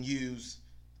they can use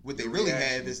what they really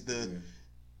have is to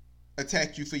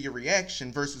attack you for your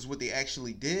reaction versus what they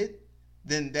actually did.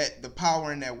 Then the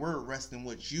power in that word rests in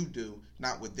what you do,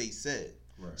 not what they said.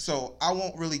 Right. So I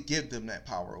won't really give them that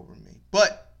power over me.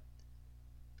 But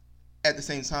at the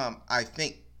same time, I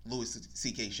think Louis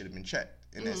C.K. should have been checked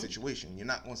in that situation. You're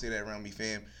not going to say that around me,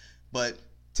 fam. But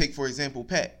take, for example,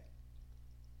 Pat.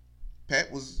 Pat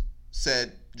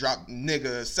dropped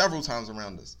nigga several times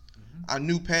around us. Mm-hmm. I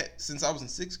knew Pat since I was in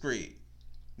 6th grade.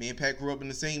 Me and Pat grew up in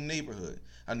the same neighborhood.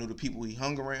 I knew the people he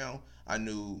hung around. I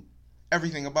knew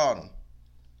everything about him.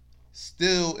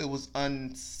 Still, it was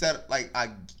unsettled. Like,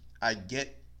 I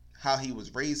get how he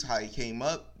was raised, how he came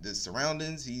up, the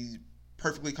surroundings. He's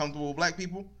perfectly comfortable with black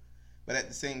people. But at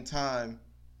the same time,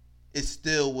 it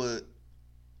still would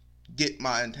get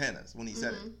my antennas when he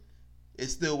said it. It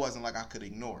still wasn't like I could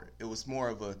ignore it. It was more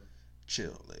of a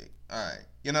chill. Like, all right.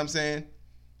 You know what I'm saying?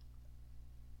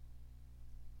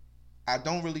 I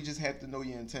don't really just have to know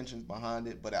your intentions behind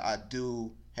it, but I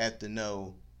do have to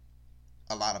know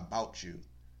a lot about you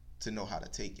to know how to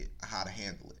take it, how to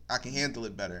handle it. I can handle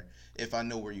it better if I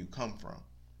know where you come from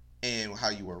and how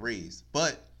you were raised.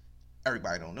 But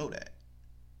everybody don't know that.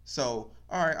 So,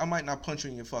 all right, I might not punch you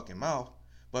in your fucking mouth,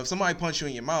 but if somebody punch you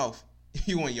in your mouth,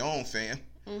 you on your own, fam.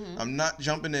 Mm-hmm. I'm not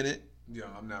jumping in it. Yo,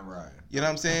 I'm not riding. You know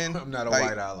what I'm saying? I'm not a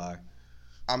white ally.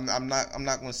 I'm not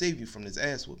going to save you from this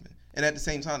ass whooping. And at the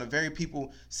same time, the very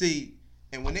people see,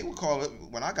 and when they would call it,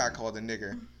 when I got called a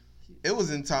nigger, it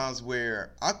was in times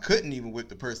where I couldn't even whip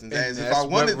the person's ass if I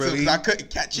wanted to, because I couldn't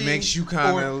catch him. Makes you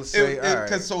kind of say, all right.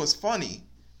 Because so it's funny.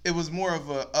 It was more of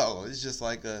a, it's just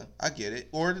like a, I get it.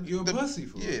 Or you're a pussy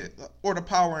for it. Yeah, or the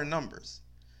power in numbers.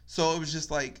 So it was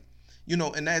just like, in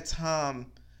that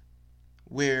time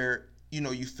where,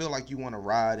 you feel like you want to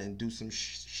ride and do some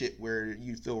shit where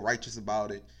you feel righteous about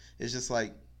it. It's just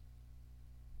like,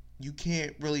 you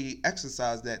can't really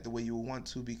exercise that the way you want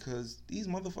to because these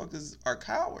motherfuckers are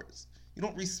cowards. You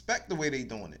don't respect the way they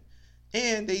doing it.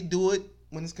 And they do it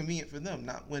when it's convenient for them,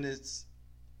 not when it's,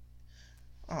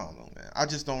 I don't know, man. I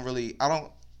just don't really,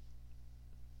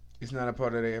 It's not a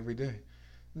part of their everyday.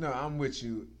 No, I'm with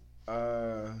you.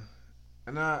 And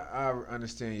I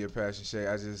understand your passion, Shay.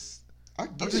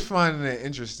 I'm just finding it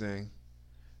interesting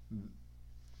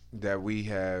that we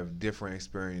have different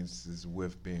experiences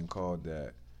with being called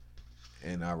that,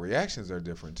 and our reactions are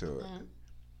different to it.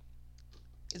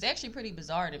 It's actually pretty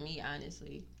bizarre to me,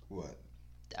 honestly. What?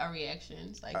 Our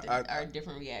reactions, like our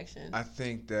different reactions. I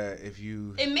think that if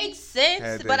you, it makes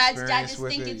sense, but I just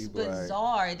think it's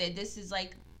bizarre that this is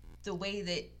like the way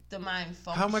that the mind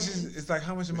functions.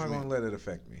 How much am I going to let it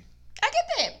affect me?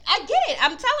 I get it.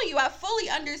 I'm telling you, I fully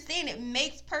understand. It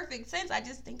makes perfect sense. I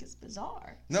just think it's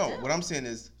bizarre. No, what I'm saying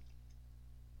is,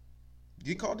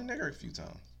 you called a nigger a few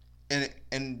times,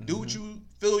 and do what you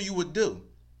feel you would do.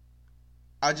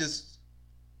 I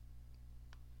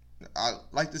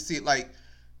like to see it. Like,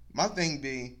 my thing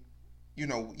be,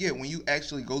 when you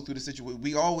actually go through the situation,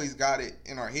 we always got it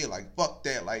in our head, like, fuck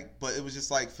that. Like, but it was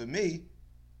just like, for me,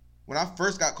 when I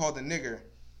first got called a nigger,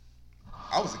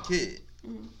 I was a kid.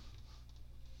 Mm-hmm.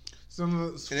 So,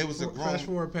 and it was a grown. Fast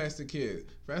forward past the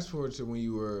kid. Fast forward to when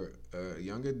you were a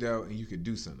young adult and you could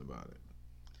do something about it.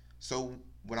 So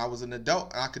when I was an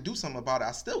adult and I could do something about it,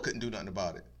 I still couldn't do nothing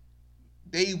about it.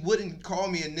 They wouldn't call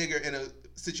me a nigger in a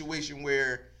situation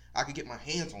where I could get my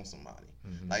hands on somebody.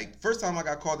 Mm-hmm. Like, first time I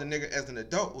got called a nigger as an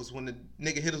adult was when the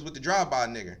nigga hit us with the drive-by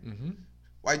nigger. Mm-hmm.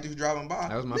 White dude driving by.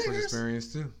 That was my first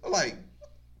experience too. Like,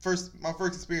 my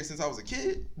first experience since I was a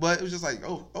kid. But it was just like,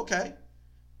 oh, okay.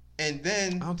 And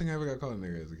then I don't think I ever got called a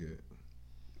nigger as a kid.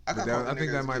 I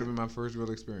think that might have been my first real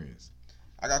experience.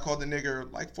 I got called a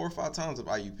nigger like 4 or 5 times at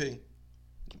IUP.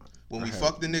 When we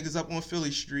fucked the niggas up on Philly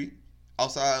Street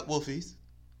outside Wolfie's.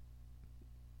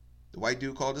 The white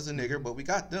dude called us a nigger, but we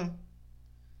got them.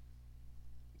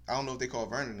 I don't know if they called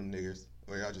Vernon them niggers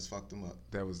or y'all just fucked them up.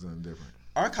 That was different.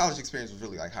 Our college experience was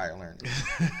really like higher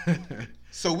learning.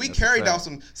 So we carried out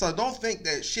some. So don't think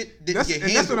that shit didn't get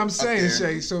handled. That's what I'm saying,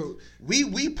 Shay. So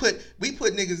we put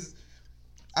niggas.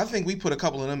 I think we put a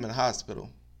couple of them in the hospital.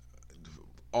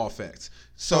 All facts.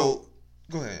 So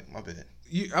go ahead. My bad.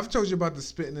 I've told you about the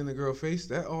spitting in the girl's face.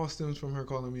 That all stems from her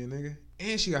calling me a nigga,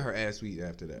 and she got her ass beat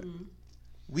after that. Mm-hmm.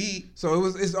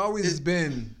 It's always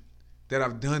been that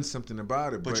I've done something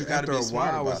about it. But you after a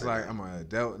while, I was like, I'm an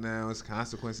adult now. It's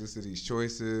consequences to these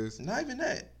choices. Not even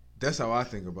that. That's how I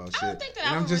think about shit. I don't think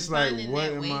that I'm just like, what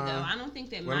am I? I don't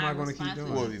think that. What am I going to keep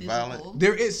doing? Will be violent.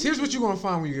 Here's what you're going to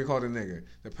find when you get called a nigger.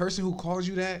 The person who calls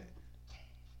you that,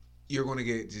 you're going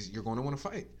to want to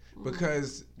fight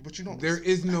because there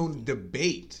is no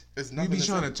debate. You be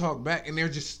trying to talk back, and they're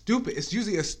just stupid. It's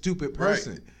usually a stupid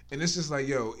person, right. And it's just like,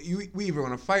 yo, we either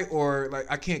want to fight or like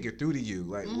I can't get through to you,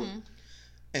 like. Mm-hmm.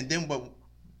 And then, but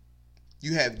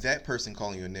you have that person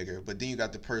calling you a nigger, but then you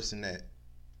got the person that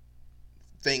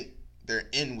think they're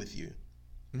in with you,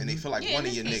 and they feel like one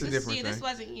of your niggas. This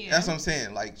wasn't you. That's what I'm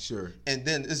saying. Like, sure. And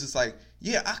then it's just like,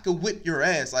 yeah, I could whip your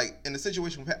ass. Like in the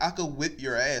situation, I could whip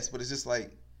your ass, but it's just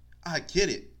like, I get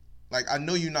it. Like I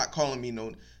know you're not calling me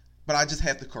no, but I just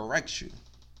have to correct you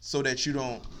so that you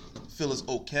don't feel it's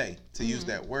okay to use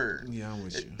that word. Yeah, I'm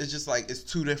with you. It's just like it's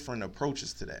two different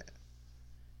approaches to that.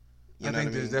 I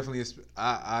think there's definitely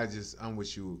I'm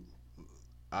with you.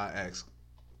 I ask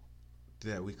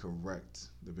that we correct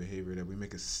the behavior, that we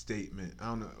make a statement. I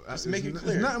don't know. Just make it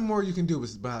clear. There's nothing more you can do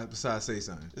besides say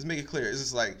something. Just make it clear. It's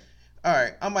just like, all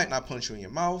right, I might not punch you in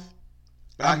your mouth,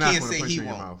 but I can't say he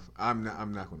won't. I'm not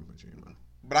going to punch you in your mouth.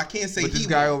 But I can't say he won't. But this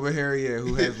guy over here,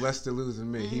 who has less to lose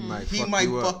than me, he might fuck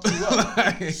you up.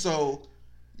 Like, so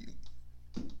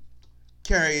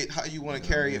carry it how you want to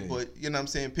carry it, but you know what I'm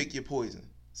saying? Pick your poison.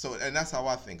 So, and that's how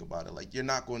I think about it. Like, you're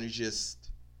not going to just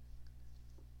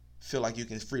feel like you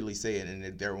can freely say it and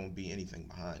that there won't be anything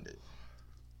behind it.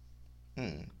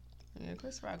 Yeah,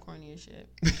 Chris Rock corny as shit.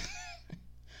 That's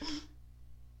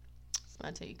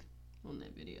my take on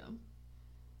that video.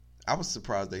 I was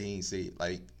surprised that he didn't say it.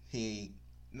 Like,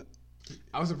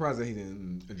 I was surprised that he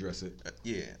didn't address it.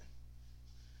 Yeah.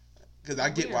 Because I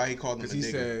get why he called him a nigger. Because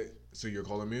he said, so you're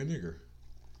calling me a nigger.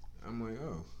 I'm like,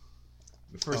 oh.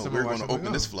 The first time we're going to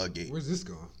open this floodgate. Where's this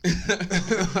going?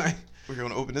 We're going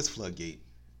to open this floodgate.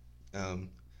 All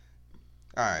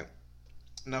right.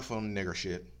 Enough on nigger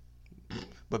shit.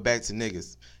 But back to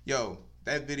niggas. Yo,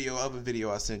 that other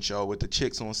video I sent y'all with the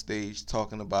chicks on stage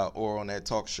talking about, or on that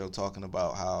talk show talking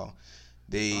about how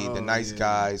the nice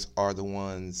guys are the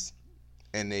ones,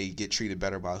 and they get treated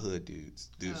better by hood dudes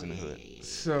in the hood.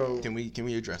 So can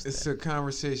we address that? It's a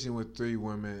conversation with 3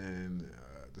 women, and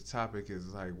the topic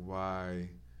is like why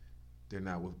they're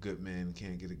not with good men,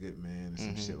 can't get a good man, and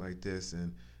some shit like this.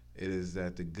 And it is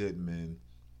that the good men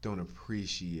don't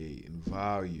appreciate and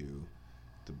value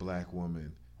the black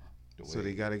woman. So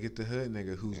they got to get the hood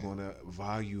nigga who's going to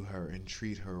value her and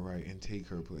treat her right and take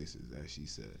her places, as she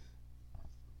said.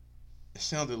 It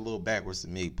sounded a little backwards to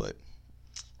me, but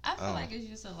I feel like it's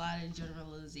just a lot of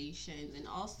generalizations. And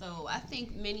also, I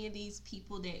think many of these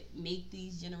people that make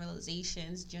these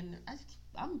generalizations,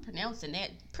 I'm pronouncing the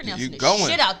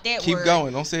shit out that word. Keep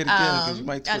going. Don't say it again because you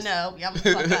might twist. I know. I'm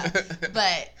fuck up.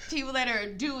 But people that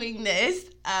are doing this,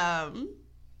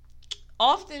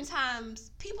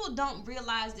 oftentimes people don't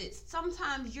realize that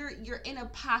sometimes you're in a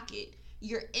pocket,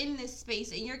 you're in this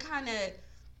space, and you're kind of,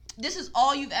 this is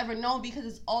all you've ever known because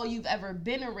it's all you've ever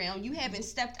been around. You haven't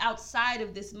stepped outside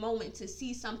of this moment to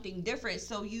see something different.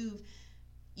 So you've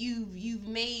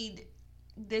made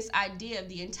this idea of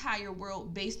the entire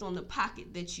world based on the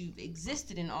pocket that you've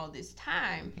existed in all this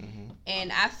time.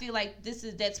 And I feel like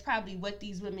that's probably what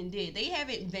these women did. They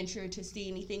haven't ventured to see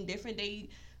anything different. They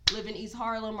live in East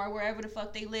Harlem or wherever the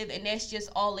fuck they live, and that's just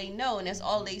all they know and that's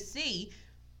all they see.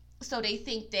 So they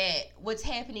think that what's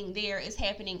happening there is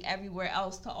happening everywhere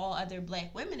else to all other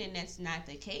black women, and that's not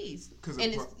the case. Because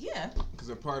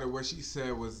a part of what she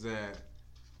said was that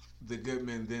the good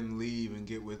men then leave and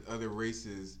get with other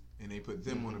races, and they put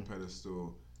them on a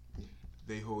pedestal.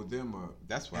 They hold them up.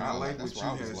 That's why I like what you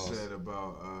had said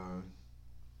about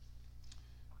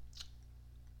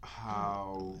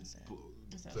how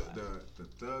the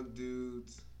thug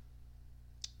dudes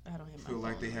feel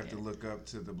like they have to look up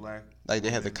to the black. Like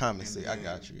they have the comments say, "I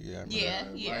got you." Yeah.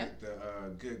 Like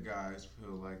the good guys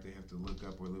feel like they have to look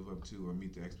up or live up to or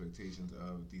meet the expectations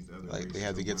of these other. Like they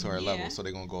have to get to our level, so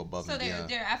they're gonna go above and beyond.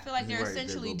 So I feel like they're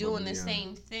essentially doing the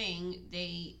same thing.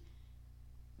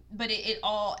 But it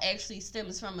all actually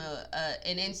stems from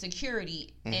an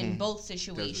insecurity in both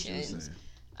situations.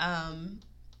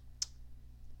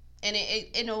 And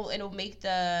it'll make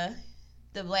the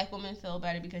black woman feel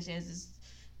better because she has this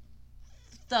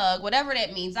thug, whatever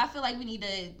that means. I feel like we need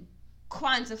to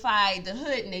quantify the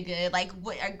hood nigga. Like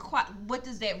what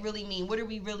does that really mean? What are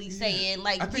we really saying?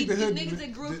 Like these niggas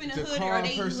that grew up in the hood, are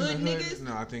they hood niggas?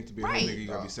 No, I think to be a hood nigga you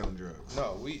gotta be selling drugs.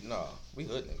 No, we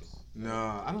hood niggas. No,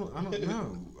 I don't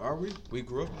know. Are we? We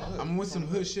grew up in the hood. I'm with some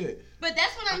hood shit. But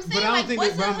that's what I'm saying. But I don't think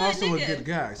that, but I'm also a good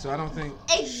guy, so I don't think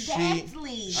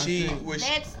exactly.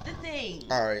 That's the thing.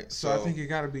 All right, so I think it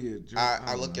gotta be a.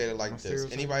 I look at it like this: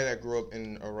 anybody that grew up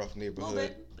in a rough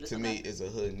neighborhood, to me, is a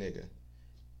hood nigga.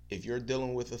 If you're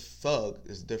dealing with a thug,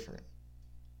 it's different.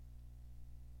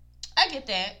 I get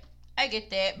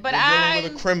that, but dealing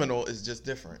with a criminal is just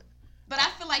different. But I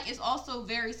feel like it's also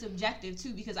very subjective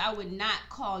too, because I would not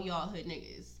call y'all hood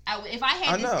niggas. If I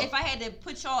had to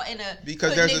put y'all in a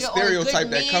because there's a stereotype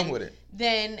that come with it.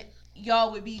 Then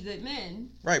y'all would be good men.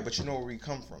 Right, but you know where we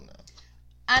come from now.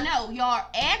 I know y'all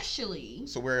actually.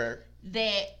 So where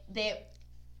that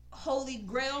holy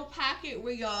grail pocket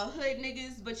where y'all hood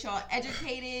niggas, but y'all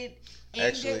educated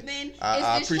and good men.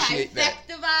 I appreciate that. It's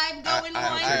this trifecta vibe going on.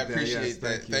 I appreciate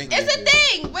that. Thank you. It's a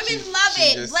thing. Women love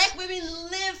it. Black women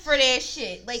live for that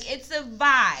shit. Like, it's a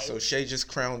vibe. So Shay just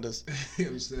crowned us. You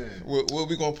know what I'm saying? What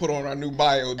we gonna put on our new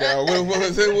bio now? What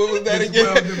was it? What was that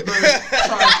again?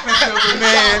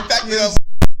 Man, you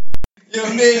know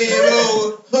what I mean? A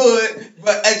little hood,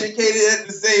 but educated at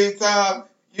the same time.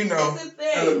 You know,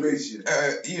 elevation.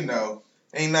 You know,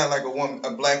 ain't not like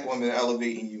a black woman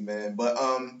elevating you, man. But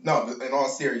no, in all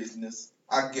seriousness,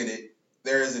 I get it.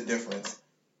 There is a difference.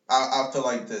 I feel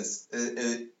like this.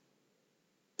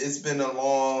 It's been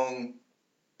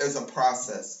it's a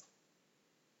process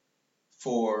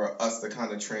for us to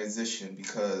kind of transition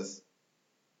because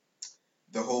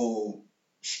the whole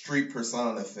street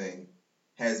persona thing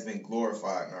has been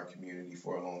glorified in our community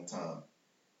for a long time.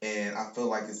 And I feel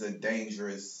like it's a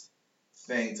dangerous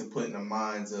thing to put in the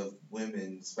minds of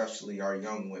women, especially our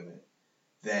young women,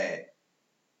 that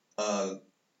a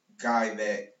guy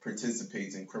that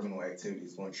participates in criminal activity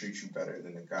is going to treat you better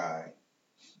than a guy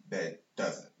that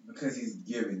doesn't. Because he's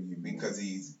giving you. Because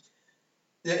he's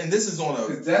Yeah, and this is on a...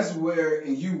 Because that's where,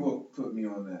 and you will put me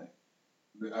on that.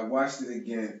 I watched it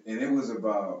again, and it was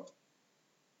about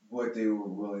what they were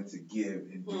willing to give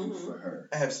and do for her.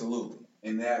 Absolutely.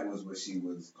 And that was what she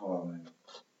was calling...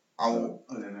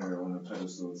 putting her on a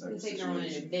pedestal type of situation. Taking her on an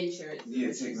adventure.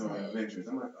 Yeah, taking her on an adventure.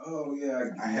 I'm like, oh yeah,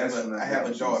 I have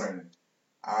a daughter.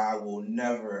 I will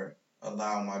never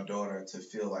allow my daughter to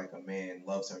feel like a man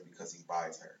loves her because he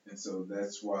buys her. And so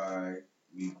that's why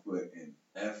we put in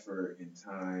effort and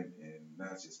time and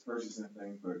not just purchasing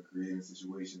things, but creating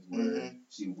situations where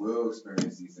she will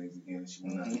experience these things again and she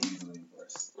will not be easily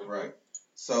impressed. Right.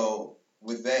 So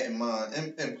with that in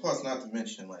mind, and plus not to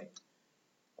mention, like,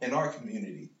 in our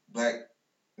community, black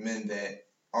men that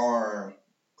are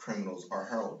criminals are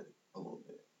heralded a little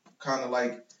bit. Kind of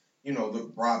like, you know,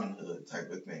 the Robin Hood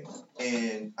type of thing.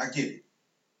 And I get it.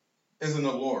 There's an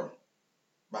allure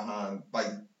behind, like,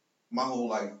 my whole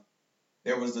life.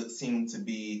 Seemed to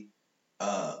be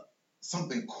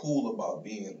something cool about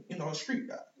being, you know, a street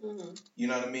guy. You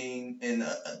know what I mean? And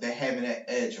they're having that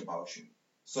edge about you.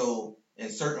 So in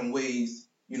certain ways,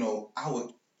 you know, I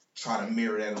would try to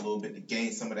mirror that a little bit to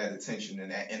gain some of that attention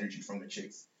and that energy from the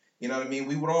chicks. You know what I mean?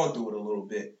 We would all do it a little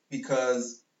bit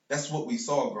because that's what we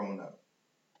saw growing up.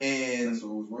 And that's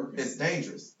what was working. It's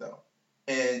dangerous, though.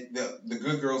 And the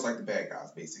good girls like the bad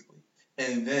guys, basically.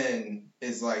 And then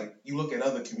it's like, you look at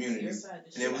other communities,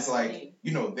 and it was like,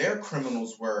 you know, their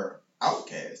criminals were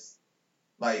outcasts.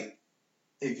 Like,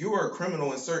 if you were a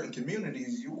criminal in certain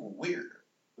communities, you were weird.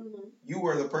 You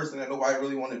were the person that nobody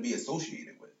really wanted to be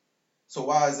associated with. So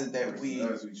why is it that we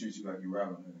treat you like you're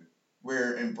Robin Hood?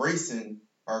 We're embracing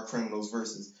our criminals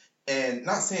versus, and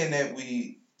not saying that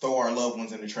we throw our loved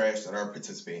ones in the trash that are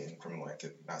participating in criminal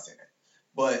activity. Not saying that.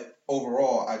 But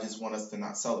overall, I just want us to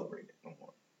not celebrate it no more.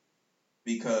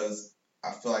 Because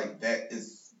I feel like that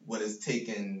is what has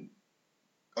taken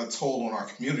a toll on our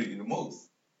community the most.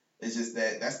 It's just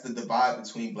that's the divide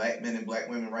between black men and black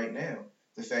women right now.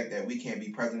 The fact that we can't be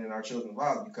present in our children's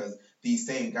lives because these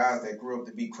same guys that grew up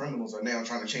to be criminals are now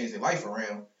trying to change their life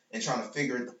around and trying to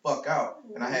figure it the fuck out.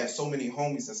 And I have so many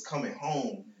homies that's coming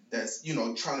home that's, you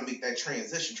know, trying to make that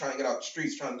transition, trying to get out the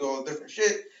streets, trying to do all the different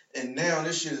shit. And now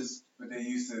this shit is... But they're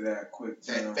used to that quick...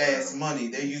 That fast money.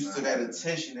 They're used to that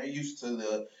attention. They're used to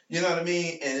the... You know what I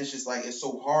mean? And it's just like, it's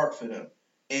so hard for them.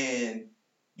 And,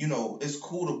 you know, it's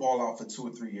cool to ball out for 2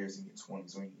 or 3 years in your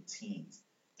 20s or in your teens.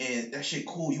 And that shit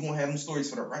cool. You won't have them stories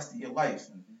for the rest of your life.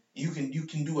 You can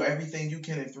do everything you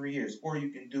can in 3 years. Or you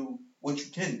can do what you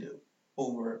can do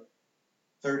over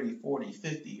 30, 40,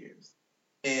 50 years.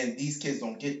 And these kids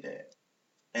don't get that.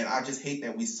 And I just hate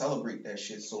that we celebrate that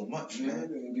shit so much, man. I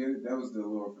didn't get it. That was the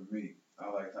allure for me.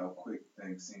 I liked how quick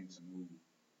things seemed to move.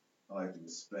 I liked the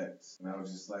respect. And I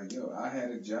was just like, yo, I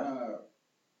had a job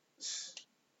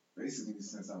basically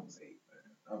since I was 8,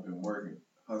 man. I've been working,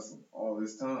 hustling all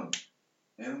this time.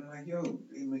 And I'm like, yo,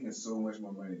 they making so much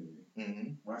more money than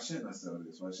me. Why shouldn't I sell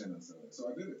this? Why shouldn't I sell it? So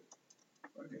I did it.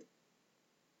 Okay.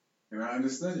 And I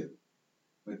understood it.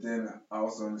 But then I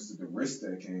also understood the risk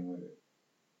that came with it.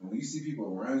 And when you see people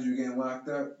around you getting locked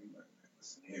up, you're like, man,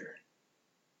 listen here.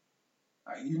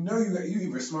 You know you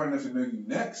either smart enough to know you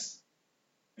next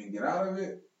and get out of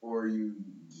it, or you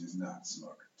just not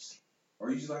smart. Or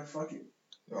you just like, fuck it.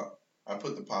 I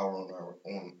put the power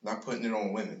on not putting it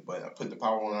on women, but I put the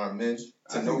power on our men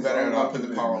to know better, and I put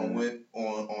the power on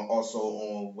also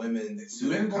on women to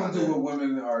men gonna do what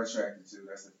women are attracted to.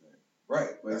 That's the thing, right?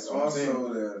 But it's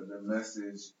also the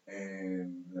message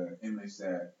and the image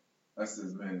that us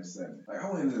as men are setting. Like,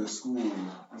 I went into the school.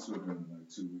 This would have been like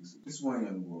 2 weeks ago. This one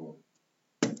young boy,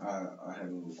 I had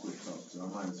a little quick talk to. I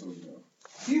might have told you though.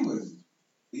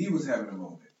 He was having a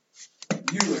moment.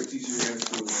 You were a teacher in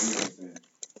school, and you understand.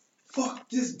 Fuck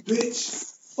this bitch.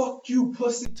 Fuck you,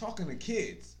 pussy. Talking to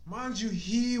kids. Mind you,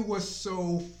 he was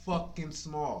so fucking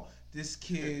small. This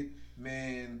kid,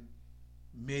 man,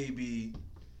 maybe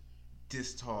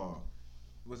this tall.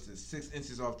 What's this? 6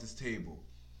 inches off this table.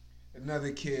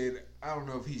 Another kid, I don't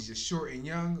know if he's just short and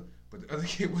young, but the other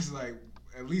kid was like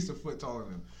at least a foot taller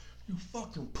than him. You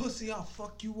fucking pussy, I'll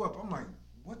fuck you up. I'm like,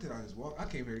 what did I just walk? I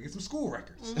came here to get some school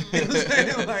records. You know what I'm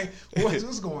saying? Like,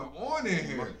 what's going on in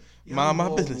here? Mind my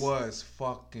business. Was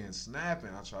fucking snapping.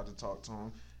 I tried to talk to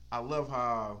him. I love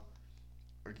how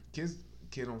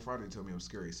kid on Friday told me I'm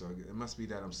scary, so it must be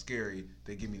that I'm scary.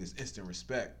 They give me this instant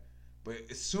respect. But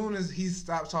as soon as he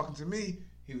stopped talking to me,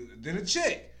 then a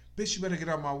chick, bitch, you better get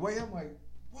out of my way. I'm like,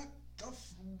 what the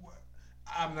what?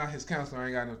 I'm not his counselor. I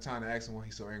ain't got no time to ask him what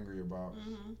he's so angry about.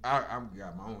 I've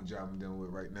got my own job I'm dealing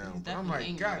with right now. But I'm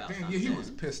like, God damn, he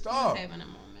was pissed off. He's having a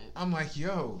moment. I'm like,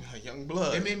 yo, young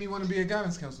blood. It made me want to be a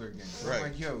guidance counselor again. Right. I'm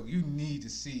like, yo, you need to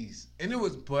seize. And it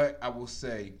was, but I will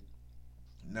say,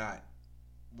 not.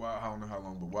 Well, I don't know how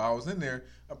long, but while I was in there,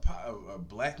 a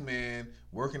black man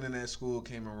working in that school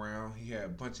came around. He had a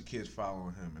bunch of kids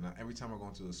following him, and every time I go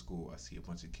into a school, I see a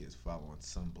bunch of kids following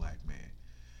some black man.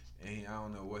 And I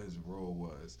don't know what his role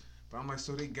was, but I'm like,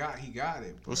 so he got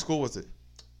it. What school was it?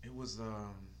 It was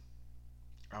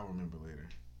I'll remember later.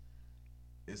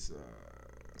 It's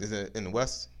Is it in the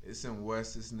West? It's in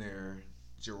West. It's near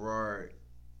Girard.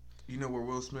 You know where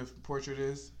Will Smith portrait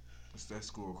is? It's that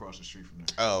school across the street from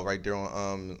there. Oh, right there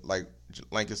on like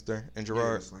Lancaster and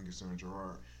Girard. Yeah, it's Lancaster and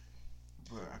Girard.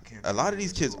 But I can't. A lot of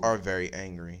these kids are very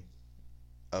angry.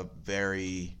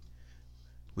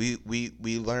 We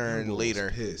learn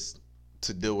later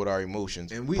to deal with our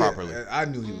emotions and properly. I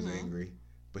knew he was angry,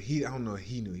 but I don't know if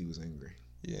he knew he was angry.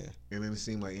 Yeah. It made it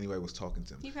seem like anybody was talking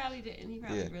to him. He probably didn't. He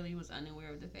probably really was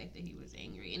unaware of the fact that he was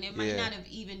angry. And it might not have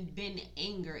even been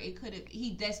anger. It could have,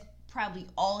 that's probably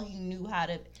all he knew how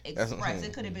to express.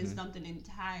 It could have been something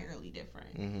entirely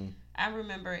different. I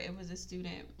remember it was a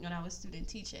student, when I was student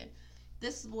teaching.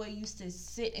 This boy used to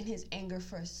sit in his anger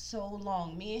for so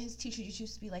long. Me and his teacher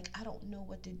used to be like, I don't know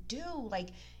what to do. Like,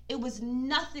 it was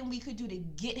nothing we could do to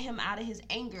get him out of his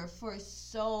anger for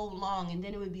so long. And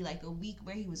then it would be like a week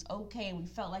where he was okay and we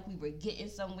felt like we were getting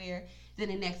somewhere. Then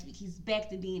the next week he's back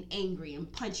to being angry and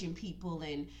punching people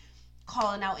and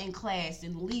calling out in class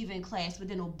and leaving class, but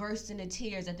then he'll burst into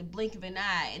tears at the blink of an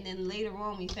eye. And then later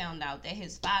on we found out that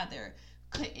his father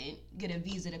couldn't get a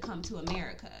visa to come to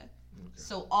America.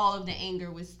 So all of the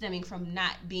anger was stemming from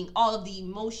not being, all of the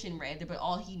emotion rather, but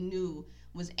all he knew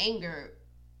was anger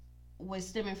was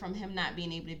stemming from him not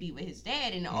being able to be with his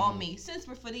dad. And it all made sense.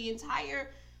 But for the entire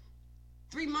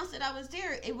 3 months that I was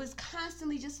there, it was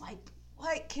constantly just like,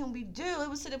 what can we do? It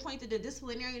was to the point that the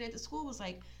disciplinarian at the school was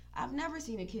like, I've never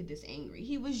seen a kid this angry.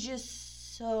 He was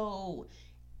just so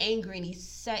angry and he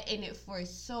sat in it for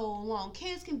so long.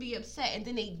 Kids can be upset and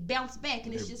then they bounce back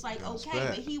and it's just like, okay,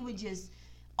 but he would just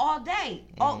all day,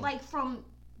 all like from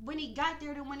when he got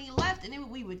there to when he left, and then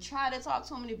we would try to talk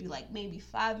to him and it'd be like maybe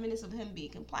 5 minutes of him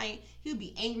being compliant. He would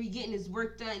be angry, getting his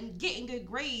work done, getting good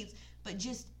grades, but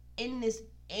just in this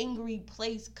angry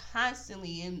place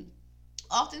constantly. And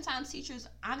oftentimes teachers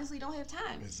honestly don't have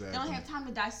time. Exactly. They don't have time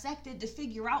to dissect it, to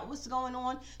figure out what's going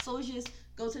on. So it's just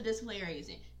go to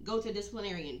disciplinarian,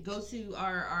 go to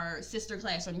our sister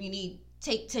classroom. You need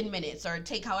take 10 minutes or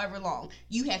take however long.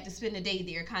 You have to spend a day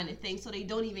there kind of thing. So they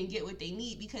don't even get what they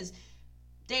need because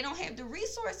they don't have the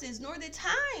resources nor the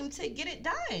time to get it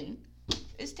done.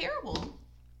 It's terrible.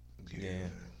 Yeah.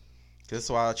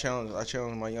 That's why I challenge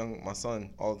my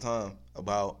son all the time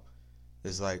about,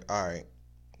 it's like, all right,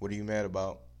 what are you mad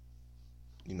about?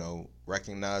 You know,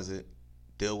 recognize it,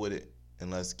 deal with it,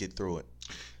 and let's get through it.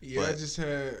 Yeah, I just had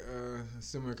a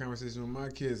similar conversation with my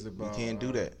kids about you can't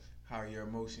do that. How your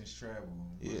emotions travel.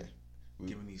 Yeah.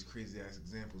 Giving these crazy ass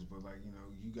examples, but like, you know,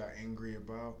 you got angry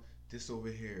about this over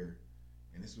here,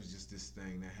 and this was just this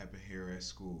thing that happened here at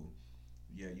school.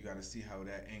 Yeah, you got to see how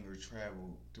that anger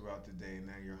traveled throughout the day, and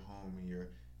now you're home and you're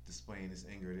displaying this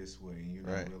anger this way, and you're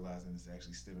not realizing it's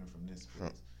actually stemming from this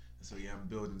place. And so yeah, I'm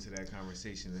building to that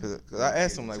conversation. Because I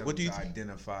asked him like, what do you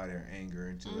identify their anger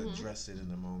and to address it in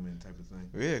the moment, type of thing.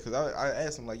 Yeah, because I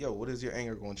asked him like, yo, what is your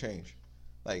anger going to change?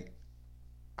 Like,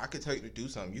 I could tell you to do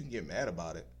something. You can get mad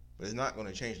about it, but it's not going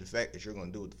to change the fact that you're going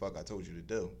to do what the fuck I told you to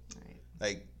do. Right.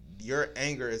 Like, your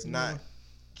anger is not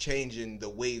changing the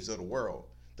waves of the world.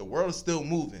 The world is still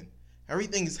moving.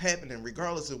 Everything is happening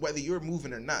regardless of whether you're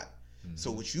moving or not.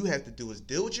 So what you have to do is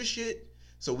deal with your shit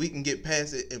so we can get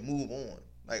past it and move on.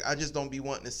 Like, I just don't be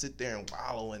wanting to sit there and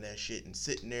wallow in that shit and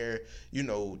sitting there, you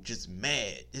know, just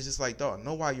mad. It's just like, dog,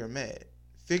 know why you're mad.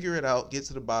 Figure it out, get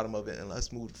to the bottom of it, and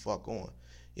let's move the fuck on.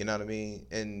 You know what I mean?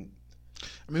 And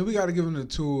I mean, we got to give them the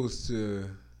tools to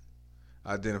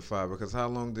identify, because how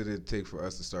long did it take for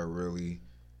us to start really?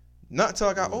 Not until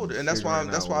I got older, and that's why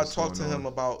I talked to him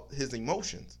about his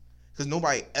emotions, because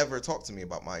nobody ever talked to me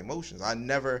about my emotions.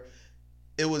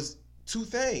 It was two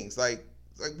things, like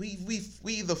we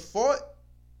either fought,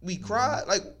 we cried,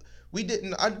 like we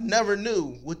didn't. I never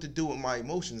knew what to do with my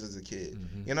emotions as a kid.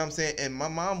 You know what I'm saying? And my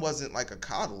mom wasn't like a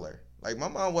coddler. Like, my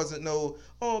mom wasn't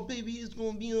oh, baby, it's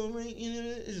going to be all right.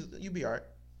 You be all right.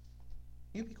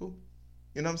 You be cool.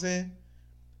 You know what I'm saying?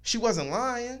 She wasn't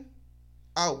lying.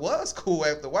 I was cool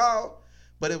after a while,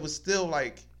 but it was still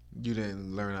like... You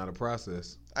didn't learn how to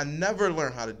process. I never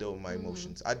learned how to deal with my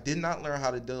emotions. I did not learn how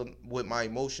to deal with my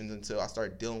emotions until I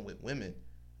started dealing with women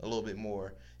a little bit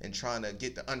more and trying to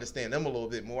get to understand them a little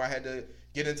bit more. I had to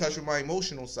get in touch with my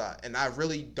emotional side, and I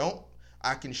really don't.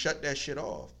 I can shut that shit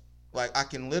off. Like, I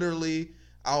can literally,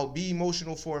 I'll be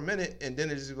emotional for a minute, and then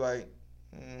it's just like,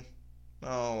 I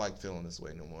don't like feeling this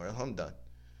way no more. I'm done.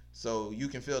 So you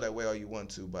can feel that way all you want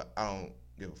to, but I don't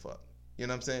give a fuck. You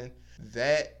know what I'm saying?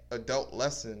 That adult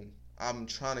lesson, I'm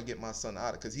trying to get my son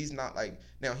out of, because he's not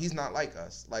like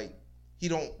us. Like, he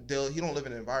don't live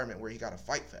in an environment where he got to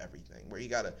fight for everything, where he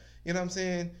got to, you know what I'm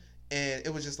saying? And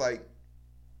it was just like,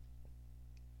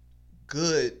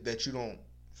 good that you don't,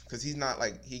 because he's not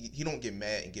like, he don't get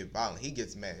mad and get violent. He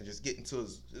gets mad and just get into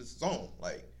his zone.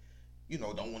 Like, you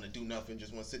know, don't want to do nothing,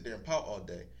 just want to sit there and pout all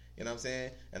day. You know what I'm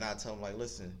saying? And I tell him, like,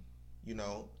 listen, you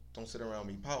know, don't sit around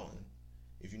me pouting.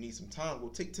 If you need some time, go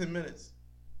take 10 minutes.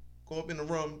 Go up in the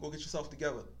room, go get yourself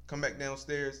together. Come back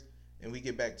downstairs, and we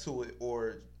get back to it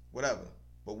or whatever.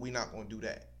 But we not going to do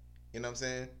that. You know what I'm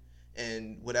saying?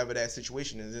 And whatever that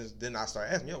situation is, then I start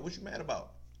asking, yo, what you mad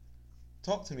about?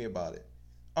 Talk to me about it.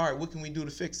 All right, what can we do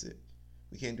to fix it?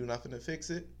 We can't do nothing to fix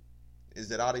it.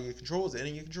 Is it out of your control? Is it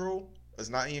in your control? It's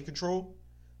not in your control?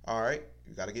 All right,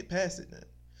 you got to get past it then.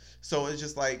 So it's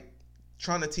just like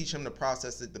trying to teach him to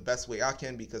process it the best way I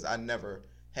can, because I never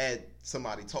had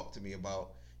somebody talk to me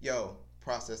about, yo,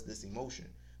 process this emotion.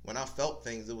 When I felt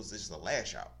things, it was just a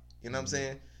lash out. You know what I'm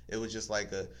saying? It was just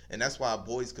like and that's why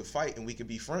boys could fight and we could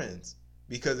be friends,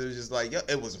 because it was just like, yo,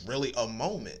 it was really a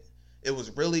moment. It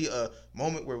was really a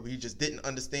moment where we just didn't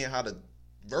understand how to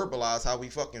verbalize how we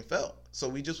fucking felt. So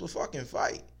we just would fucking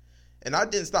fight. And I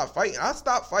didn't stop fighting. I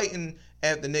stopped fighting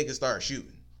after niggas started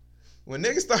shooting. When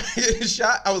niggas started getting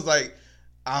shot, I was like,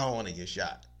 I don't want to get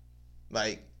shot.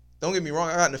 Like, don't get me wrong,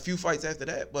 I got in a few fights after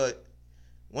that, but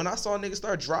when I saw niggas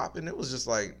start dropping, it was just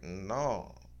like,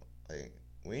 no, like,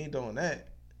 we ain't doing that,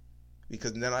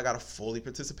 because then I got to fully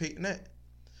participate in that.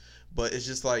 But it's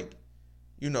just like,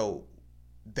 you know,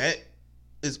 that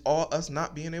is all us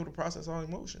not being able to process our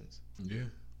emotions. Yeah.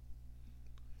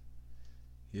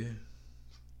 Yeah.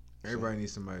 Everybody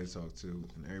needs somebody to talk to,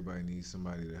 and everybody needs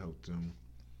somebody to help them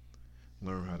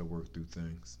learn how to work through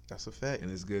things. That's a fact.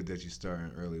 And it's good that you're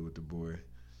starting early with the boy.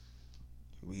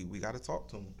 We got to talk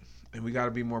to them. And we got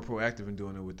to be more proactive in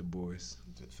doing it with the boys.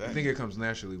 I think it comes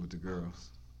naturally with the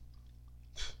girls.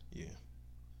 Yeah.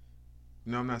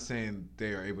 No, I'm not saying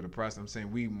they are able to process. I'm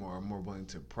saying we are more willing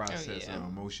to process our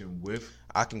emotion with.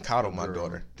 I can coddle my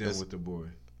daughter than with the boy.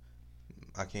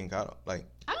 I can't coddle. Like,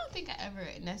 I don't think I ever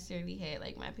necessarily had,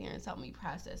 like, my parents help me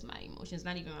process my emotions.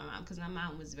 Not even my mom, because my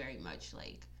mom was very much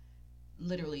like,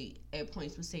 literally at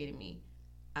points would say to me,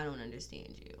 I don't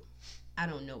understand you. I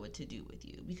don't know what to do with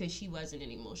you, because she wasn't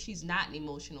she's not an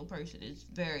emotional person. It's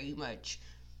very much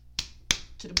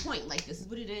to the point. Like, this is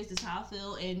what it is. This is how I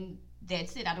feel, and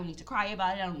that's it. I don't need to cry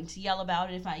about it. I don't need to yell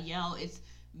about it. If I yell, it's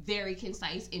very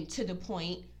concise and to the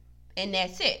point, and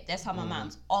that's it. That's how my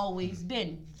mom's always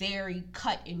been, very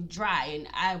cut and dry. And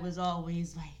I was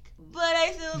always like, but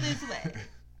I feel this way.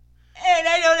 And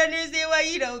I don't understand why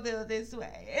you don't feel this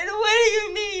way. And what do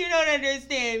you mean you don't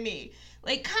understand me?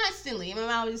 Like, constantly. And my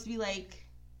mom would just be like,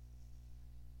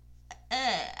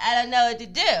 I don't know what to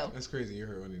do. That's crazy. You're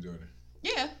her only daughter.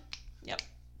 Yeah. Yep.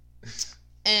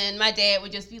 And my dad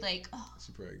would just be like, oh,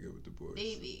 she's probably good with the boys.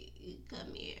 Baby,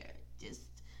 come here. Just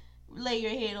lay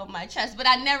your head on my chest. But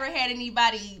I never had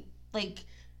anybody, like,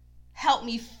 help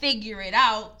me figure it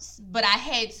out. But I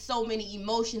had so many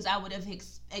emotions I would have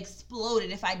exploded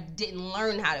if I didn't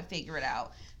learn how to figure it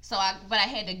out. But I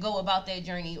had to go about that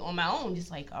journey on my own. Just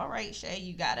like, all right, Shay,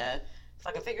 you gotta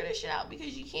fucking figure this shit out,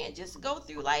 because you can't just go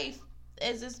through life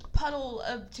as this puddle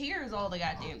of tears all the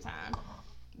goddamn time.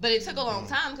 But it took a long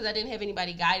time because I didn't have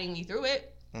anybody guiding me through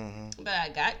it. Mm-hmm. But I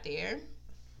got there.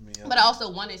 But I also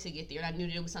wanted to get there, and I knew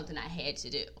that it was something I had to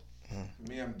do.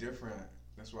 Me, I'm different.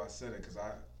 That's why I said it, because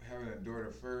having a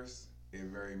daughter first, it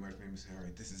very much made me say, all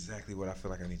right, this is exactly what I feel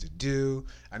like I need to do.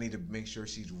 I need to make sure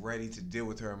she's ready to deal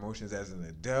with her emotions as an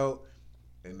adult.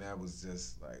 And that was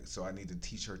just like, so I need to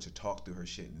teach her to talk through her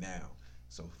shit now.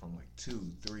 So from like 2,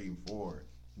 3, 4,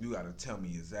 you got to tell me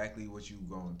exactly what you're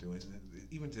going through. And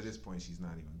even to this point, she's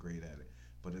not even great at it.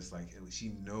 But it's like she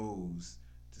knows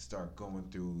to start going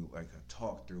through like a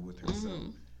talk through with herself.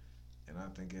 Mm-hmm. And I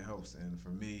think it helps. And for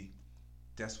me,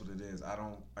 that's what it is. I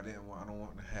don't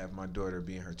want to have my daughter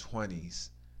be in her 20s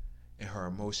and her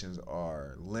emotions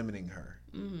are limiting her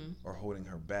or holding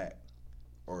her back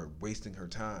or wasting her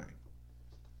time.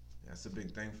 That's a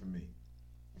big thing for me.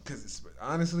 Because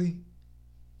honestly,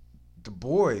 the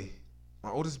boy, my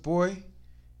oldest boy,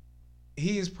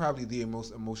 he is probably the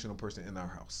most emotional person in our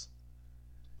house.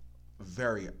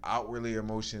 Very outwardly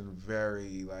emotion,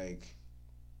 very like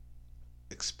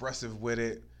expressive with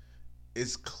it.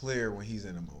 It's clear when he's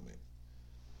in a moment.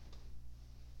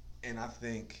 And I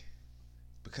think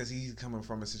because he's coming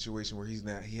from a situation where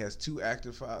he has two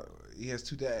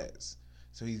dads.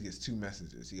 So he gets two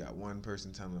messages. He got one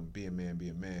person telling him, be a man,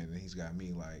 and he's got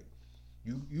me like,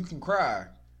 you can cry,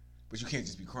 but you can't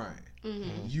just be crying.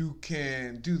 Mm-hmm. You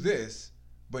can do this,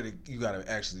 but you got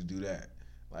to actually do that.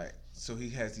 Like, so he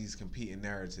has these competing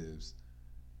narratives.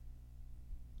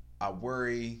 I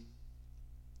think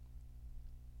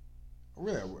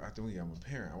I'm a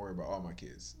parent. I worry about all my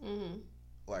kids. Mm-hmm.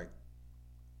 Like,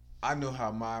 I know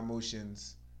how my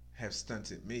emotions have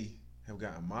stunted me, have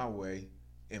gotten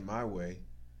in my way.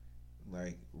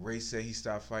 Like, Ray said he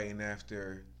stopped fighting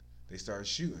after they started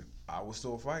shooting. I was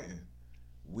still fighting.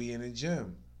 We in the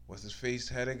gym. What's his face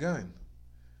had a gun.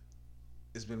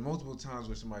 It's been multiple times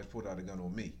where somebody's pulled out a gun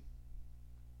on me.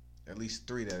 At least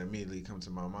 3 that immediately come to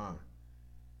my mind.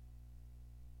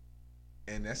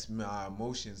 And that's my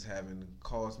emotions having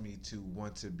caused me to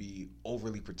want to be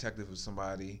overly protective of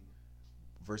somebody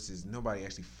versus nobody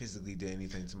actually physically did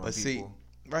anything to my people. See,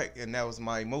 right, and that was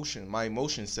my emotion. My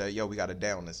emotion said, yo, we got to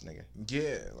down this nigga.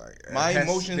 Yeah, like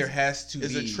there has to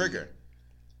be a trigger.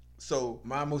 So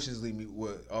my emotions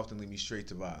would often lead me straight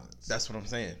to violence. That's what I'm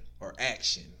saying. Or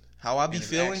action. How I be and if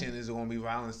feeling. Action is going to be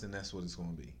violence, then that's what it's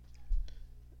going to be.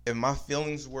 If my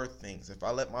feelings were things, if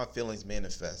I let my feelings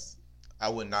manifest, I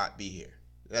would not be here.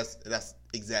 That's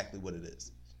exactly what it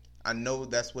is. I know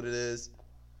that's what it is.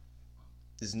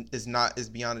 It's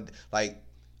beyond it. Like,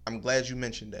 I'm glad you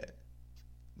mentioned that.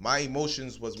 My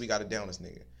emotions was we got to down this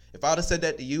nigga. If I would have said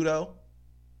that to you though,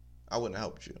 I wouldn't have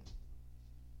helped you.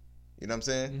 You know what I'm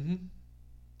saying? Mm-hmm.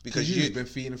 Because you've been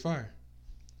feeding the fire.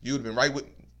 You would have been right with.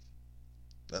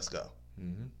 Let's go.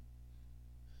 Mm-hmm.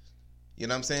 You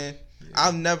know what I'm saying? Yeah.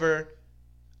 I've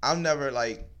never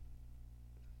like.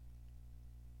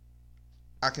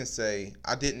 I can say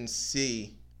I didn't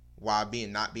see why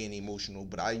not being emotional,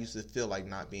 but I used to feel like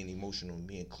not being emotional and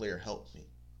being clear helped me.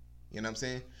 You know what I'm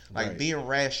saying? Like, right. Being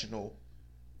rational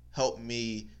helped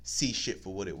me see shit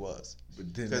for what it was.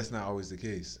 But then that's not always the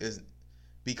case.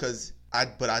 Because I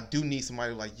do need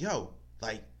somebody like, yo,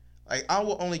 like I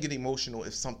will only get emotional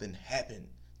if something happened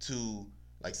to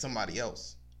like somebody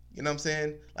else. You know what I'm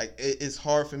saying? Like, it's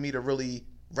hard for me to really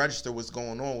register what's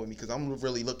going on with me because I'm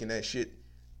really looking at shit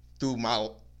through my,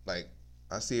 like,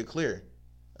 I see it clear.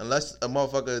 Unless a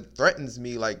motherfucker threatens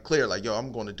me, like, clear, like, yo,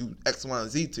 I'm going to do X, Y, and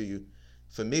Z to you.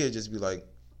 For me, it just be like,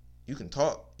 you can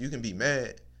talk, you can be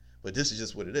mad, but this is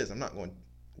just what it is. I'm not going to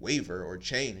waver or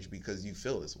change because you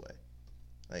feel this way.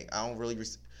 Like, I don't really,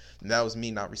 that was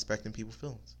me not respecting people's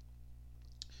feelings.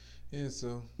 Yeah,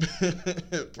 so we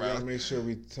gotta make sure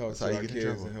we talk to our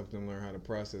kids and help them learn how to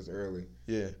process early.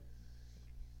 Yeah,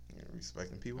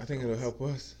 respecting people. I think it'll help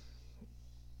us.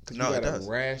 No, it does.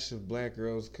 A rash of black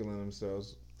girls killing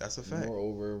themselves. That's a fact.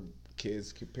 Moreover,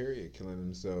 kids, period, killing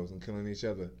themselves and killing each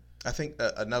other. I think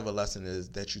another lesson is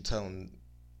that you tell them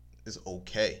it's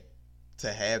okay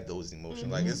to have those emotions.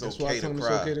 Mm-hmm. Like, it's That's okay why I tell to them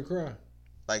cry. It's okay to cry.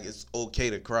 Like, it's okay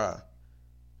to cry.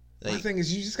 Like, my thing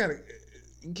is, you just gotta.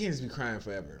 You can't just be crying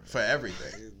forever. For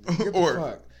everything.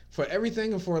 For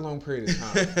everything and for a long period of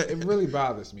time. It really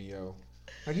bothers me, yo.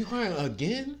 Like, you crying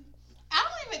again? I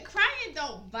don't even, crying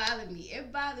don't bother me.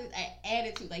 It bothers an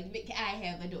attitude. Like, I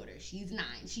have a daughter. She's 9.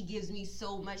 She gives me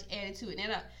so much attitude.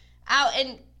 And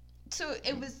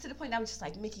it was to the point that I was just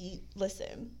like, Mickey,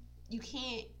 listen, you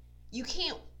can't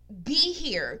be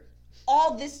here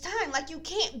all this time. Like, you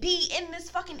can't be in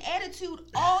this fucking attitude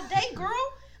all day, girl.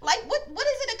 Like, what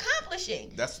is it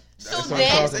accomplishing? That's what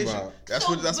I'm talking about. That's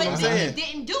what I'm saying. It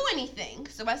didn't do anything.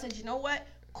 So I said, you know what?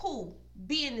 Cool.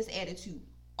 Be in this attitude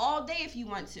all day if you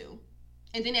want to.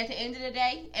 And then at the end of the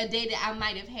day, a day that I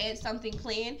might have had something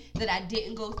planned that I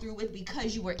didn't go through with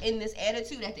because you were in this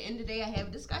attitude, at the end of the day, I have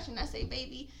a discussion. I say,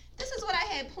 baby, this is what I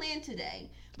had planned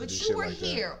today. But you were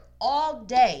here all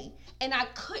day, and I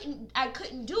couldn't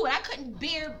do it. I couldn't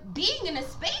bear being in a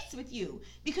space with you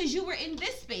because you were in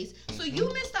this space. So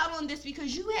you missed out on this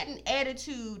because you had an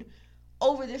attitude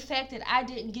over the fact that I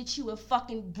didn't get you a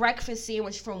fucking breakfast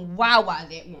sandwich from Wawa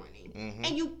that morning. Mm-hmm.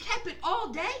 And you kept it all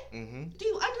day? Mm-hmm. Do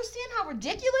you understand how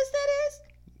ridiculous that is?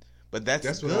 But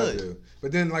that's good. What I do.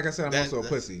 But then, like I said, I'm also a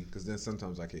pussy because then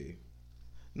sometimes I cave.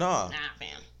 Nah, fam.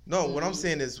 No, what I'm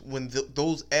saying is when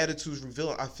those attitudes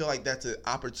reveal, I feel like that's an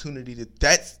opportunity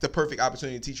that's the perfect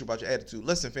opportunity to teach you about your attitude.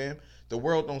 Listen, fam, the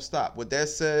world don't stop. With that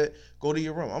said, go to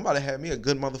your room. I'm about to have me a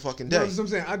good motherfucking day. No, that's what I'm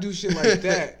saying. I do shit like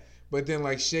that. But then,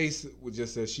 like, Shay would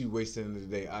just say she wasted the end of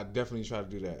the day. I definitely try to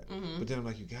do that. Mm-hmm. But then I'm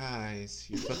like, you guys,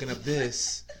 you're fucking up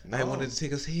this. No. I wanted to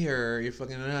take us here. You're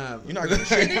fucking it up. You're not going to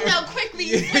shit. And then how quickly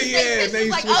you switch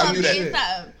things like, oh, do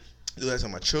that. Do that to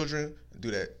my children.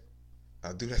 Do that.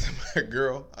 I'll do that to my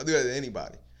girl. I'll do that to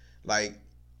anybody. Like,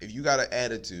 if you got an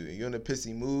attitude and you're in a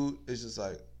pissy mood, it's just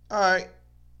like, all right,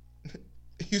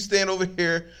 you stand over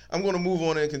here. I'm going to move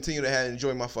on and continue to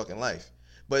enjoy my fucking life.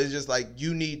 But it's just like,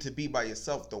 you need to be by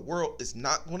yourself. The world is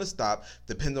not going to stop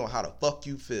depending on how the fuck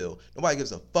you feel. Nobody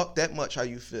gives a fuck that much how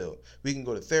you feel. We can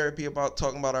go to therapy about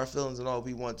talking about our feelings and all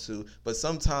we want to, but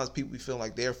sometimes people feel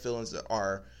like their feelings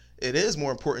it is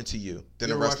more important to you than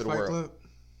the rest of the world. Club?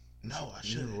 No, I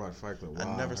shouldn't. You never watched Fight Club?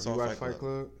 Wow. I never saw Fight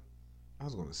Club. I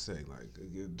was going to say, like,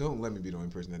 don't let me be the only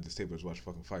person at this table that's watched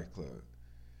fucking Fight Club.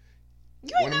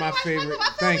 You ain't never watched Fight Club? I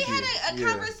thought we had a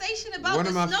conversation about one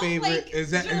of my favorite.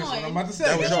 That's what I'm about to say.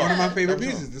 That was one of my favorite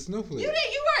pieces, the snowflake. You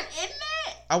weren't in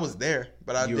that? I was there,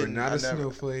 but I didn't. You're not a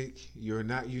snowflake. You're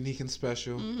not unique and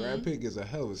special. Brad Pitt gives a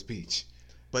hell of a speech.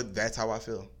 But that's how I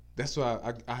feel. That's why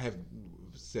I have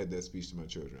said that speech to my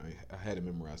children. I had it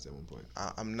memorized at one point.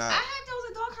 I'm not. I had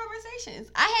those adult conversations.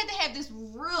 I had to have this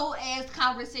real ass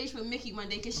conversation with Mickey one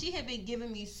day because she had been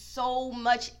giving me so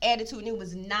much attitude and it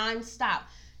was nonstop.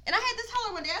 And I had to tell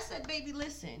her one day, I said, baby,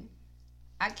 listen,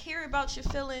 I care about your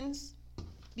feelings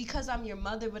because I'm your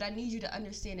mother, but I need you to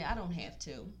understand that I don't have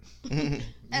to.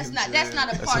 That's not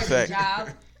a part of the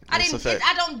job. I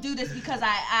don't do this because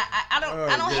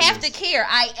I don't have to care.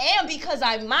 I am because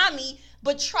I'm mommy,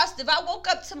 but trust, if I woke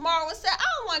up tomorrow and said, I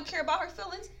don't want to care about her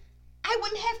feelings, I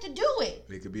wouldn't have to do it.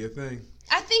 It could be a thing.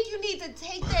 I think you need to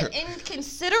take that in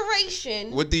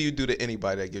consideration. What do you do to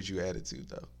anybody that gives you attitude,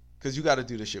 though? Because you got to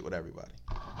do this shit with everybody.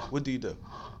 What do?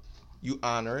 You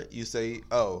honor it. You say,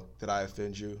 oh, did I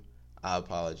offend you? I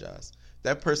apologize.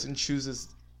 That person chooses.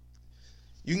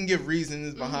 You can give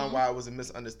reasons behind why it was a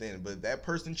misunderstanding, but if that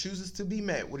person chooses to be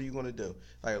mad, what are you going to do?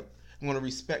 Like, I'm going to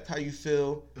respect how you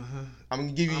feel. I'm going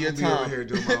to give you your time. Over here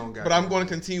doing my own but I'm going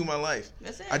to continue my life.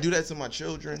 That's it. I do that to my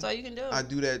children. That's all you can do. I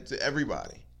do that to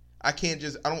everybody. I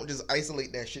don't just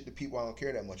isolate that shit to people I don't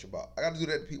care that much about. I got to do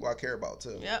that to people I care about,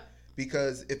 too. Yep.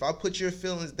 Because if I put your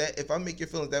feelings if I make your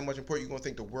feelings that much important, you're gonna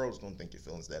think the world's gonna think your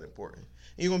feelings that important.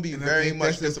 And you're gonna be very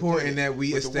much that's important that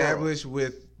we establish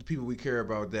with the people we care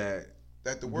about that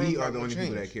the world we are the only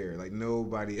people that care. Like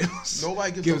nobody else.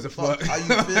 Nobody gives a fuck how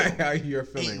you feel. How you're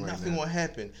feeling Ain't right nothing now. will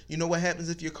happen. You know what happens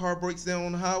if your car breaks down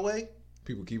on the highway?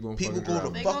 People keep on. People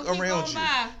go to fuck around you.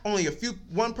 Only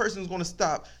one person's gonna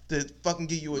stop to fucking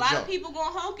give you a jump. A lot of people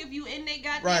gonna honk if you in their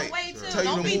goddamn way too. Tell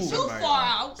Don't be too far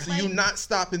out. So you're not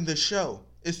stopping the show.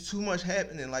 It's too much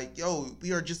happening. Like, yo,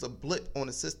 we are just a blip on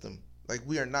the system. Like,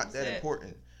 we are not that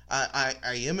important. I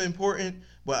am important,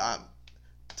 but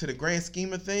to the grand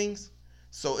scheme of things.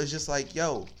 So it's just like,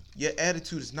 yo, your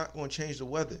attitude is not going to change the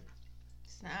weather.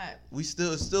 It's not.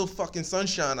 It's still fucking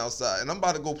sunshine outside, and I'm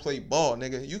about to go play ball,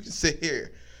 nigga. You can sit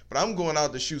here, but I'm going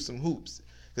out to shoot some hoops.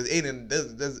 Because Aiden,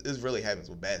 this really happens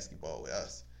with basketball with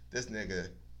us. This nigga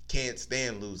can't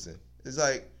stand losing. It's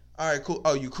like, all right, cool.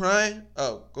 Oh, you crying?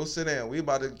 Oh, go sit down. We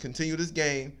about to continue this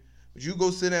game. But you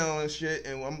go sit down and shit,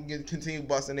 and I'm going to continue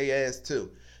busting their ass too.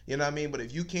 You know what I mean? But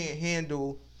if you can't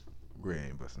handle... Gray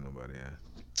ain't busting nobody ass.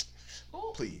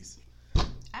 Please. Ow.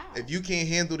 If you can't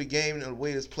handle the game and the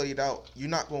way it's played out, you're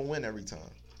not going to win every time.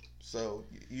 So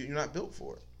you're not built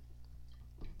for it.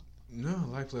 No,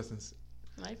 life lessons.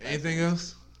 Anything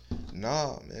else?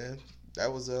 Nah, man. That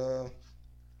was... Hold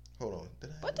on.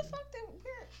 What the fuck?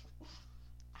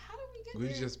 How did we get there?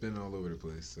 We've just been all over the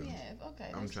place. So yeah,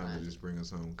 okay. I'm trying to just bring us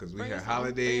home because we had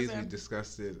holidays. We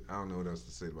discussed it. I don't know what else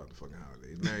to say about the fucking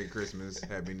holidays. Merry Christmas,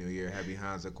 Happy New Year, Happy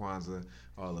Hanukkah, Kwanzaa,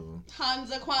 all of them.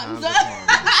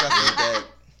 Kwanzaa.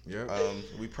 Yep.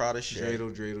 We proud of shit.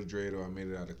 Dreidel. I made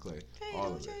it out of clay.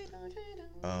 All of it.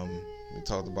 We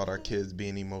talked about our kids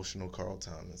being emotional. Carl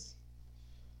Thomas.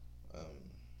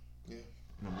 Yeah.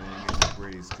 My man getting his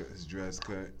braids cut, his dress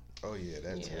cut. Oh yeah,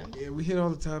 that's it. Yeah, we hit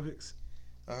all the topics.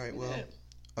 All right, well,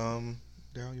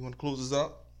 Daryl, you want to close us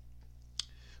up?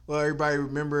 Well, everybody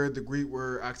remember the Greek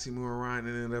word oxymoron in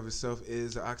and of itself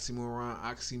is an oxymoron.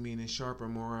 Oxy meaning sharp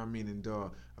and moron meaning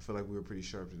dull. I feel like we were pretty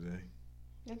sharp today.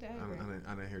 Okay.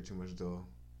 I didn't hear too much dull.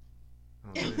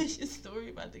 It was your story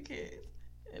about the kids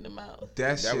in the mouth.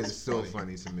 That shit is so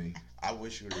funny to me. I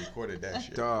wish you would have recorded that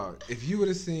shit. Dog, if you would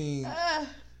have seen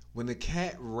when the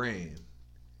cat ran,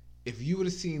 if you would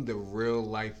have seen the real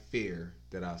life fear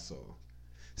that I saw.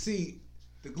 See,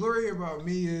 the glory about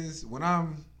me is when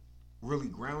I'm really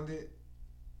grounded,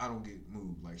 I don't get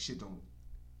moved. Like shit don't,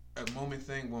 a moment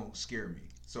thing won't scare me.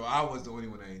 So I was the only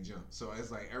one that ain't jumped. So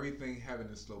it's like everything having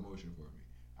in slow motion for me.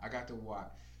 I got to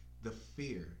watch the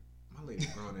fear. My lady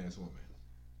grown ass woman.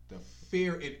 The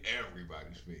fear in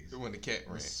everybody's face. When the cat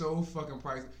ran. So fucking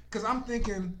priceless. Cause I'm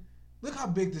thinking, look how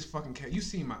big this fucking cat. You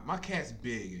see my cat's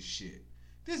big as shit.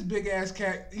 This big ass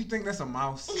cat, you think that's a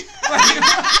mouse? Like,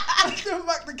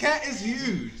 The cat is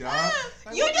huge, y'all.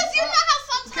 Like, you know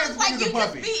how sometimes like you just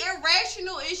puppy. be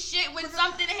irrational as shit when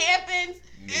something happens.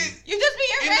 You just be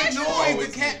And irrational. the noise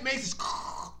the cat makes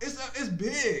it's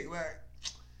big. Like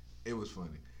it was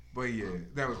funny. But yeah,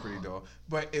 that was pretty dull.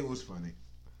 But it was funny.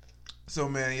 So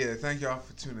man, yeah, thank y'all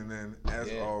for tuning in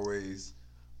as always.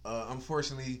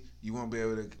 Unfortunately, you won't be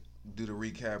able to do the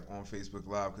recap on Facebook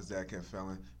Live because that kept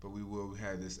failing. But we will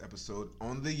have this episode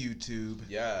on the YouTube.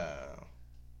 Yeah.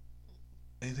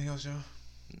 Anything else, y'all?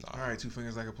 No. All right, 2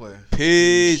 fingers like a player.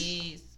 Peace.